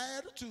 Hey, my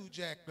attitude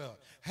jacked up.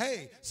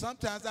 Hey,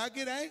 sometimes I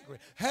get angry.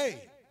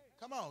 Hey,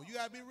 come on, you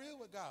got to be real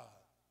with God.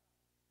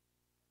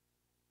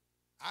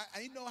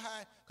 I know how,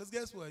 because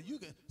guess what?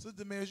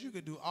 Sister Mary, you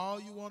can do all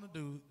you want to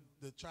do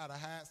to try to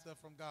hide stuff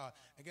from God.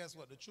 And guess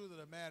what? The truth of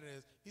the matter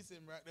is, he's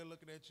sitting right there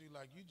looking at you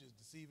like you just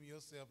deceiving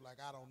yourself like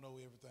I don't know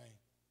everything.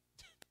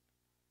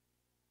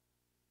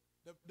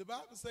 The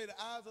Bible says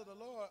the eyes of the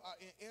Lord are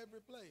in every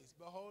place,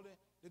 beholding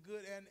the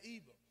good and the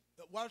evil.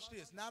 But watch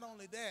this. Not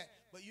only that,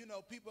 but you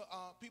know, people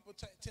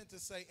tend to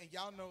say, and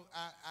y'all know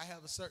I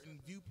have a certain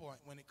viewpoint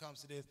when it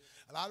comes to this.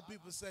 A lot of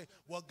people say,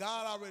 well,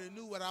 God already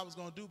knew what I was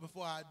going to do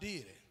before I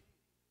did it.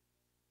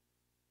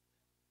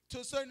 To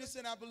a certain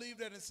extent, I believe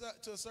that.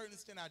 To a certain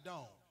extent, I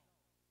don't.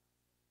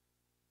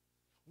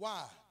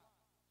 Why?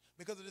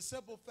 Because of the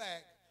simple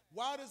fact,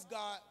 why does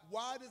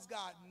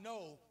God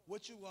know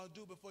what you were going to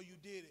do before you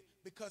did it?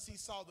 Because he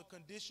saw the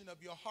condition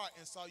of your heart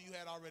and saw you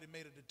had already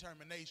made a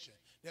determination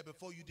that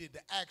before you did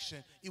the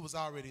action, it was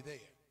already there.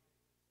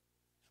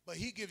 But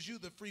he gives you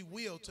the free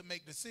will to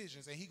make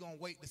decisions, and he's going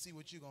to wait to see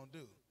what you're going to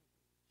do.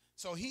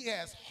 So he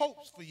has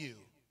hopes for you.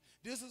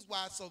 This is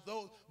why, so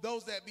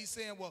those that be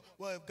saying, well,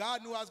 if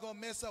God knew I was going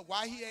to mess up,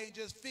 why he ain't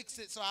just fix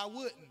it so I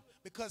wouldn't?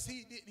 Because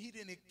he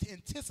didn't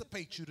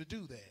anticipate you to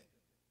do that.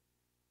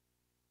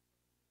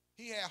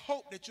 He had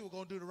hope that you were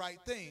going to do the right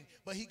thing,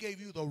 but he gave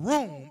you the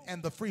room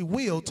and the free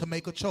will to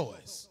make a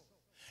choice.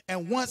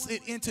 And once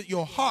it entered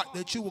your heart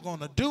that you were going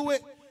to do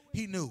it,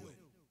 he knew it.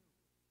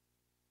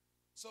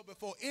 So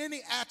before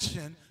any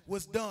action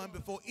was done,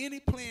 before any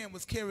plan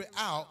was carried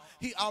out,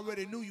 he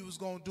already knew you was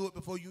going to do it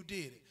before you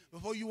did it.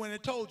 Before you went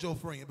and told your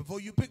friend,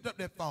 before you picked up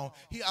that phone,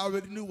 he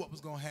already knew what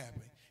was going to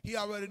happen. He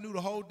already knew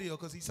the whole deal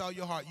because he saw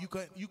your heart.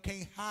 You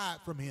can't hide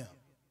from him.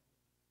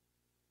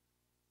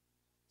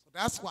 So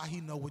that's why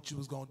he know what you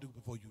was going to do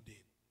before you did.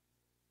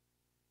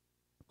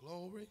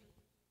 Glory.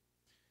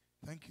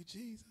 Thank you,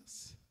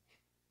 Jesus.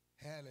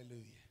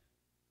 Hallelujah.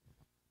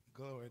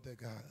 Glory to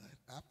God.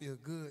 I feel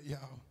good,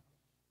 y'all.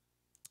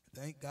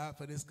 Thank God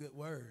for this good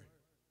word.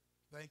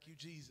 Thank you,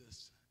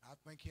 Jesus. I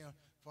thank him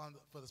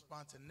for the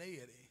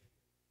spontaneity.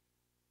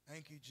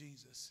 Thank you,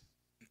 Jesus.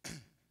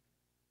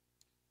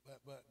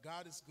 but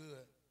God is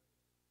good.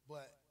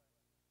 But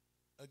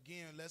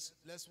again,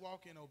 let's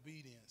walk in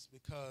obedience,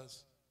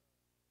 because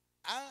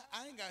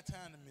I ain't got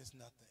time to miss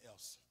nothing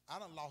else. I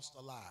done lost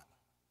a lot,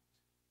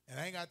 and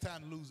I ain't got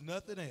time to lose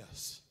nothing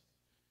else.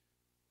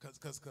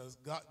 Because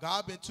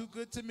God been too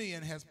good to me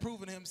and has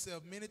proven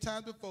himself many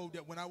times before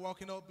that when I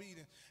walk in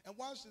obedience. And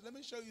watch this. Let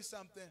me show you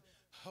something.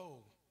 Oh,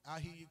 I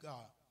hear you,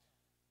 God.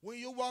 When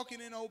you're walking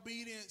in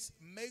obedience,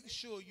 make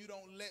sure you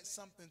don't let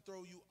something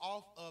throw you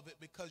off of it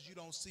because you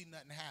don't see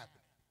nothing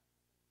happening.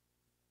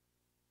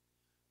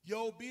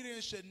 Your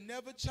obedience should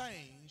never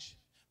change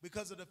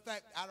because of the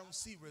fact I don't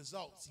see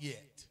results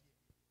yet.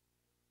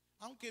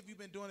 I don't care if you've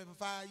been doing it for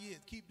 5 years.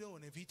 Keep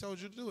doing it. If he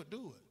told you to do it,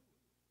 do it.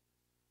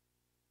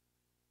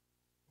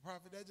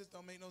 Prophet, that just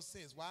don't make no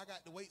sense. Why I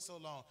got to wait so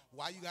long?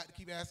 Why you got to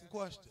keep asking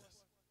questions?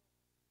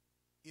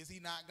 Is he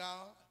not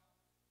God?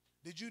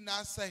 Did you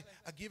not say,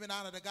 a giving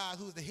honor to God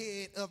who's the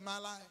head of my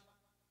life?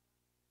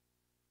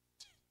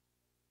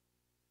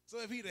 So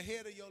if he's the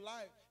head of your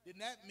life, then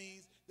that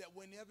means that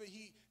whenever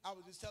I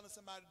was just telling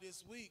somebody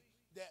this week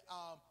that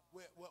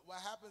what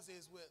happens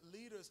is with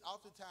leaders,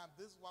 oftentimes,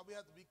 this is why we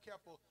have to be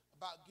careful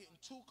about getting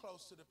too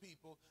close to the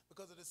people,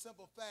 because of the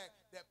simple fact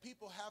that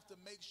people have to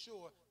make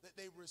sure that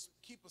they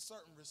keep a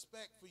certain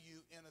respect for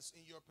you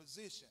in your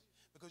position,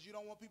 because you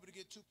don't want people to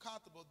get too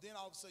comfortable. Then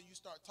all of a sudden you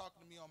start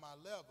talking to me on my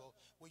level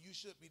when you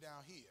should be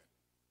down here.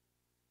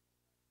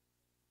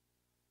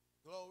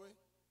 Glory.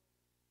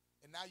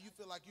 And now you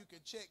feel like you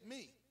can check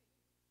me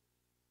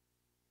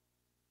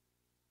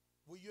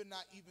where you're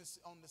not even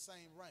on the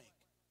same rank.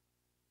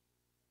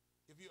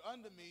 If you're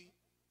under me,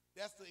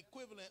 that's the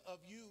equivalent of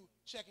you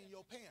checking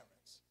your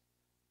parents,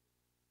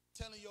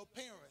 telling your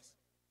parents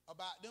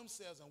about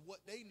themselves and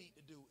what they need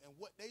to do and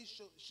what they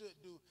should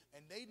do,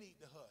 and they need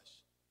to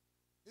hush.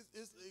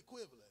 It's the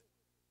equivalent.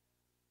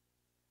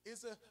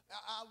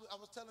 I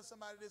was telling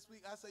somebody this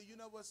week, I say, you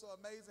know what's so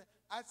amazing?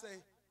 I say,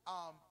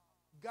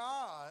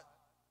 God,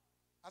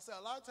 I say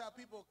a lot of times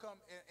people come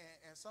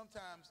and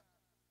sometimes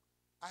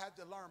I have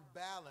to learn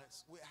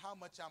balance with how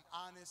much I'm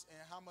honest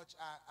and how much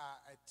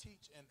I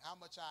teach and how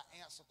much I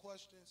answer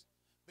questions,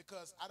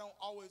 because I don't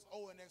always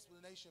owe an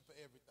explanation for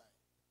everything.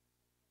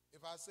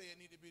 If I say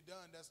it need to be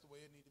done, that's the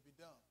way it need to be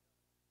done.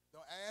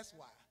 Don't ask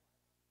why.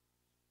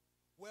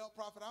 Well,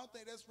 prophet, I don't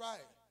think that's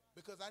right,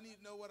 because I need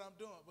to know what I'm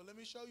doing. But let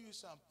me show you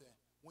something.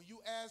 When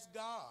you ask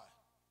God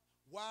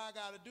why I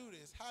got to do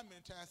this, how many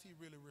times he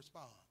really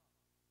respond?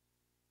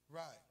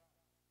 Right.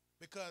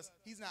 Because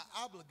he's not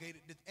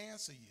obligated to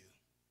answer you.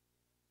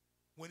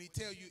 When he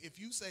tell you, if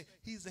you say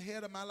he's the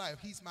head of my life,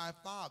 he's my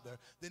father,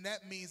 then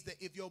that means that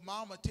if your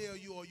mama tell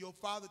you or your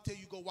father tell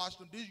you go wash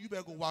them dishes, you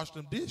better go wash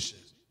them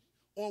dishes.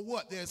 Or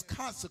what? There's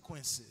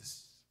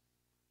consequences.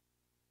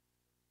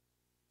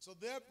 So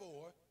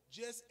therefore,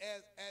 just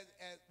as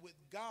with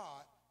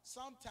God,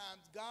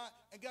 sometimes God,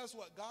 and guess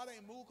what? God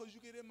ain't moved because you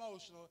get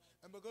emotional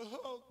and because,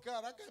 oh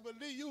God, I can't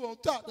believe you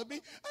won't talk to me.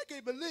 I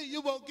can't believe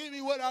you won't give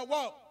me what I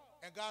want.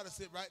 And God will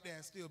sit right there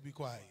and still be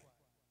quiet.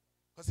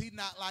 Because he's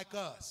not like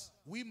us.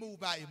 We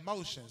move by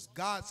emotions.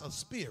 God's a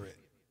spirit.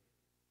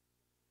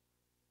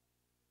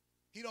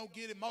 He don't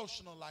get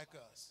emotional like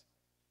us.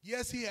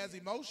 Yes, he has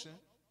emotion,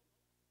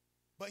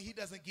 but he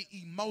doesn't get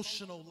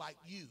emotional like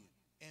you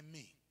and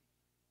me.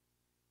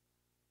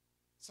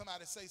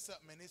 Somebody say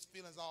something and his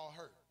feelings all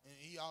hurt, and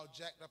he all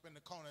jacked up in the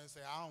corner and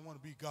say, I don't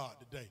want to be God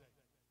today.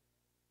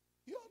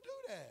 You don't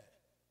do that.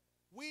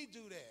 We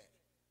do that.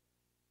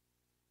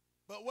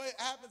 But what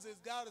happens is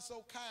God is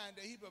so kind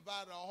that he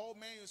provided a whole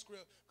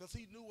manuscript because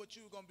he knew what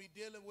you were going to be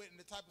dealing with and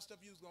the type of stuff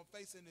you was going to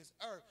face in this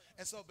earth.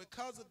 And so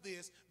because of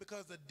this,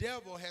 because the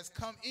devil has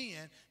come in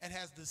and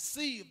has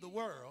deceived the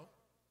world,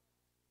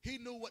 he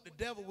knew what the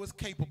devil was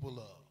capable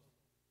of.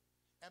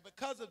 And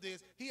because of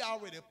this, he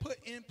already put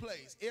in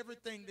place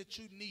everything that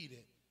you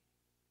needed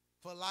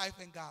for life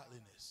and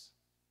godliness.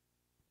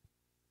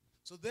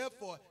 So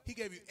therefore, he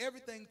gave you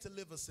everything to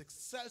live a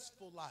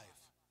successful life.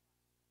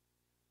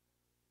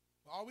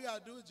 All we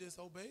got to do is just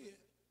obey it.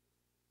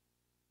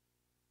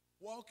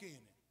 Walk in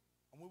it.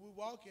 And when we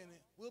walk in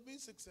it, we'll be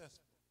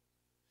successful.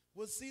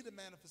 We'll see the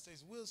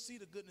manifestation. We'll see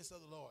the goodness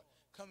of the Lord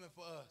coming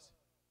for us.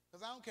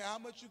 Because I don't care how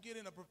much you get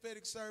in a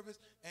prophetic service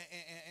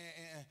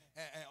and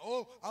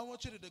oh, I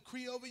want you to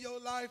decree over your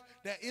life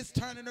that it's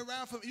turning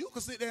around for me. You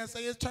can sit there and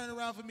say it's turning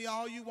around for me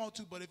all you want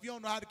to, but if you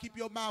don't know how to keep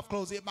your mouth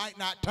closed, it might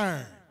not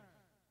turn.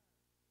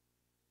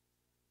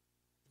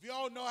 If you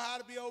don't know how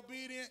to be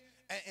obedient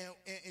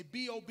and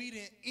be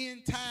obedient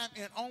in time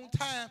and on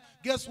time,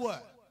 guess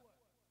what?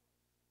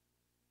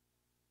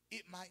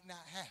 It might not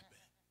happen.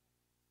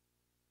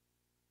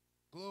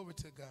 Glory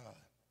to God.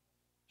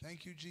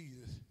 Thank you,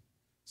 Jesus.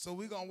 So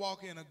we're going to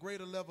walk in a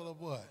greater level of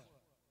what?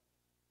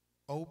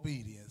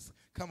 Obedience.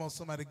 Come on,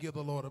 somebody give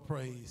the Lord a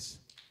praise.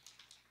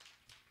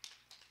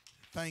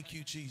 Thank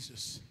you,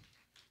 Jesus.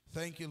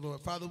 Thank you,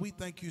 Lord. Father, we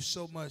thank you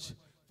so much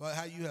for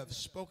how you have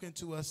spoken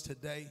to us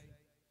today.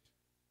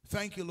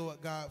 Thank you,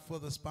 Lord God, for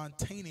the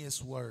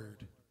spontaneous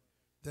word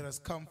that has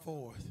come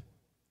forth.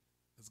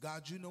 Because,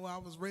 God, you know I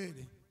was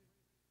ready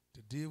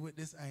to deal with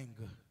this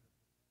anger.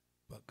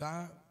 But,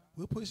 God,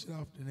 we'll push it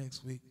off to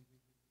next week.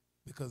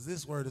 Because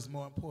this word is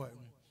more important.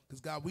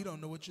 Because, God, we don't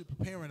know what you're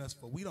preparing us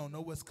for. We don't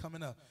know what's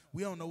coming up.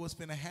 We don't know what's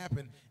going to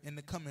happen in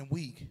the coming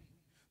week,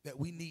 that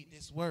we need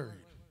this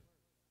word.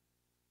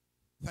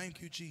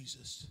 Thank you,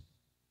 Jesus.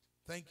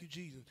 Thank you,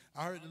 Jesus.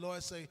 I heard the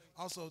Lord say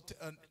also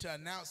to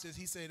announce this.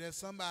 He said there's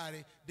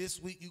somebody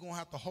this week you're going to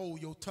have to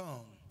hold your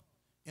tongue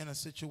in a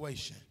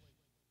situation.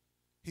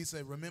 He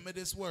said, remember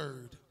this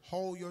word,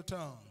 hold your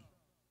tongue.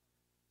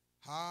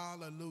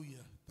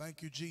 Hallelujah.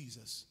 Thank you,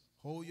 Jesus.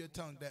 Hold your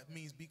tongue. That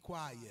means be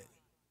quiet.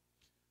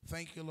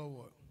 Thank you,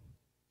 Lord.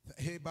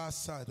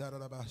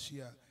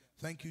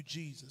 Thank you,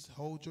 Jesus.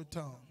 Hold your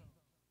tongue.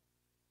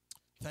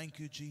 Thank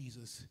you,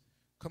 Jesus.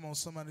 Come on,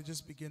 somebody,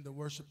 just begin to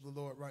worship the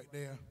Lord right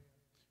there.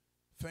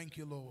 Thank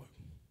you, Lord.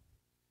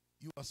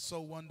 You are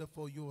so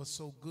wonderful. You are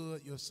so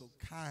good. You're so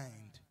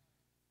kind.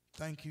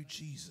 Thank you,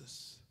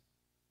 Jesus.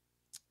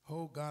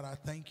 Oh, God, I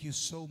thank you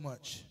so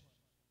much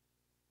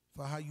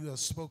for how you have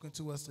spoken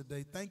to us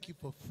today. Thank you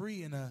for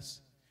freeing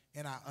us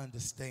in our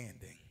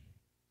understanding.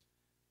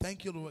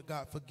 Thank you, Lord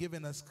God, for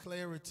giving us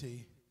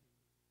clarity.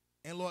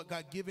 And, Lord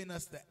God, giving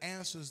us the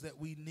answers that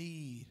we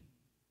need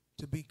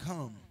to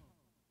become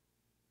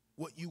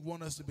what you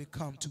want us to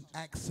become, to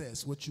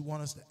access what you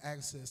want us to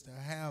access, to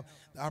have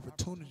the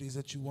opportunities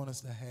that you want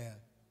us to have.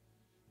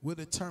 We're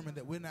determined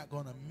that we're not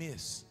going to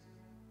miss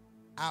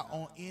out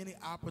on any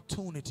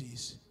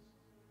opportunities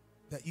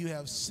that you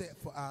have set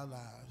for our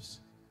lives,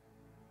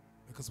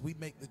 because we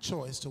make the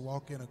choice to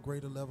walk in a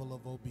greater level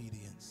of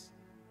obedience.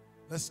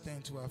 Let's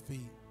stand to our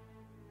feet.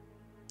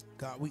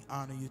 God, we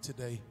honor you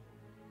today.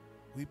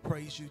 We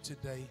praise you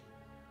today.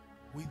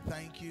 We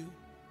thank you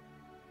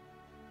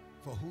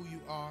for who you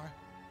are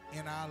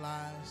in our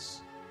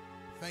lives.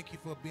 Thank you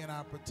for being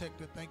our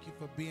protector. Thank you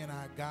for being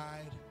our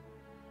guide.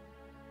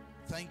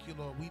 Thank you,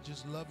 Lord. We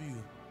just love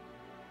you.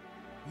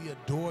 We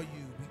adore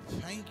you. We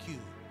thank you.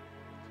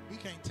 We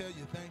can't tell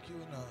you thank you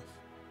enough.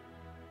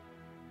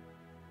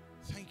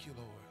 Thank you,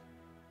 Lord.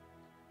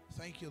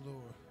 Thank you,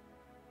 Lord.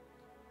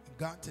 And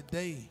God,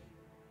 today,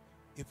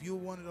 if you're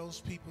one of those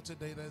people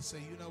today that say,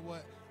 you know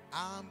what,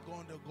 I'm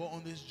going to go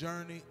on this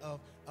journey of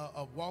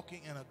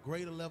walking in a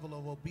greater level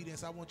of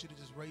obedience, I want you to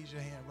just raise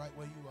your hand right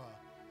where you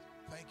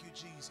are. Thank you,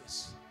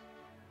 Jesus.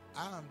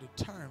 I am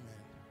determined.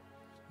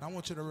 And I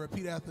want you to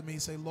repeat after me.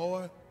 Say,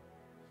 Lord,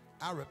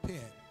 I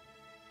repent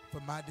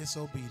for my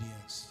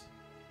disobedience.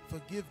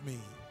 Forgive me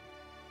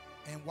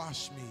and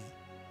wash me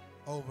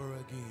over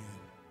again.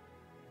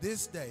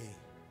 This day,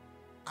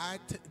 I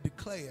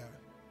declare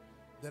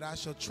that I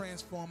shall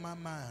transform my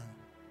mind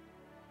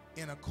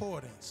in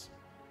accordance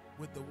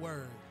with the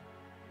word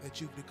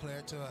that you've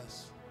declared to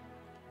us,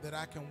 that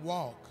I can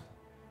walk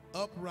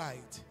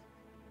upright,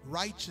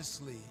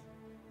 righteously,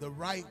 the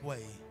right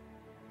way,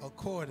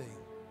 according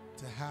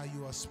to how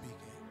you are speaking.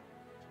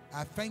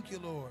 I thank you,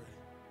 Lord,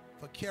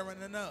 for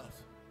caring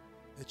enough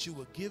that you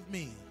will give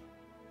me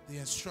the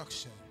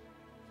instruction,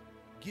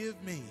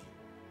 give me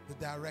the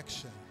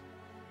direction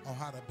on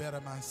how to better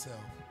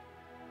myself,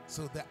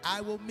 so that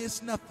I will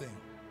miss nothing,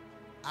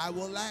 I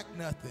will lack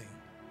nothing,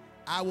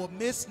 I will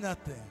miss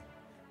nothing,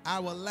 I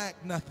will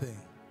lack nothing,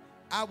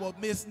 I will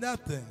miss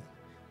nothing,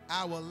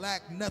 I will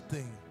lack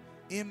nothing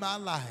in my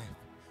life,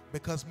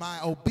 because my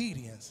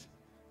obedience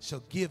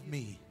shall give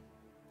me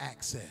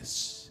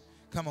access.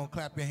 Come on,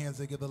 clap your hands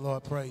and give the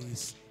Lord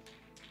praise.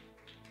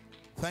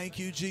 Thank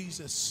you,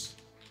 Jesus.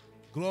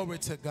 Glory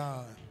to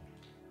God.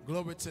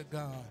 Glory to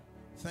God.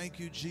 Thank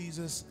you,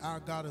 Jesus. Our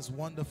God is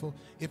wonderful.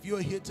 If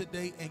you're here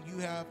today and you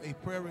have a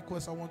prayer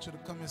request, I want you to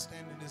come and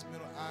stand in this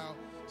middle aisle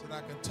so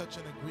that I can touch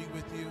and agree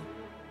with you.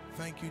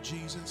 Thank you,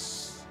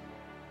 Jesus.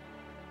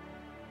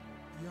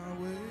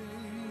 Yahweh,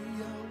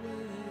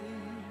 Yahweh.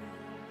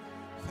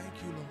 Thank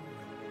you, Lord.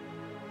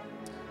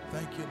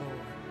 Thank you,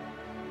 Lord.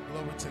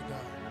 Glory to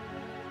God.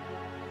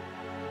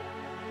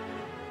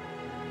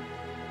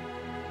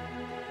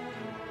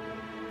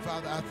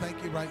 Father, I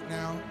thank you right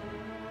now.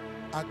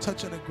 I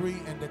touch and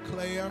agree and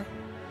declare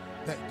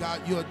that,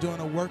 God, you are doing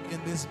a work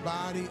in this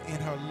body, in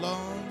her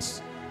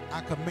lungs.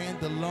 I command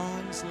the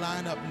lungs,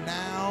 line up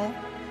now.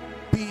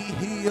 Be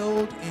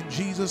healed in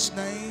Jesus'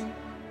 name.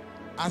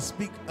 I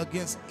speak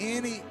against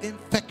any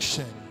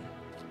infection,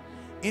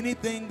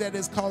 anything that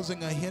is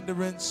causing a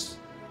hindrance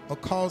or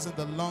causing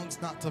the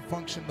lungs not to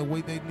function the way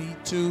they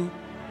need to.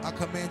 I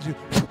command you,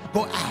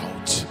 go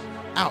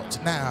out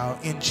now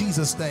in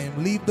Jesus' name.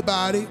 Leave the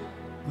body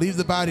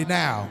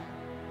now.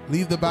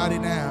 Leave the body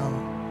now.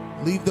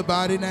 Leave the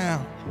body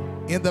now.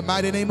 In the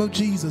mighty name of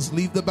Jesus,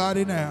 leave the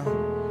body now.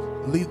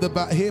 Leave the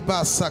body. Leave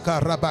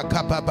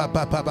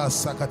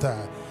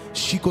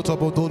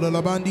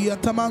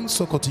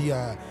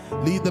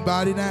the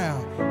body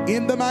now.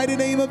 In the mighty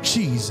name of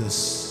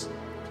Jesus.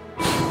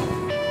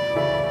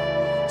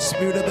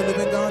 Spirit of the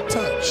living God,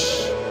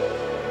 touch.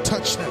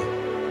 Touch now.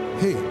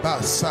 Hey,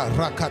 basa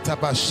rakata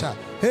basha.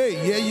 Hey,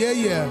 yeah.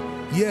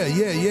 Yeah.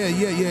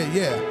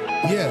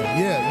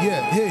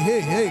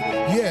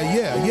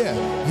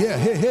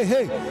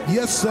 Hey.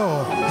 Yes,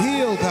 Lord.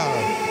 Heal, God.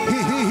 He.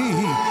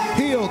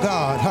 Heal,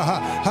 God. Ha ha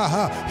ha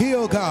ha.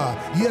 Heal, God.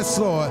 Yes,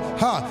 Lord.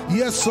 Ha.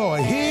 Yes,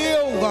 Lord.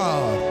 Heal,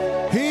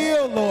 God.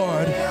 Heal,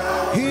 Lord.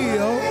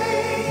 Heal.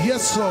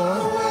 Yes,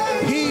 Lord.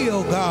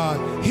 Heal, God.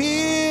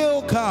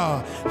 Heal,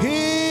 God.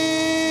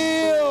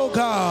 Heal,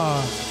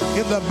 God.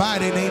 In the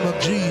mighty name of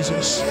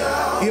Jesus. Come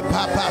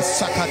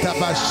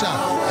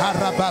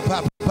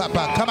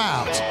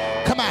out.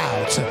 Come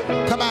out.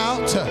 Come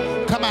out.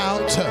 Come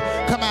out.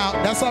 Come out.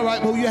 That's all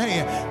right. Move your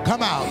hand.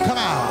 Come out. Come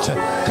out.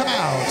 Come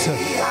out.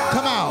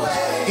 Come out.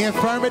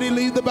 Infirmity,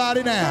 leave the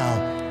body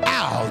now.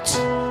 Out.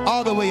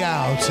 All the way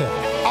out.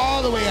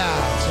 All the way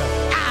out.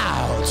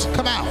 Out.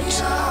 Come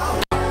out.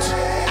 Out.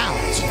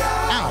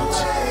 Out.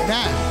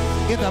 Now.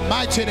 In the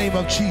mighty name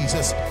of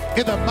Jesus.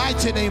 In the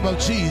mighty name of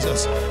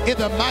Jesus. In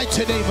the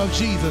mighty name of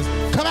Jesus.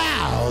 Come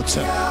out.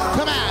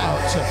 Come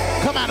out.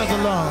 Come out of the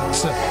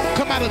lungs.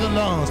 Come out of the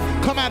lungs.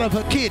 Come out of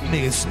her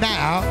kidneys.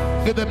 Now,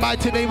 in the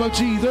mighty name of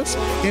Jesus,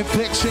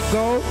 infection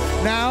go.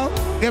 Now,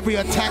 every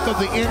attack of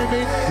the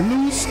enemy,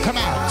 loose. Come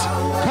out.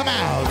 Come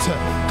out.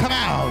 Come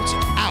out.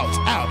 Out.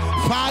 Out.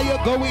 Fire,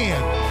 go in.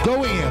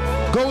 Go in.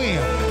 Go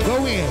in.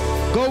 Go in.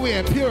 Go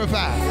in.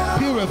 Purify.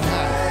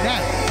 Purify.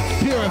 Now.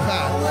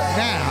 Purify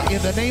now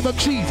in the name of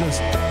Jesus,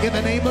 in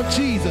the name of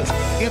Jesus,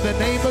 in the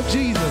name of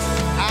Jesus.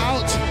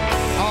 Out.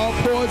 All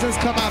poisons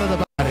come out of the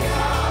body.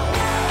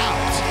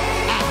 Out,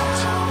 out,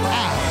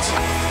 out.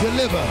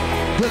 Deliver,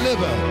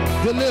 deliver,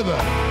 deliver,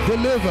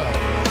 deliver,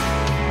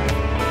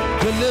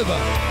 deliver.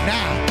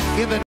 Now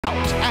in the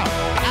out, out,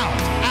 out,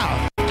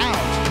 out, out,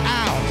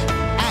 out,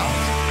 out,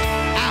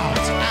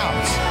 out,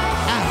 out,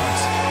 out.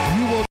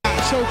 You will not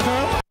choke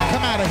her.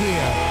 Come out of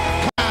here.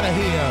 Come out of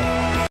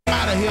here.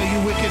 Here,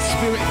 you wicked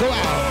spirit, go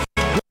out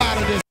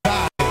of this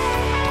body.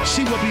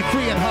 She will be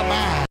free in her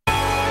mind,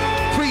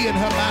 free in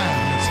her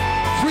mind,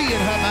 free in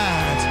her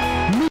mind.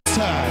 Loose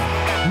her,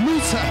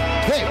 loose her.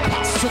 Hey,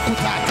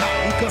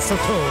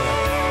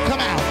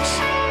 come out,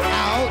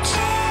 out,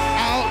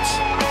 out,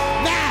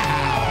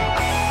 now,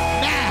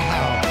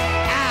 out,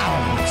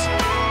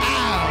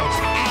 out,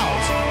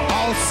 out.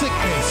 All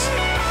sickness,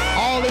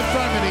 all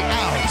infirmity,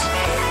 out,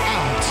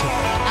 out,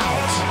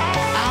 out,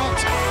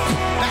 out.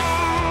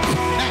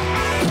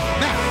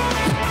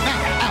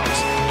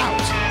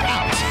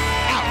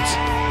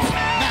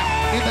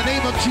 In the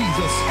name of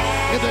Jesus,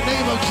 in the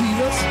name of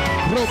Jesus,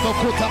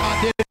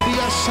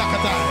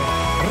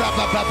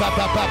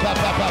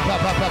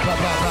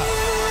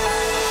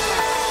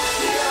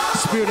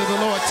 Spirit of the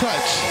Lord,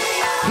 touch,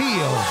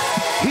 heal,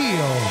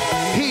 heal,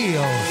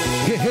 heal,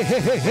 hey, hey, hey,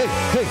 hey, hey,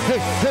 hey, hey,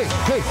 hey,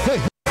 hey,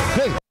 hey,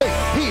 hey,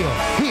 heal,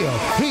 heal,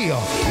 heal,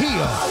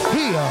 heal,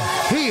 heal,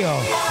 heal,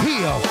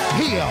 heal,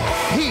 heal,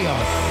 heal,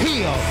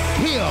 heal,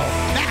 heal,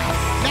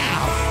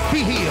 now, be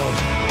healed,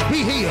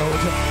 be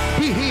healed,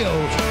 be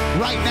healed,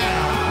 right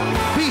now,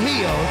 be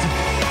healed,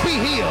 be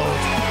healed.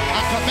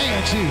 I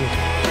command you,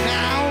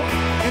 now,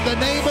 in the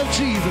name of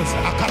Jesus,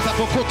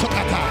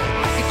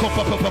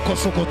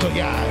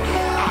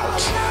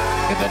 out,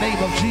 in the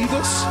name of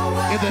Jesus,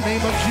 in the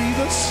name of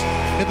Jesus,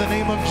 in the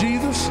name of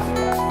Jesus,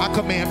 I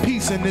command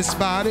peace in this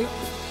body.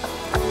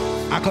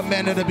 I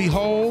command her to be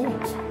whole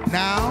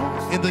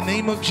now in the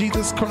name of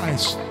Jesus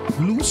Christ.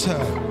 Loose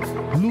her,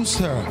 loose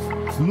her,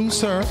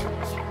 loose her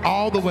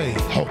all the way.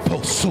 Out,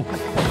 out,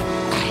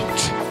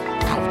 out,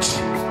 out,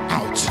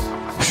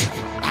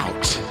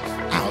 out,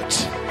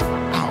 out,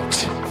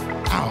 out,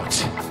 out,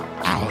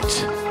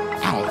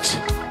 out, out,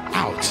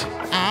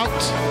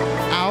 out,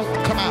 out,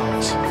 come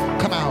out,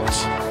 come out,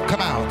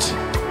 come out,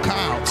 come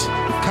out,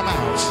 come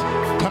out,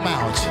 come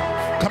out,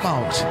 come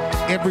out.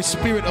 Every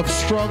spirit of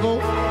struggle,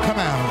 come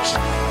out,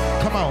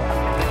 come on,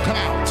 come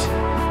out.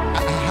 Ha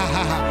ha ha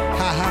ha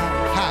ha ha.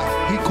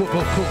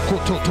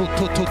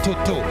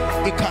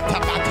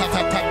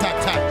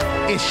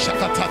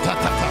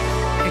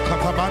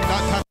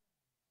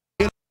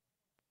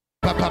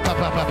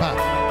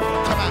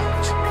 Come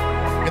out.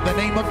 In the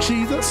name of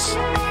Jesus,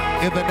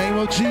 in the name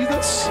of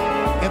Jesus,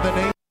 in the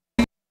name,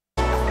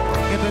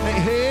 in the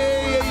name,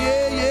 hey, yeah,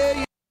 yeah,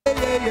 yeah,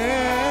 yeah,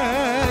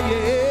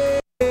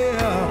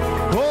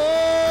 yeah. Oh,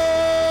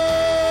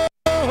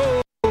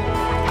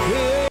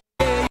 yeah,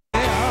 yeah,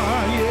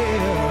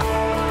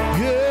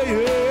 yeah, yeah, yeah.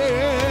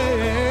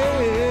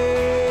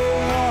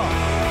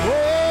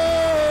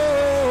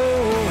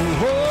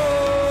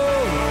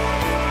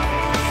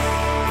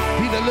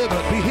 Be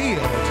delivered, be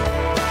healed.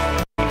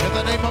 In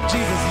the name of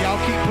Jesus, y'all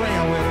keep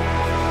praying with it.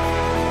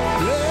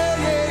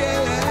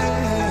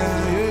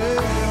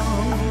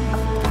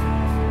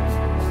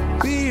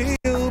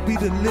 Be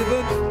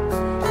delivered,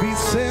 be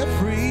set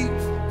free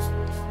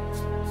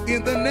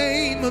in the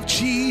name of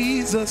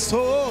Jesus.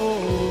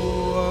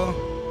 Oh,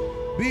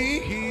 be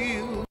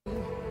healed,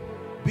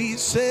 be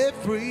set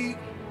free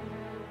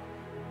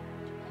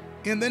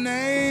in the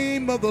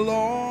name of the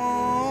Lord.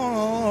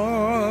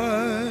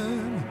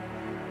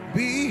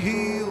 Be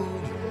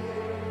healed,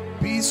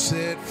 be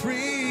set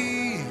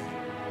free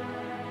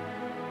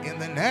in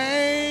the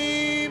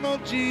name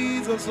of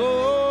Jesus.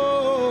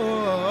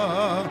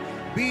 Oh,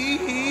 be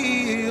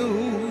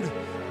healed,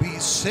 be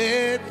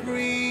set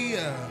free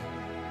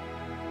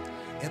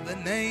the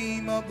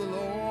name of the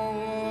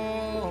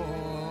Lord.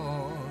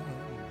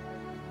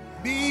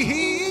 Be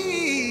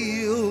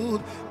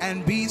healed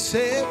and be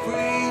set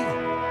free.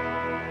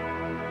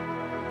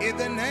 In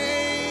the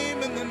name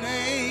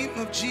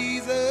of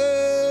Jesus.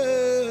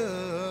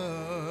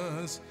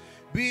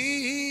 Be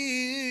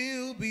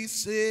healed, be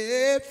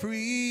set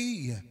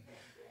free.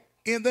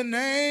 In the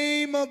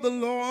name of the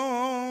Lord.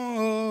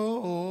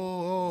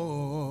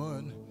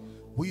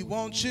 We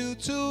want you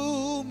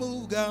to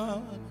move,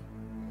 God.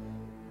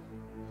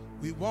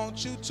 We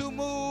want you to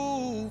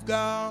move,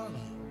 God.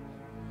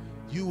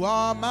 You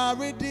are my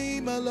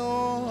Redeemer,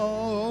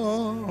 Lord.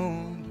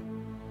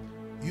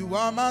 You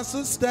are my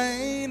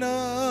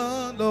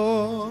sustainer,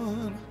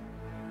 Lord.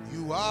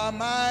 You are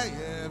my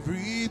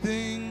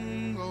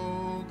everything,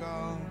 oh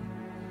God.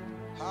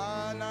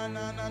 Ha na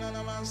na na na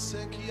na ma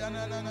sekia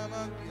na na na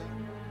ma ya.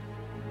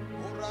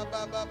 Ora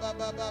ba ba ba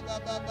ba ba ba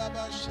ba ba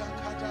ba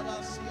shakata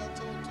ba sia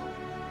toto.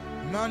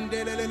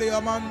 Mandelele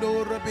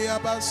amando rebea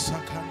ba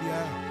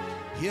sakandia.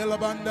 Hiela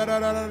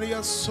bandara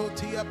ria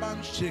sotia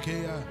ban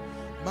shikeya.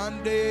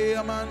 Mande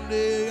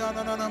amande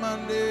anana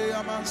mande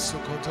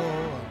amasokoto.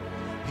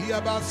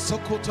 Hiaba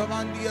sokota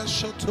mandia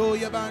shoto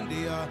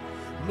yabandia.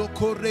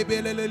 Loko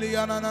rebelele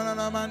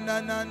anana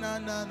manda na na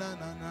na na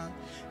na.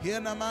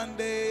 Hiena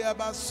mande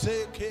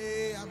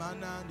abaseke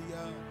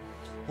amanandia.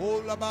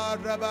 Ola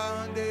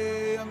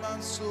barabande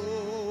amaso.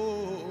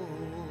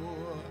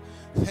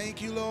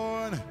 Thank you,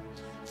 Lord.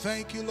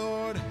 Thank you,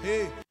 Lord.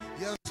 Hey,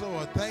 yes,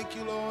 Lord. Thank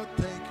you, Lord.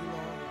 Thank you,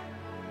 Lord.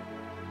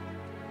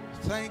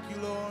 Thank you,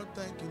 Lord.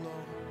 Thank you,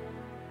 Lord.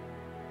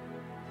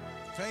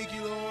 Thank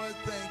you, Lord.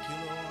 Thank you,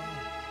 Lord.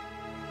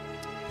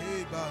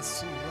 Hey,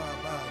 basura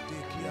ba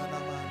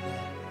dikianamanda.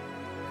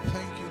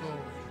 Thank you,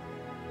 Lord.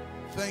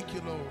 Thank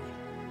you, Lord.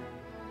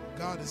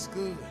 God is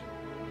good.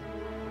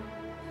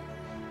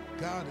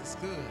 God is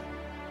good.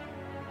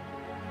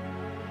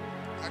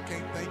 I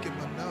can't thank him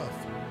enough.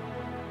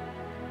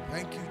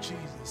 Thank you,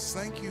 Jesus.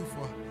 Thank you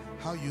for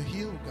how you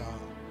heal,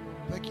 God.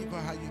 Thank you for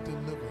how you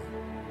deliver.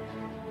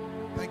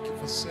 Thank you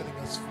for setting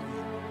us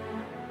free.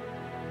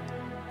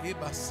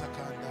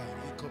 Ibasakanda,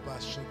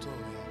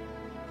 ikobashotoya,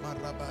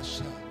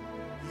 marabasha,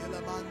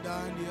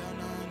 yelamandandi,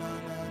 na na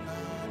na na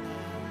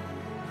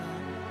na.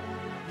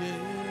 Yeah,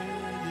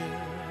 yeah, yeah.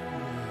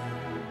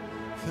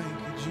 Thank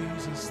you,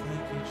 Jesus.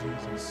 Thank you,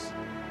 Jesus.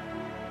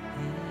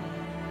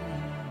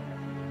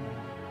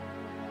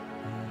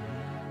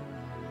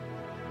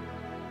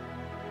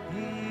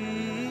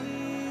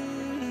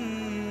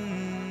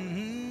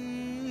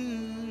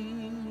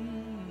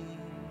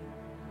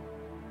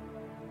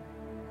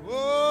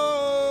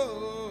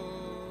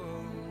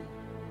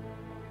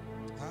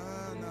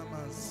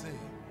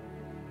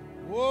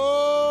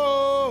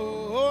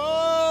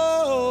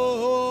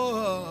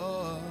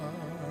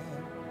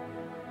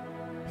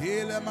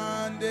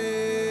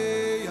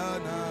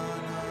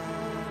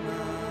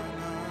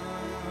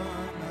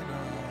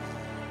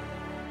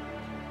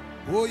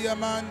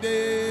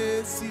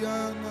 Mande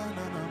siana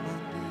na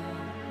mande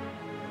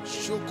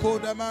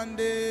shokoda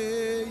mande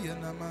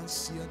yana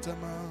mansia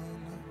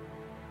tamana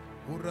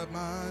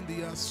uramandi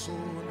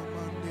asona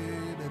mande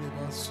de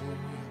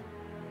basoya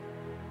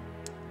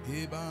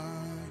eba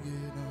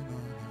yana na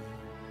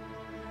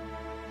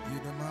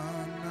yana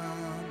mana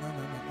na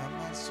na na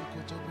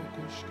masukoto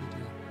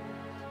bokoshkede.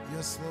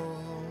 Yes,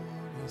 Lord.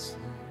 Yes,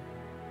 Lord.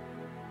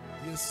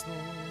 Yes,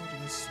 Lord.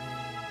 Yes,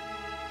 Lord.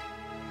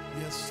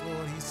 Yes,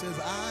 Lord. He says,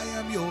 I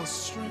am your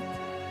strength.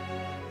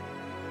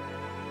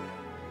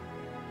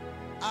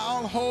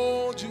 I'll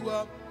hold you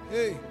up,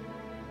 hey,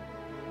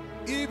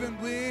 even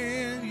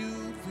when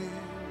you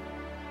feel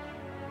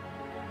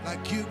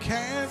like you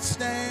can't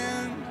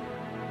stand.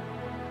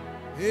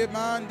 Hey,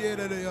 man,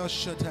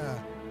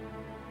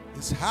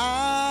 it's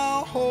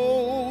I'll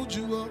hold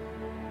you up.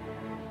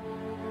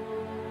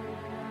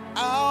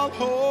 I'll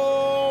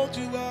hold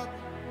you up,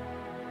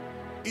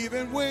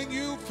 even when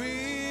you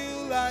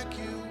feel like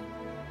you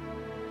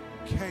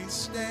can't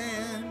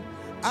stand.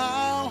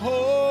 I'll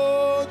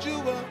hold you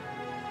up.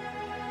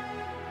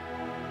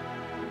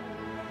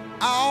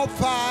 I'll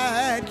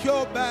fight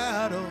your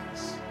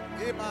battles.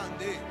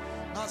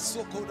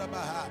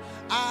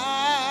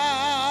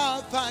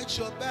 I'll fight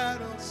your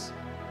battles.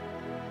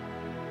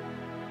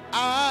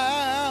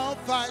 I'll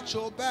fight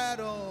your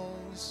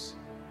battles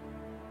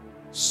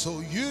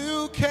so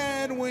you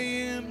can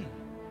win.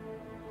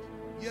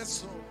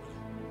 Yes, Lord.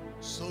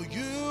 So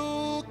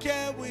you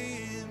can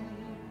win.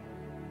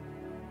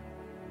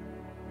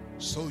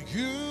 So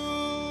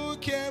you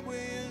can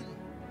win.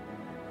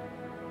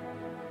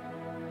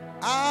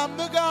 I'm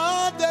the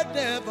God that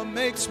never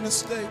makes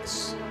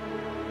mistakes.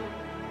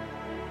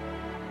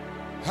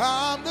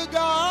 I'm the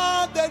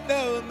God that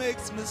never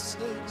makes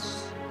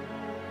mistakes.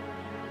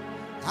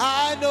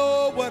 I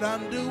know what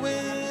I'm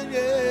doing,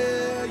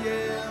 yeah,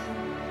 yeah.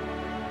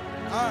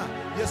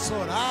 Yes,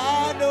 Lord,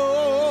 I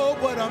know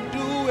what I'm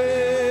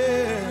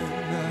doing.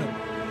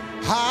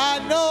 I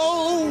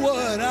know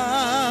what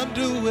I'm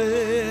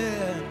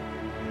doing.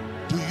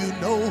 Do you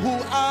know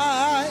who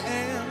I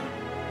am?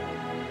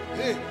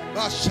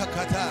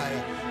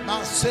 Bashakataya.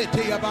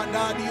 Masete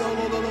abandani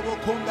ololobo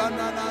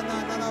kondana na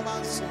na na na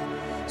manse.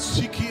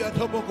 Sikia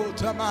tobogo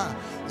tama.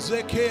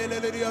 Zekele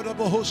leria de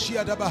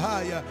bohoshia da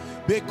bahaya.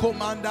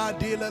 Bekomanda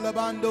de la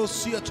bando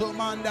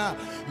siatomanda.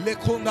 Le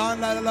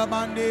kondana la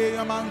mande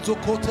amanzo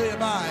kote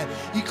bai.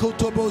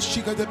 Ikotobo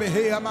shika de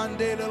behea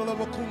mande la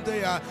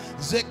bokundea.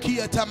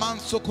 Zekia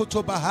tamanso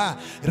kotobaha.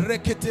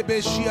 Rekete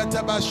beshia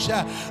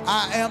tabasha.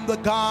 I am the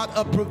God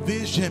of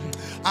provision.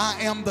 I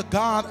am the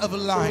God of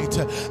light.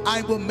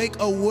 I will make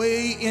a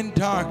way in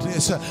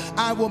darkness.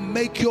 I will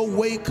make your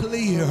way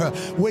clear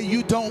where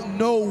you don't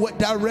know what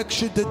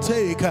direction to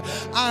take.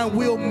 I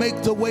will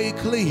make the way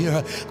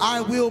clear.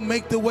 I will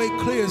make the way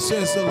clear,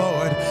 says the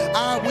Lord.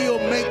 I will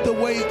make the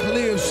way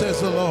clear,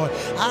 says the Lord.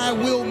 I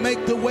will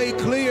make the way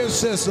clear,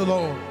 says the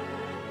Lord.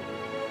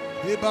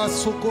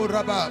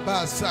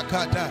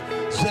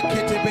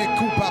 Zekete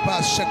bekupa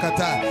ba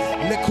shakata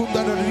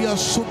lekunda ria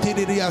suti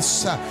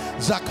riasa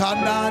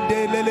zakana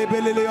de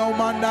lelebele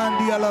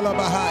omandandi ala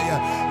bahaya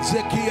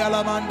zeki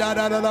ala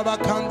mandada la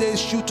bakande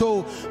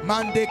shuto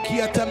mande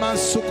kiata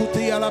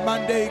mansukuti ala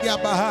mande ya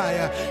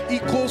bahaya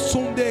iko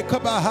sunde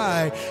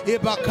kabahai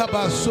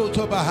ebakaba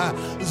soto baha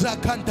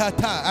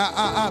zakantata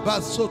a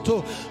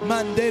basoto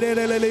mande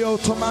lele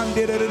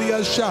otomande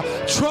riasha.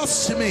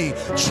 Trust me,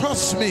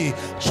 trust me,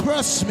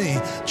 trust me,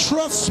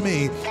 trust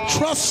me,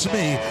 trust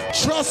me.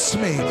 Trust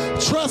me,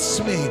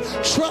 trust me,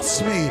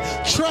 trust me,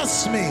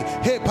 trust me.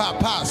 Hey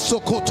papa,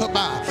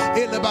 sokotoba,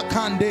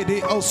 elebakande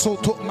de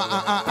osotoma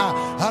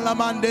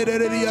alamande de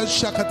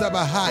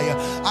shakatabahaya.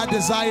 I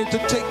desire to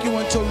take you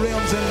into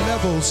realms and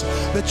levels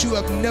that you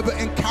have never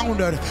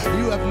encountered,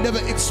 you have never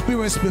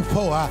experienced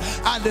before.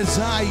 I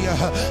desire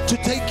to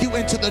take you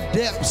into the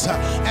depths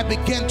and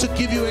begin to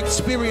give you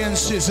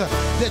experiences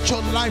that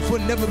your life will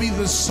never be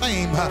the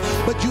same.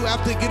 But you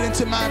have to get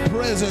into my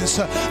presence.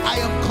 I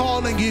am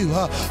calling you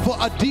for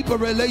a deeper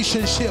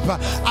relationship.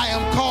 I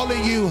am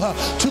calling you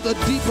to the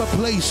deeper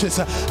places.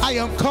 I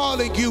am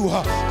calling you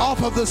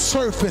off of the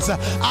surface.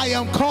 I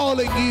am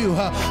calling you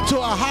to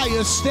a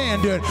higher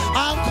standard.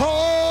 I'm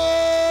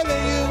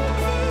calling you.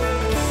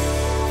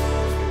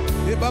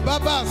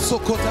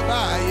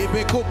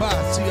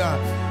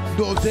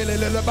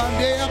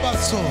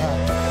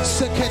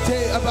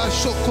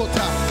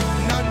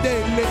 Nande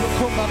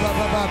lebukuma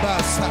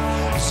bababasa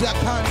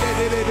zakande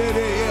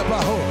de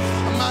ebaho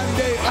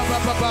mande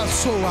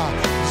ababasoa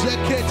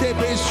zekete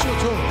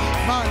beshuto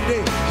mande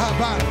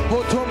haba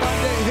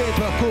otomande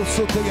heba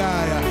kosotoya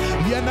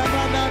yana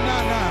na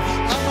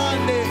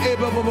amande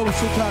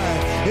ebababosutaya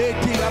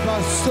eti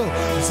abaso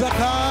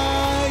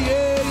zakaye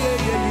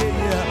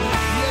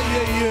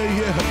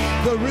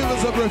the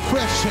rivers of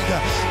refreshing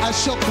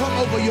shall come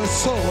over your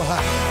soul.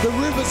 The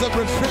rivers of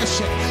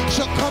refreshing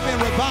shall come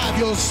and revive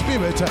your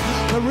spirit.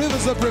 The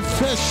rivers of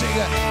refreshing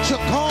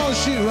shall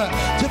cause you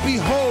to be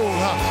whole.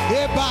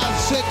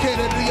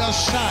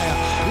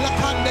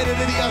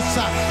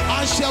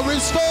 I shall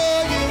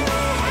restore you.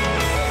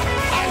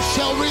 I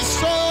shall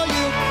restore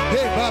you.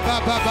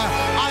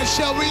 I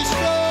shall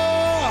restore.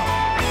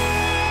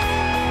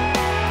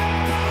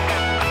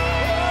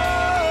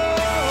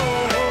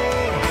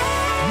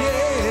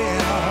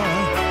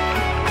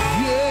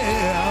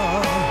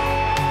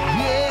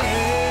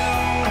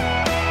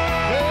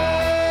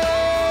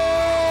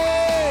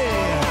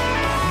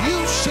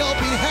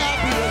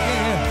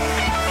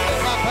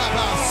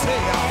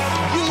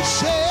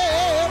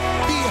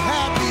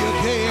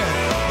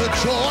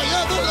 Joy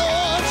of the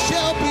Lord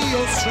shall be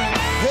your strength.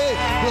 Hey,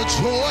 the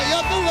joy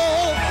of the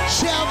Lord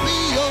shall be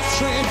your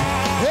strength.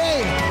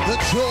 Hey, the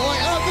joy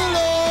of the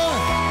Lord,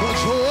 the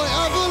joy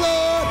of the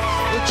Lord,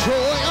 the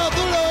joy of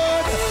the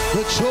Lord,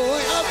 the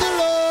joy of the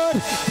Lord,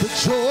 the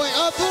joy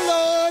of the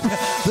Lord,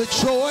 the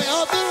joy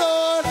of the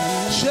Lord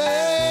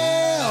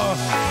shall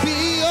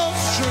be your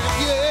strength.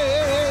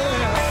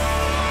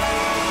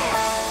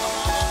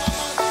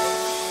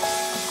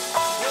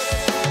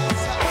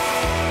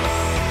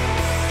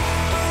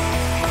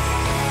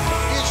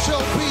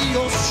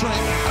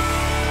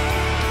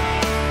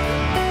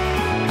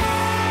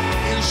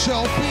 It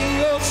shall be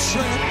your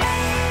strength.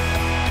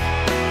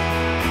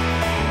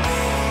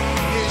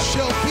 It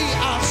shall be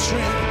our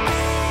strength.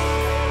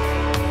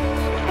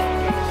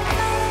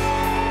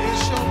 It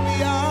shall be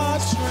our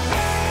strength.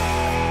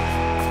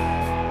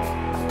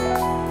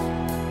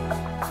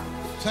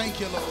 Thank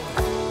you, Lord.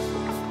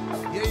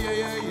 Yeah.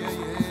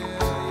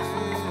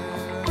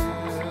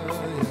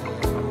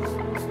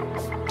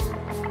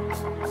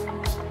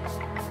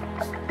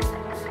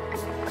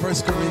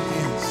 1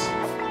 Corinthians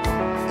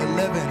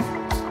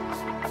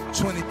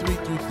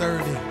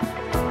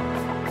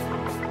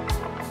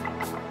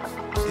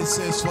 11:23-30. It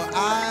says, for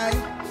I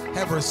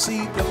have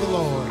received of the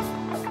Lord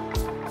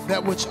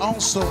that which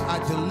also I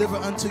deliver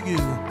unto you,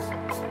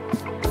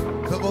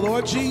 that the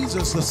Lord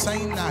Jesus, the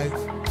same night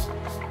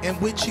in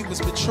which he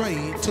was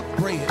betrayed, took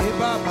bread.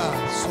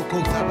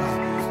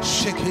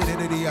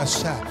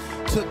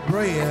 Took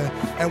bread,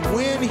 and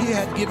when he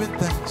had given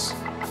thanks,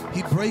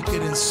 he brake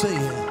it and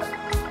said,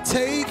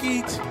 take,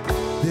 eat,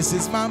 this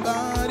is my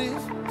body,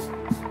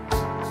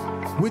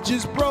 which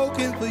is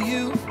broken for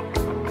you.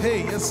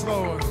 Hey, yes,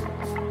 Lord.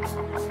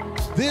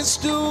 This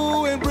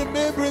do in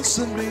remembrance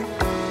of me.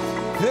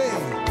 Hey,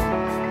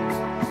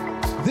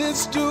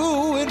 this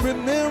do in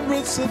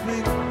remembrance of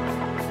me.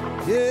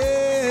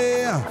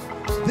 Yeah,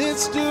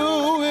 this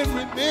do in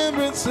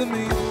remembrance of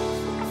me.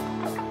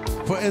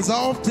 For as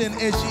often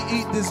as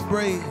ye eat this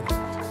bread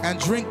and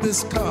drink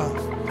this cup,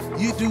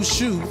 you do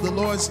shew the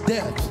Lord's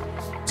death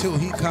till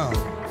he come.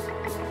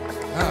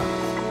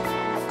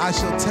 I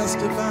shall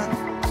testify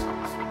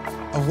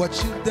of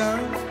what you've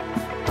done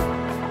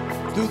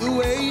through the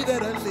way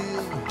that I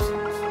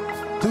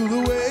live, through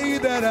the way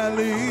that I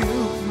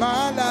live.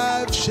 My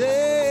life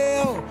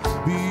shall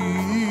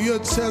be a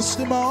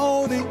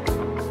testimony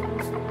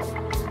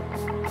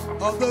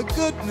of the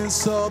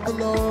goodness of the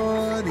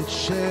Lord. It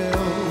shall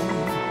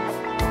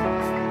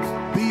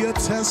be a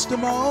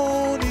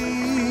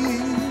testimony,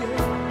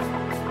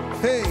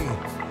 hey,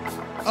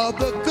 of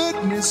the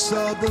goodness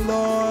of the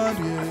Lord.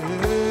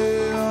 Yeah.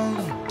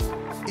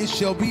 It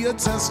shall be a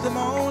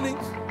testimony.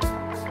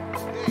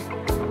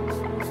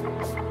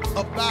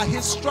 By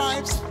his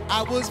stripes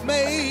I was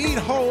made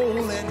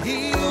whole and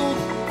healed.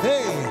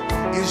 Hey,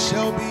 it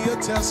shall be a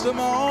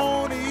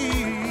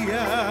testimony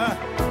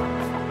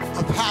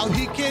of how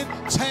he can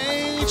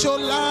change your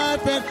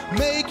life and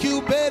make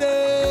you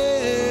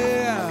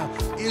better.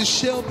 It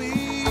shall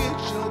be, it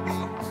shall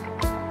be,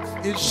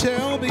 it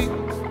shall be.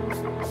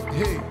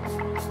 Hey,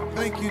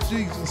 thank you,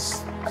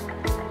 Jesus.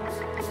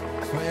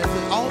 For as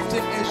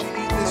often as you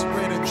eat this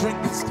bread and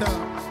drink this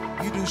cup,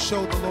 you do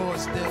show the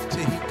Lord's death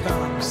till he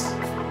comes.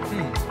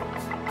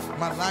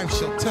 My life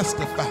shall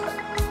testify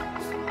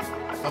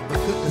of the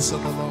goodness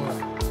of the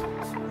Lord.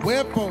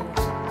 Wherefore,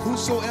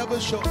 whosoever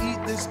shall eat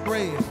this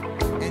bread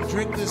and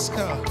drink this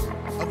cup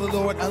of the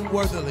Lord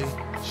unworthily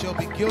shall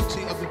be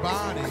guilty of the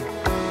body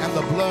and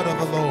the blood of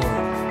the Lord.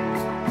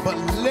 But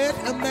let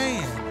a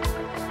man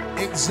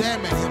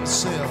examine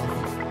himself,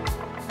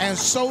 and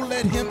so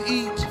let him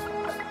eat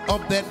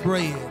of that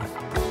bread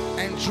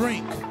and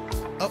drink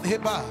of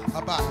heba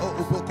aba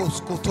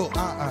obokoskoto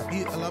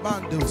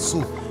alabando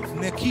su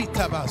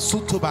nekitaba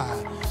sutuba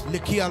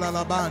likiala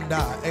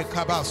labanda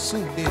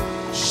ekabasunde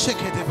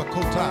shekete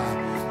bakota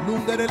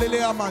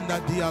lundelele amanda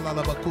diala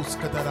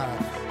labakuskadara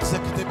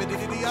zekete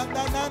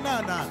bedidianda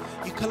na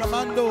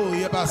ikalamando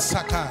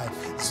yabasaka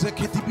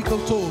zekete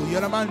bikoto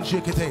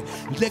yaramanje kete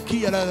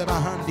lekiala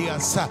bahandia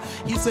sa.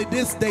 He said,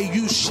 this day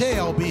you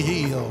shall be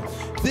healed.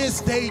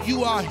 This day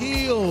you are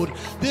healed.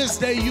 This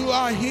day you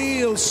are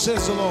healed,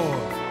 says the Lord.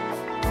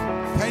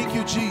 Thank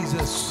you,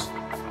 Jesus.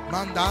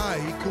 Thank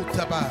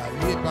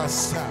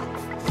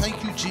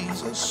you,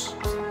 Jesus.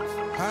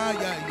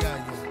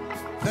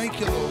 Thank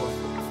you, Lord.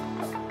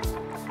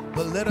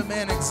 But let a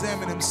man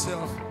examine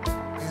himself,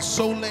 and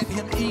so let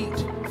him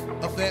eat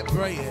of that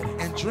bread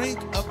and drink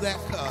of that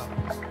cup.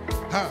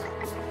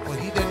 For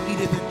he that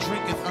eateth and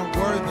drinketh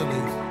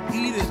unworthily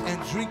eateth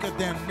and drinketh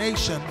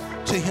damnation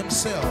to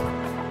himself,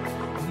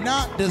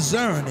 not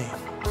discerning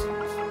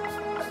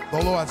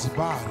the Lord's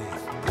body.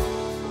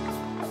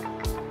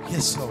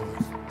 Yes, Lord.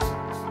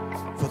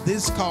 For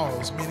this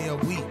cause many are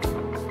weak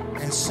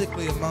and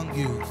sickly among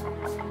you,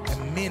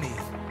 and many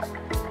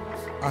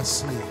are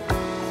asleep.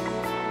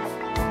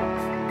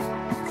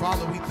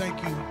 Father, we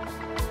thank you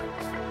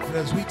that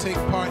as we take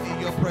part in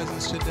your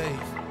presence today.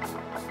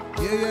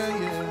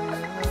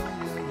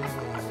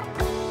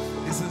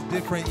 This is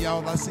different,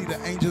 y'all. I see the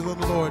angels of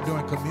the Lord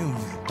doing communion.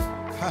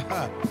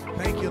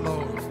 Thank you,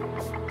 Lord.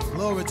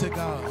 Glory to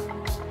God.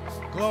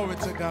 Glory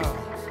to God.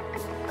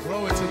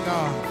 Glory to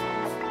God.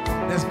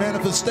 There's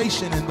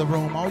manifestation in the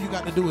room. All you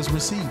got to do is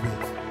receive it.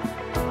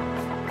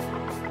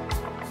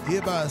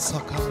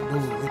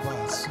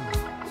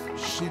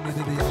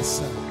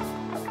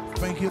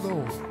 Thank you,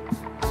 Lord.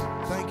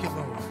 Thank you,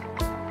 Lord.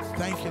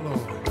 Thank you,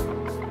 Lord.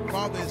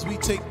 Father, as we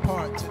take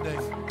part today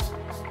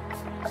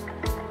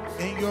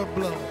in your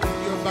blood,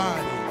 in your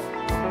body,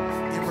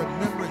 in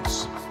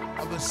remembrance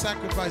of the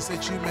sacrifice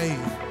that you made,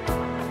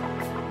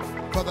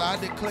 Father, I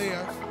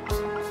declare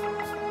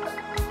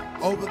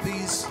over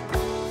these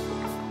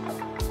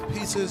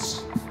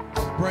pieces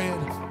of bread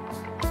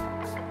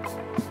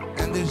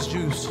and this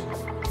juice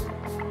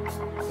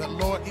that,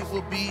 Lord, it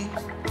will be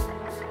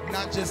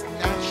not just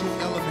natural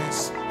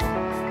elements,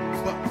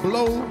 but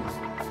blow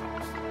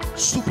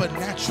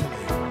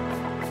supernaturally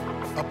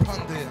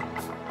upon them,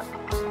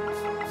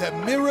 that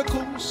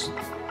miracles,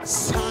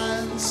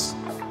 signs,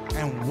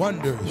 and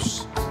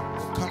wonders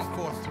will come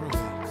forth through it.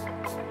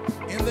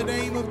 In the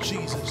name of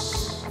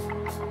Jesus.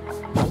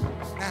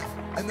 Now,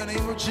 in the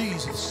name of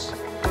Jesus.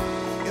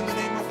 In the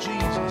name of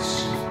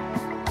Jesus.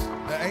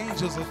 The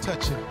angels are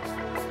touching.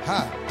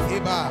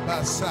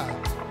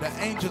 The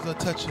angels are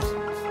touching.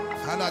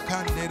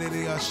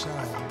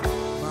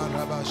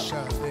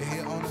 They're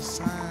here on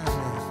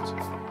assignment.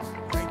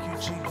 Thank you,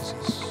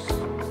 Jesus.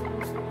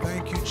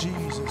 Thank you,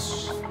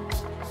 Jesus.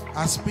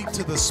 I speak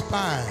to the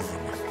spine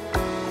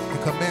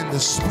and command the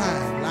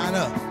spine, line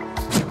up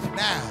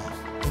now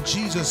in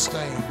Jesus'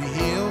 name. Be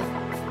healed.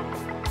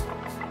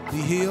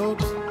 Be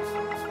healed.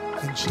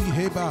 And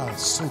Jiheba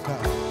Suka.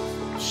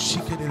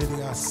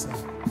 Shikiriasa.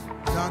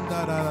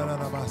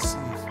 Dandarabasi.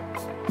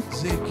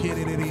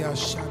 Zekiriya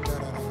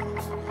Shandara.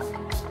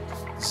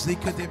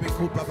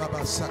 Zikadebekupa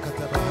Baba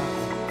Sakataba.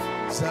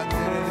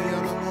 Zanderia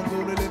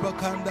Lamandole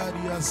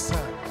Bakandariasa.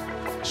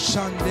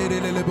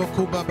 Shandere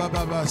Bokuba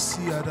Baba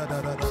Sia da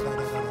da da da da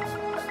da.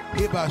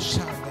 Heba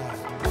Shanda.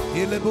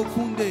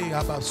 Elebokunde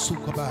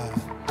Abasukaba.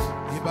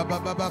 Heba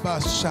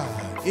Baba Sha.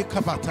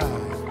 Ekabata.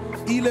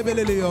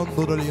 Ilebele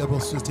Ondore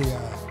Abosutia.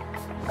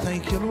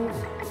 Thank you, Lord.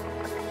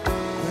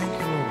 Thank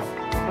you, Lord.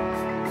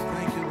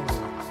 Thank you, Lord.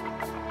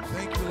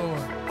 Thank you,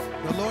 Lord.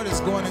 The Lord is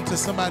going into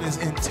somebody's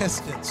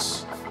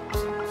intestines.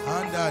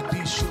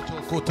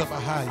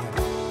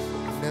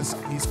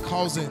 He's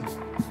causing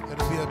there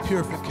to be a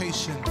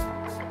purification.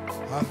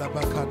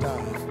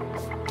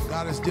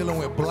 God is dealing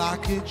with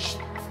blockage.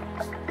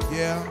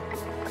 Yeah.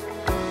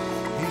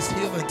 He's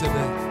healing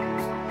today.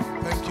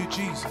 Thank you,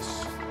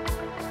 Jesus.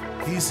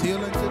 He's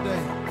healing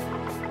today.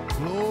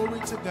 Glory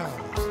to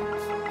God.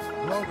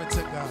 Glory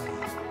to God.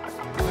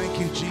 Thank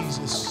you,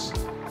 Jesus.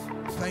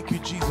 Thank you,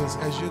 Jesus.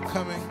 As you're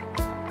coming,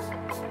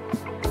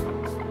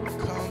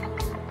 come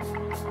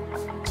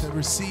to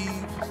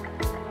receive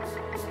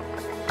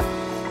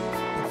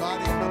the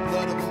body and the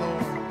blood of the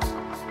Lord.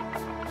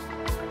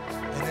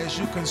 And as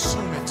you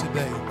consume it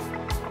today,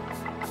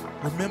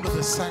 remember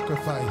the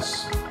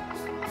sacrifice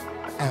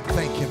and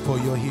thank Him for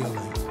your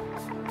healing.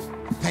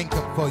 Thank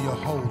Him for your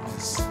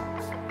wholeness.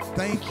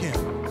 Thank Him.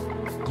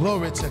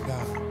 Glory to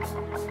God.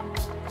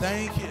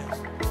 Thank Him.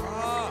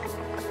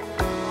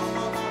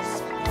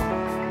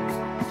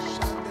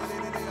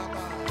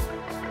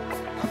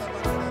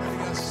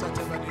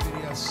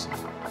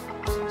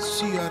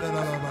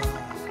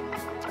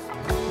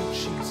 Thank you,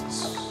 Jesus.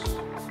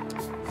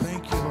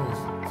 Thank you, Lord.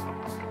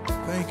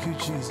 Thank you,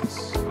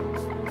 Jesus.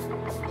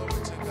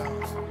 Glory to God.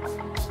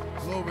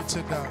 Glory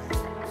to God.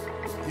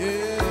 Yeah,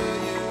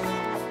 yeah.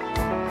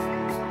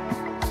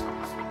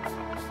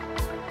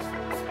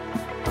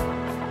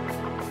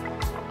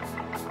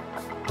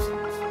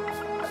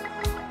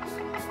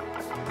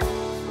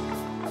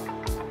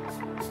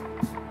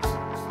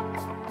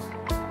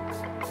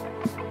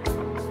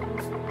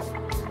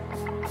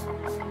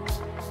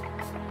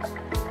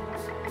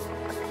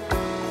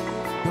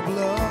 The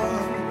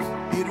blood,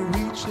 it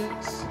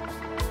reaches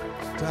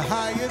the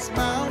highest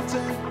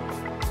mountain,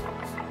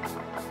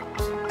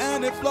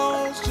 and it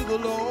flows to the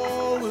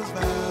lowest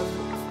valley.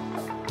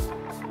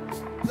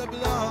 The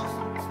blood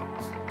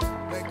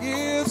that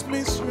gives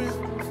me strength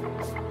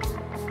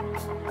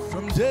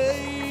from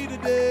day to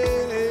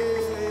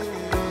day.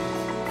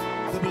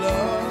 The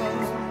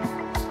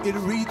blood, it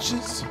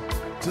reaches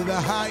to the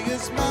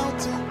highest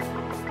mountain,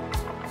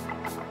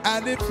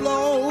 and it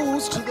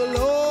flows to the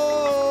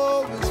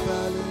lowest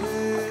valley.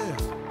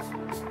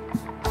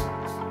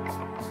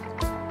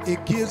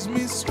 It gives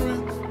me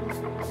strength.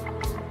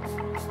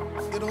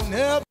 It'll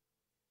never